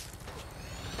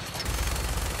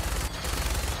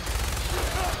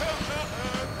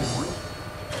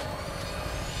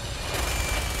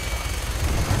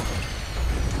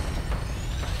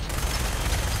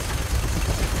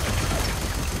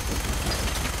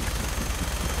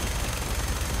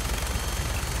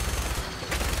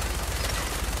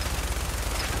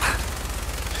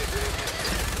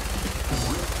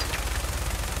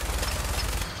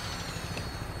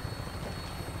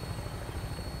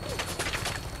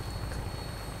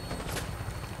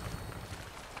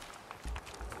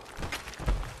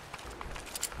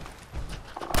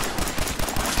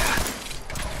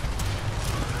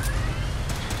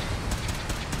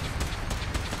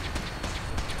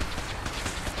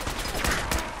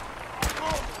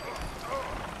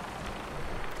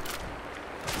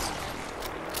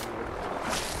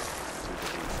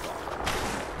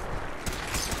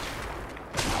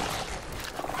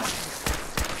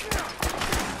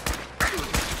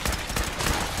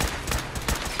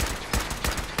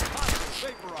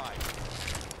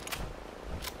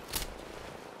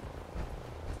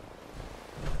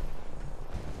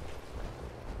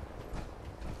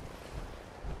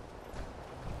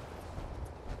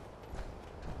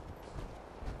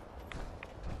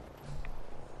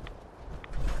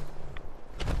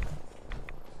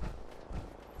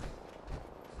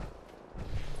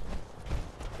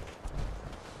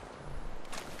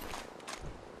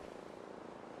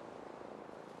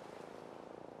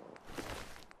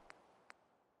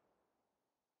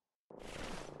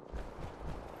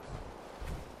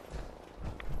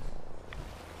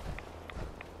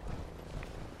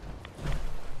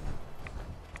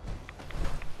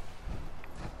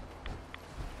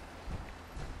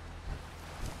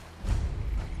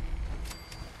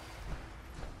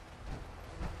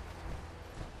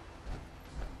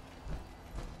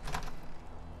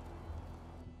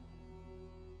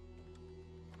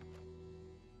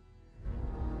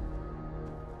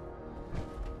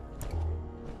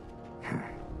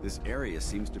 This area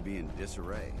seems to be in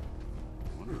disarray.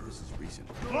 I wonder if this is recent.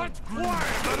 Let's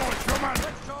quiet, little human!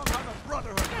 Let's show 'em how the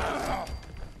Brotherhood works.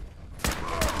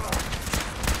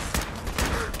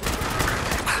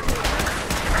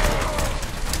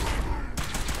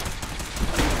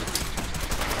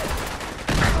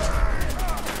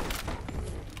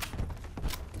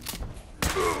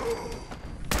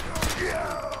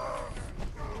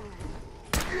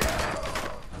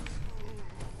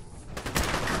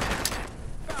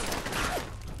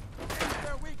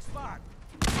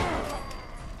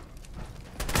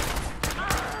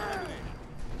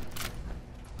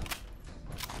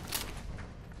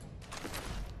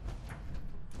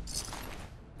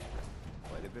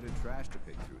 Trash to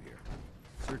pick through here.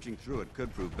 Searching through it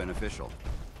could prove beneficial.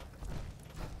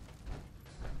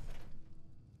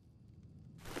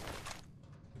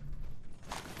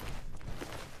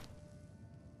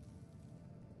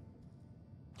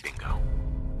 Bingo.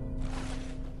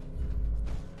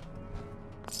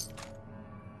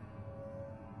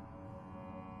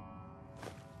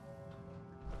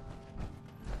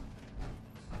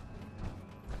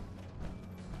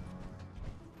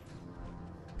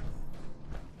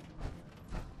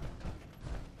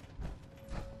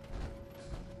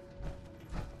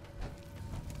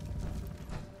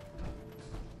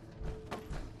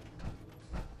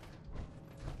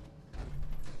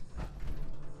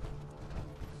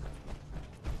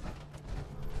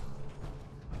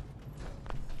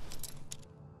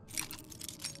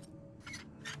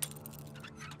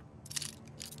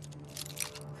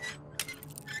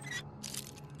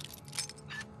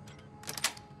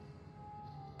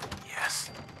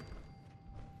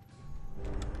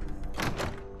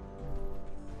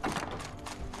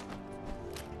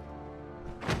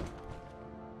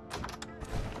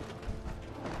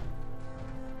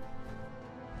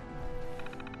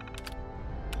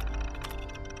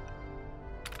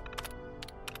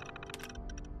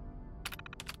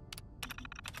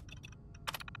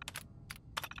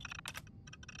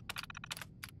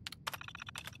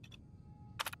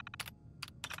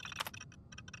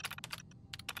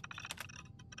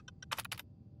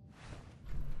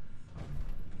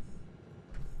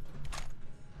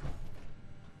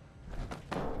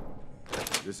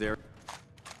 This area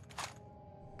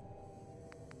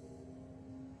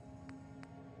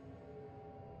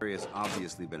has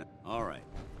obviously been... All right.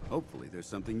 Hopefully there's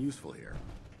something useful here.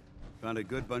 Found a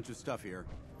good bunch of stuff here.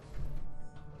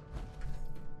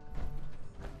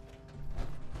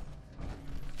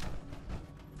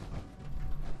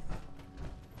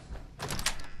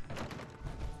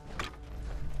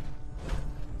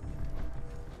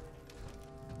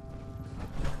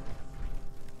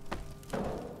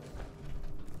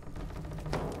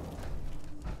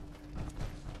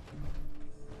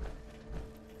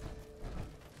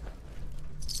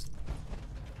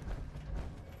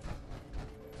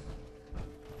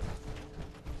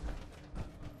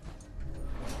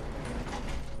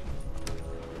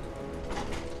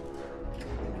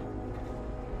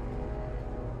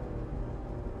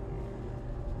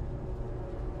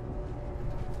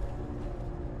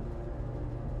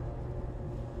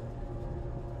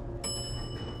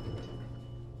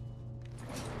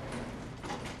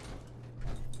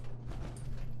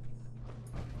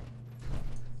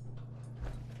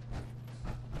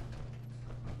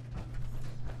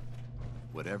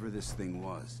 Whatever this thing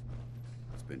was,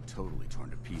 it's been totally torn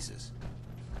to pieces.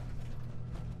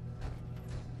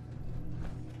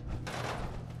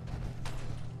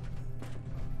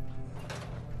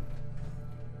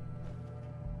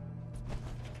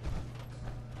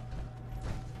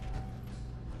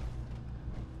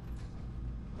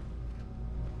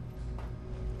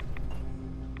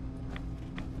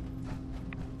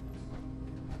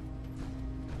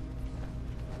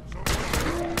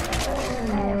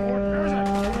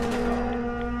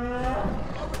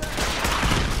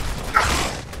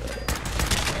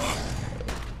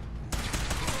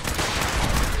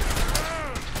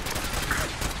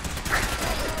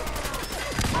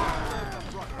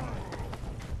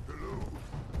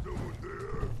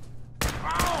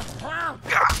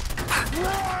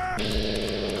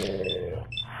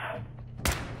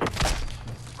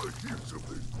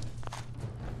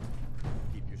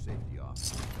 Keep your safety off.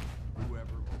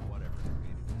 Whoever or whatever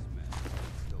created this mess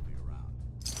will still be around.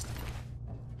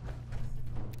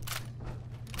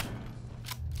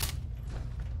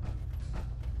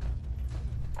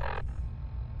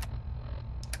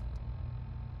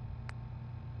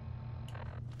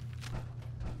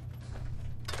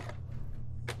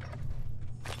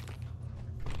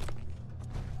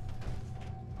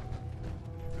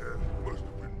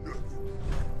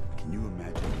 Can you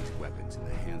imagine these weapons in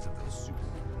the hands of those super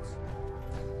mutants?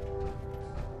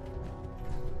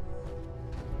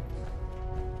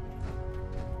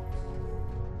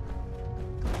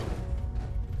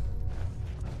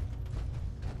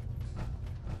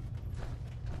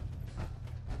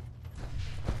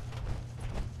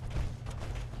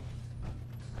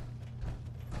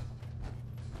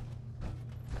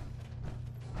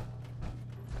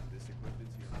 This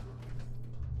equipment's here for a reason.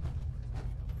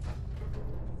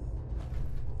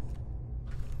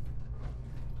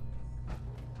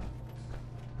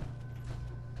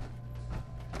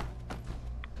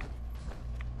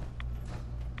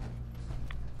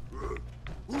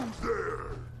 Who's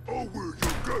there? I'll wear your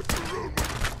guts around my...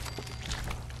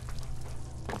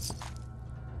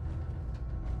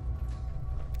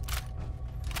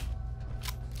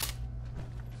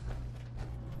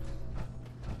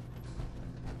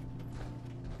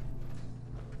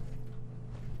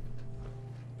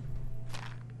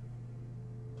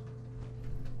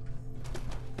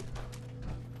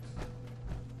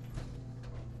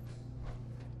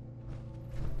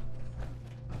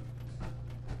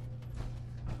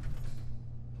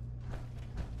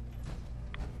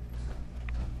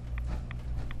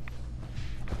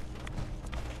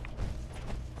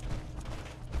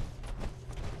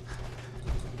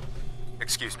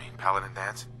 Excuse me, Paladin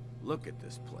Dance? Look at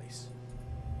this place.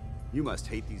 You must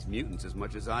hate these mutants as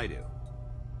much as I do.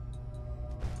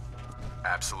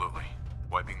 Absolutely.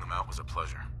 Wiping them out was a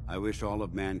pleasure. I wish all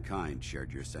of mankind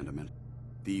shared your sentiment.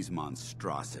 These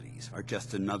monstrosities are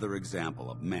just another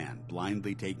example of man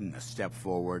blindly taking a step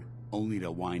forward, only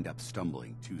to wind up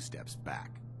stumbling 2 steps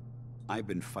back. I've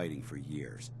been fighting for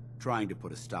years, trying to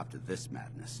put a stop to this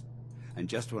madness. And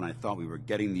just when I thought we were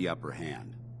getting the upper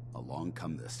hand, along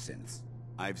come the synths.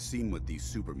 I've seen what these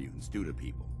super mutants do to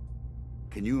people.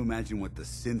 Can you imagine what the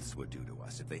synths would do to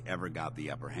us if they ever got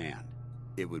the upper hand?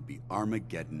 It would be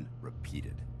Armageddon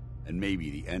repeated, and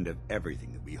maybe the end of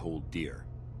everything that we hold dear.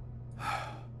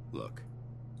 Look,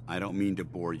 I don't mean to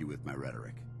bore you with my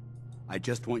rhetoric. I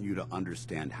just want you to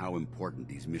understand how important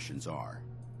these missions are.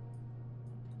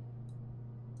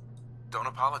 Don't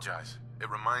apologize. It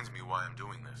reminds me why I'm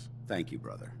doing this. Thank you,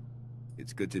 brother.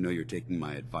 It's good to know you're taking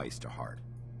my advice to heart.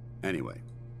 Anyway,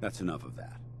 that's enough of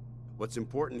that. What's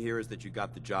important here is that you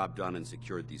got the job done and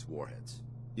secured these warheads.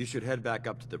 You should head back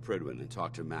up to the Prydwen and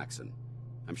talk to Maxon.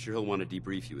 I'm sure he'll want to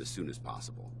debrief you as soon as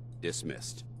possible.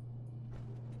 Dismissed.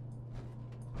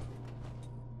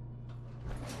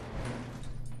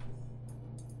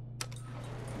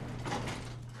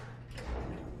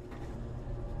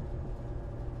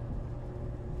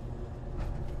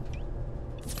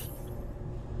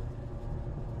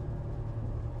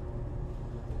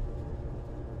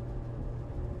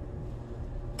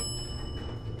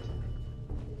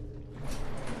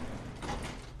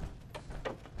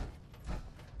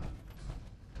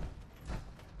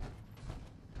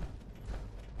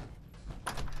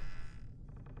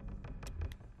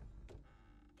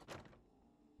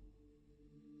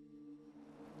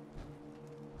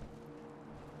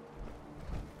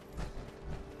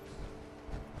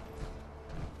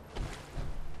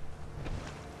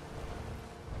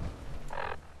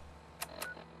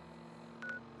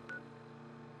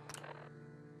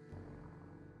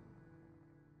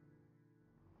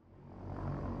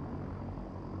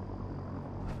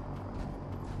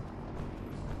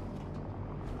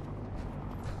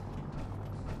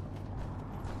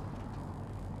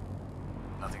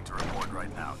 board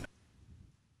right now.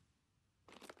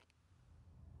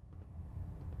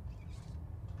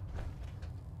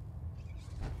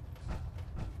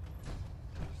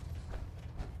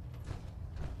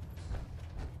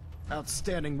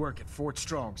 Outstanding work at Fort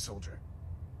Strong, soldier.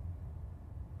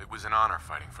 It was an honor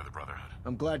fighting for the Brotherhood.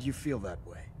 I'm glad you feel that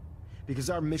way, because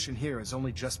our mission here has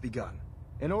only just begun.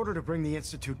 In order to bring the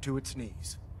Institute to its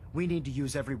knees, we need to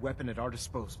use every weapon at our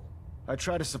disposal. I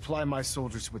try to supply my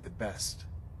soldiers with the best.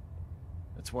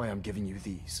 That's why I'm giving you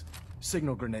these.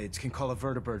 Signal grenades can call a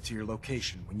vertibird to your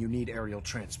location when you need aerial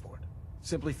transport.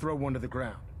 Simply throw one to the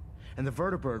ground, and the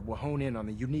vertibird will hone in on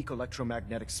the unique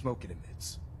electromagnetic smoke it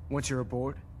emits. Once you're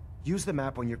aboard, use the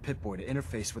map on your Pip-Boy to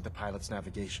interface with the pilot's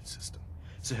navigation system,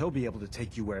 so he'll be able to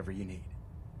take you wherever you need.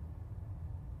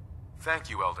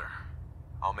 Thank you, Elder.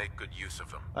 I'll make good use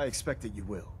of them. I expect that you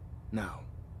will. Now,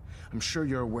 I'm sure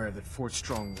you're aware that Fort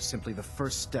Strong was simply the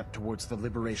first step towards the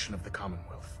liberation of the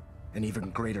Commonwealth. An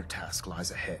even greater task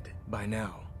lies ahead. By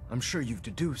now, I'm sure you've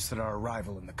deduced that our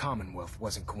arrival in the Commonwealth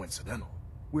wasn't coincidental.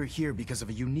 We're here because of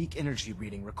a unique energy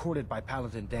reading recorded by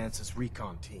Paladin Dance's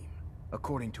recon team.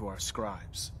 According to our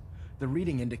scribes, the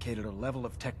reading indicated a level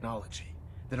of technology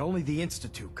that only the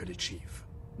Institute could achieve.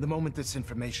 The moment this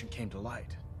information came to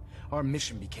light, our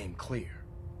mission became clear.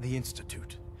 The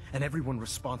Institute, and everyone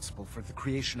responsible for the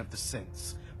creation of the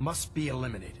synths, must be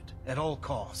eliminated at all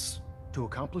costs. To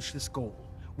accomplish this goal,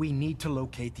 we need to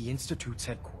locate the Institute's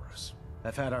headquarters.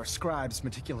 I've had our scribes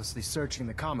meticulously searching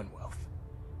the Commonwealth,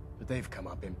 but they've come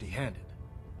up empty-handed.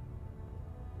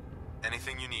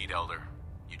 Anything you need, Elder.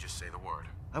 You just say the word.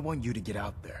 I want you to get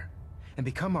out there and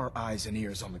become our eyes and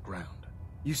ears on the ground.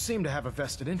 You seem to have a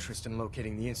vested interest in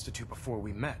locating the Institute before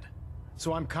we met,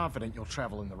 so I'm confident you'll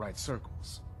travel in the right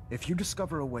circles. If you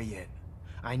discover a way in,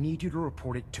 I need you to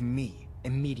report it to me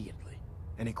immediately.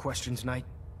 Any questions, Knight?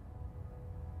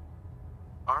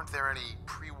 Aren't there any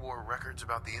pre-war records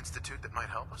about the Institute that might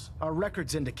help us? Our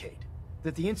records indicate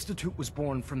that the Institute was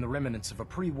born from the remnants of a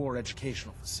pre-war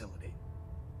educational facility,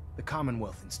 the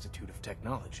Commonwealth Institute of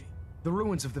Technology. The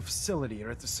ruins of the facility are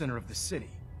at the center of the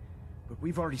city, but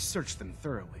we've already searched them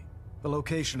thoroughly. The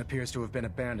location appears to have been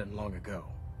abandoned long ago,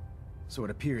 so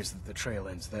it appears that the trail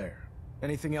ends there.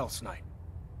 Anything else, Knight?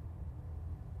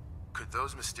 Could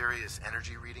those mysterious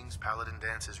energy readings Paladin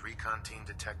Dance's recon team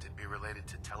detected be related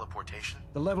to teleportation?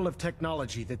 The level of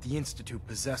technology that the Institute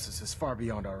possesses is far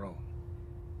beyond our own,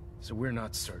 so we're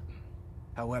not certain.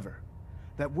 However,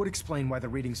 that would explain why the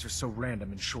readings are so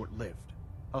random and short-lived.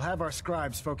 I'll have our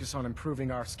scribes focus on improving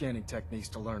our scanning techniques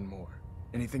to learn more.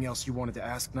 Anything else you wanted to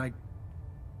ask, Knight?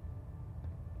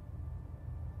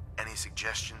 Any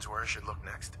suggestions where I should look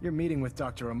next? Your meeting with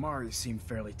Dr. Amari seemed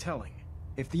fairly telling.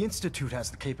 If the Institute has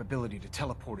the capability to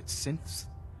teleport its synths,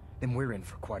 then we're in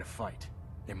for quite a fight.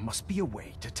 There must be a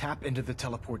way to tap into the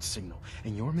teleport signal,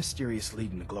 and your mysterious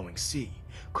lead in the glowing sea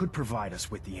could provide us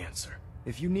with the answer.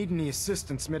 If you need any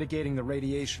assistance mitigating the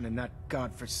radiation in that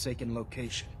godforsaken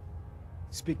location,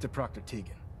 speak to Proctor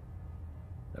Tegan.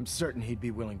 I'm certain he'd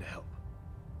be willing to help.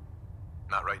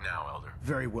 Not right now, Elder.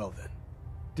 Very well then.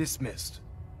 Dismissed.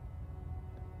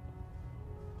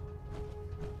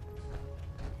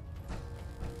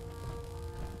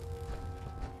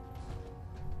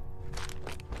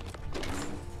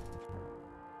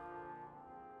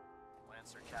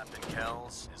 Lancer Captain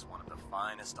Kells is one of the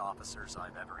finest officers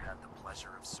I've ever had the pleasure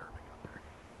of serving under.